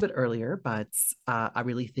this a little bit earlier, but I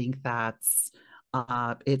really think that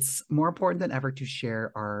it's more important than ever to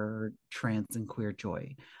share our trans and queer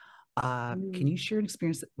joy. Can you share an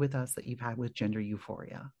experience with us that you've had with gender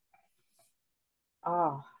euphoria?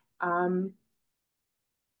 Oh, um,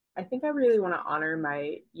 I think I really want to honor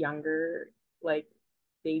my younger, like,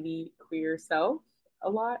 baby queer self a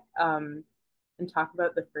lot. And talk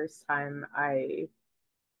about the first time I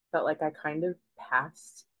felt like I kind of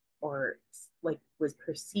passed or like was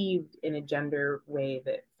perceived in a gender way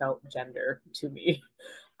that felt gender to me.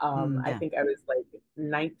 I Yeah. think I was like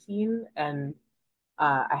 19 and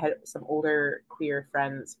I had some older queer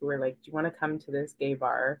friends who were like, do you want to come to this gay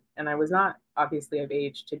bar? And I was not obviously of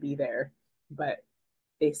age to be there, but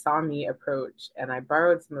they saw me approach and I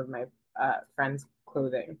borrowed some of my friends'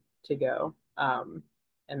 clothing to go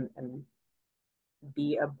and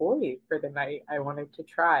be a boy for the night. I wanted to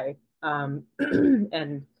try.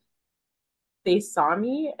 And they saw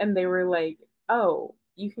me and they were like, oh,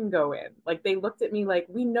 you can go in. Like they looked at me like,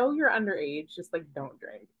 we know you're underage, just like don't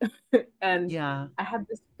drink. And Yeah. I had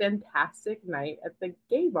this fantastic night at the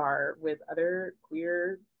gay bar with other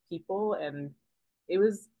queer people and it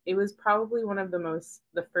was probably one of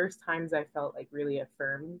the first times I felt like really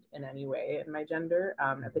affirmed in any way in my gender.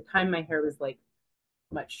 At the time my hair was like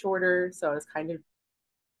much shorter, so I was kind of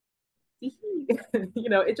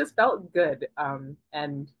it just felt good.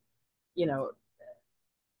 And you know,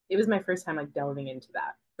 it was my first time like delving into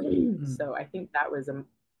that. Mm, So I think that was a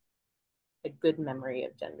good memory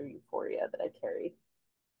of gender euphoria that I carry.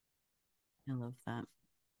 I love that.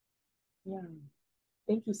 Yeah.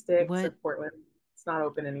 Thank you, Sticks What? of Portland. It's not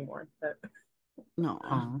open anymore, but No.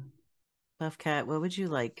 aw. Buff Cat, what would you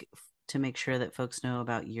like to make sure that folks know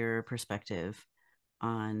about your perspective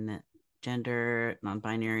on gender, non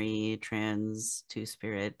binary, trans, two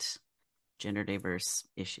spirit, gender diverse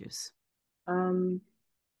issues? um,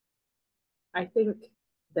 I think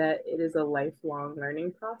that it is a lifelong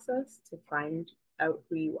learning process to find out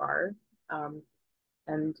who you are, um,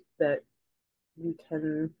 and that you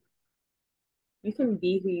can you can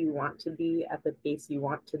be who you want to be at the pace you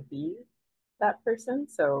want to be that person.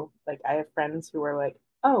 So like I have friends who are like,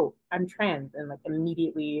 "Oh, I'm trans," and like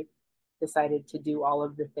immediately decided to do all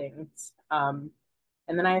of the things.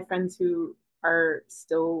 And then I have friends who are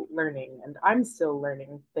still learning, and I'm still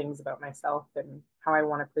learning things about myself and how I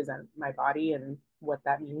want to present my body and what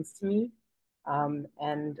that means to me.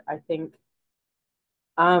 And I think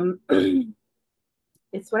um,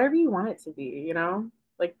 it's whatever you want it to be, you know?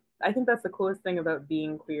 Like, I think that's the coolest thing about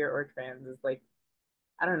being queer or trans is like,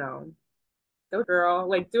 I don't know, go girl,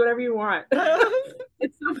 like do whatever you want.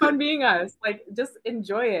 It's so fun being us. Like just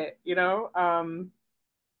enjoy it, you know?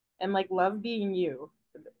 And like love being you.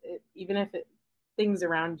 Even if things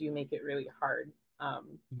around you make it really hard.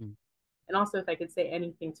 Mhm. And also if I could say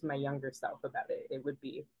anything to my younger self about it, it would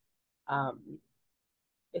be um,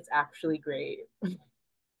 it's actually great.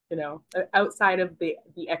 You know, outside of the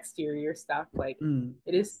exterior stuff, like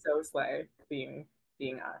it is so slay being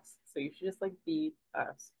us. So you should just like be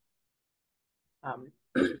us. Um,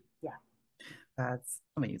 yeah, That's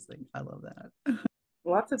amazing. I love that.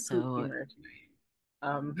 lots of poop So humor tonight.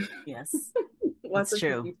 yes, Lots it's of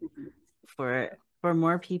true. poopy poopy. For Yeah.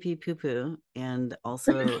 more pee pee poo poo, and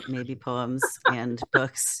also maybe poems and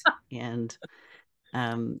books and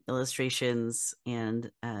illustrations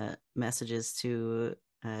and messages to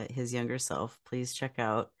his younger self, please check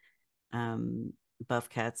out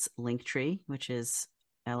BuffCat's link tree, which is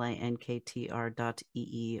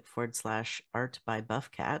linktr.ee/art by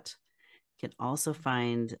BuffCat. You can also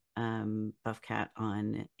find BuffCat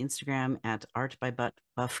on Instagram at art by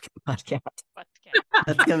BuffCat.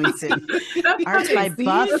 That's coming soon. Art by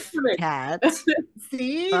BuffCat.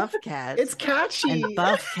 See? BuffCat. It's catchy. And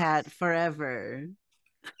BuffCat forever.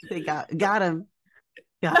 They got him.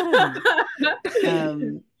 Got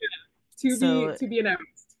him. To be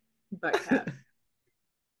announced. But cat.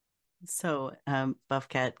 So,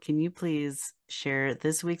 BuffCat, can you please share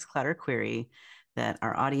this week's Clatter query that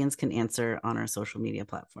our audience can answer on our social media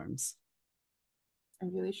platforms? I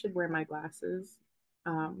really should wear my glasses.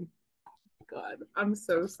 God, I'm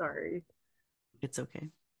so sorry. It's okay.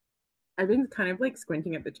 I've been kind of like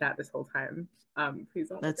squinting at the chat this whole time. Please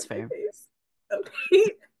don't That's look at fair. my face.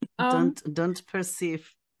 Okay. Don't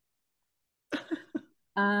perceive.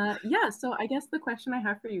 Yeah, so I guess the question I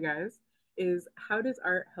have for you guys is how does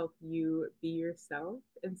art help you be yourself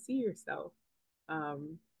and see yourself?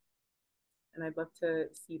 And I'd love to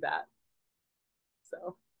see that.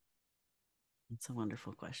 So it's a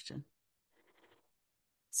wonderful question.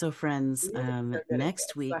 So friends,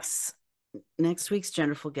 next week's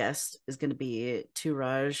Genderful guest is going to be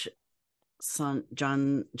Turaj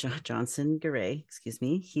Johnson Garay, excuse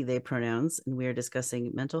me, he, they pronouns, and we are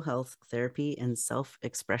discussing mental health, therapy, and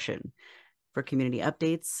self-expression. For community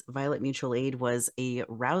updates, Violet Mutual Aid was a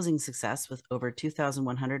rousing success with over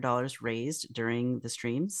 $2,100 raised during the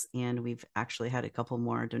streams, and we've actually had a couple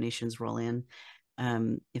more donations roll in.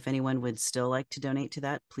 If anyone would still like to donate to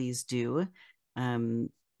that, please do.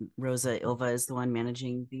 Rosa Ilva is the one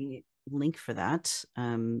managing the link for that,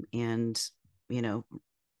 and you know,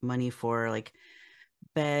 money for like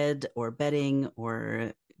bed or bedding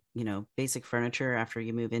or basic furniture after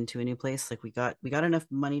you move into a new place. Like we got enough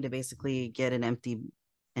money to basically get an empty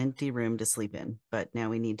room to sleep in, but now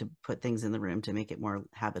we need to put things in the room to make it more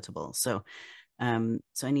habitable. So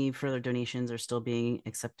any further donations are still being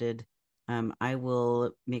accepted. I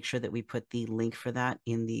will make sure that we put the link for that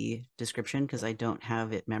in the description because I don't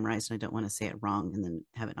have it memorized and I don't want to say it wrong and then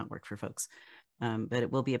have it not work for folks. But it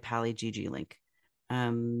will be a Pally GG link.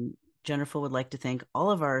 Genderful would like to thank all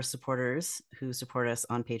of our supporters who support us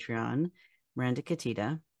on Patreon: Miranda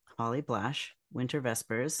Catita, Holly Blash, Winter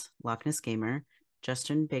Vespers, Loch Ness Gamer,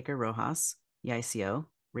 Justin Baker Rojas, Yaicio,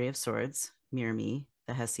 Ray of Swords, Mirami,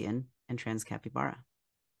 The Hessian, and Trans Capybara.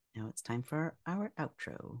 Now it's time for our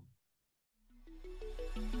outro.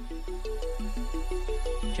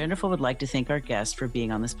 Genderful would like to thank our guest for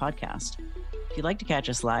being on this podcast. If you'd like to catch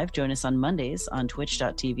us live, join us on Mondays on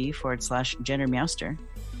twitch.tv/gendermeowster.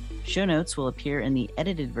 Show notes will appear in the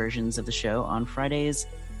edited versions of the show on Fridays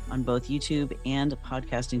on both YouTube and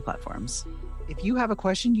podcasting platforms. If you have a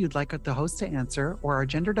question you'd like the host to answer or are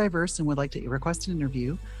gender diverse and would like to request an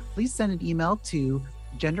interview, please send an email to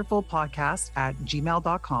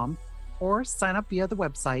genderfulpodcast@gmail.com or sign up via the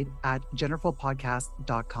website at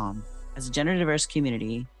genderfulpodcast.com. As a gender diverse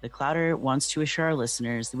community, the Clouder wants to assure our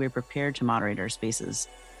listeners that we're prepared to moderate our spaces.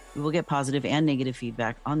 We will get positive and negative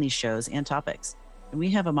feedback on these shows and topics. And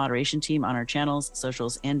we have a moderation team on our channels,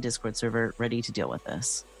 socials, and Discord server ready to deal with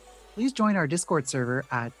this. Please join our Discord server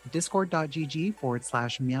at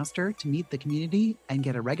discord.gg/meowster to meet the community and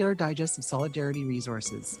get a regular digest of solidarity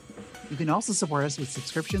resources. You can also support us with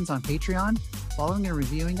subscriptions on Patreon, following and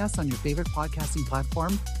reviewing us on your favorite podcasting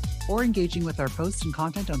platform, or engaging with our posts and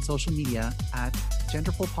content on social media at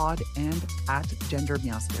GenderfulPod and at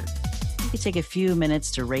GenderMeowster. You can take a few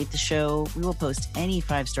minutes to rate the show. We will post any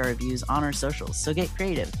 5-star reviews on our socials, so get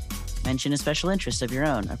creative. Mention a special interest of your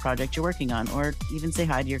own, a project you're working on, or even say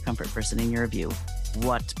hi to your comfort person in your review.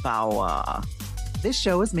 What power! This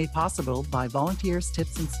show is made possible by volunteers,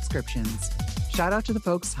 tips, and subscriptions. Shout out to the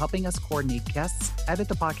folks helping us coordinate guests, edit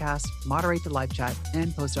the podcast, moderate the live chat,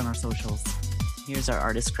 and post on our socials. Here's our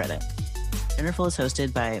artist credit. Genderful is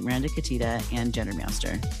hosted by Miranda Katita and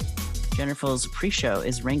Gendermeowster. Genderful's pre-show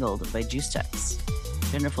is wrangled by JuiceTex.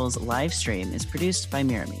 Genderful's live stream is produced by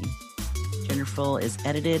Mirami. Genderful is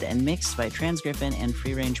edited and mixed by Transgriffin and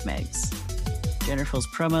Free Range Megs. Genderful's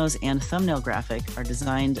promos and thumbnail graphic are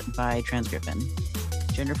designed by Transgriffin.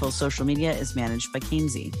 Genderful's social media is managed by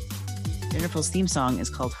Kainsey. Genderful's theme song is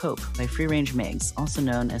called Hope by Free Range Megs, also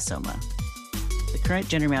known as Soma. The current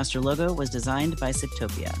Gendermeowster logo was designed by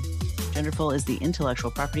Siptopia. Genderful is the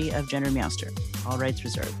intellectual property of Gendermeowster. All rights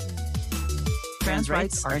reserved. Trans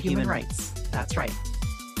rights are human rights. That's right.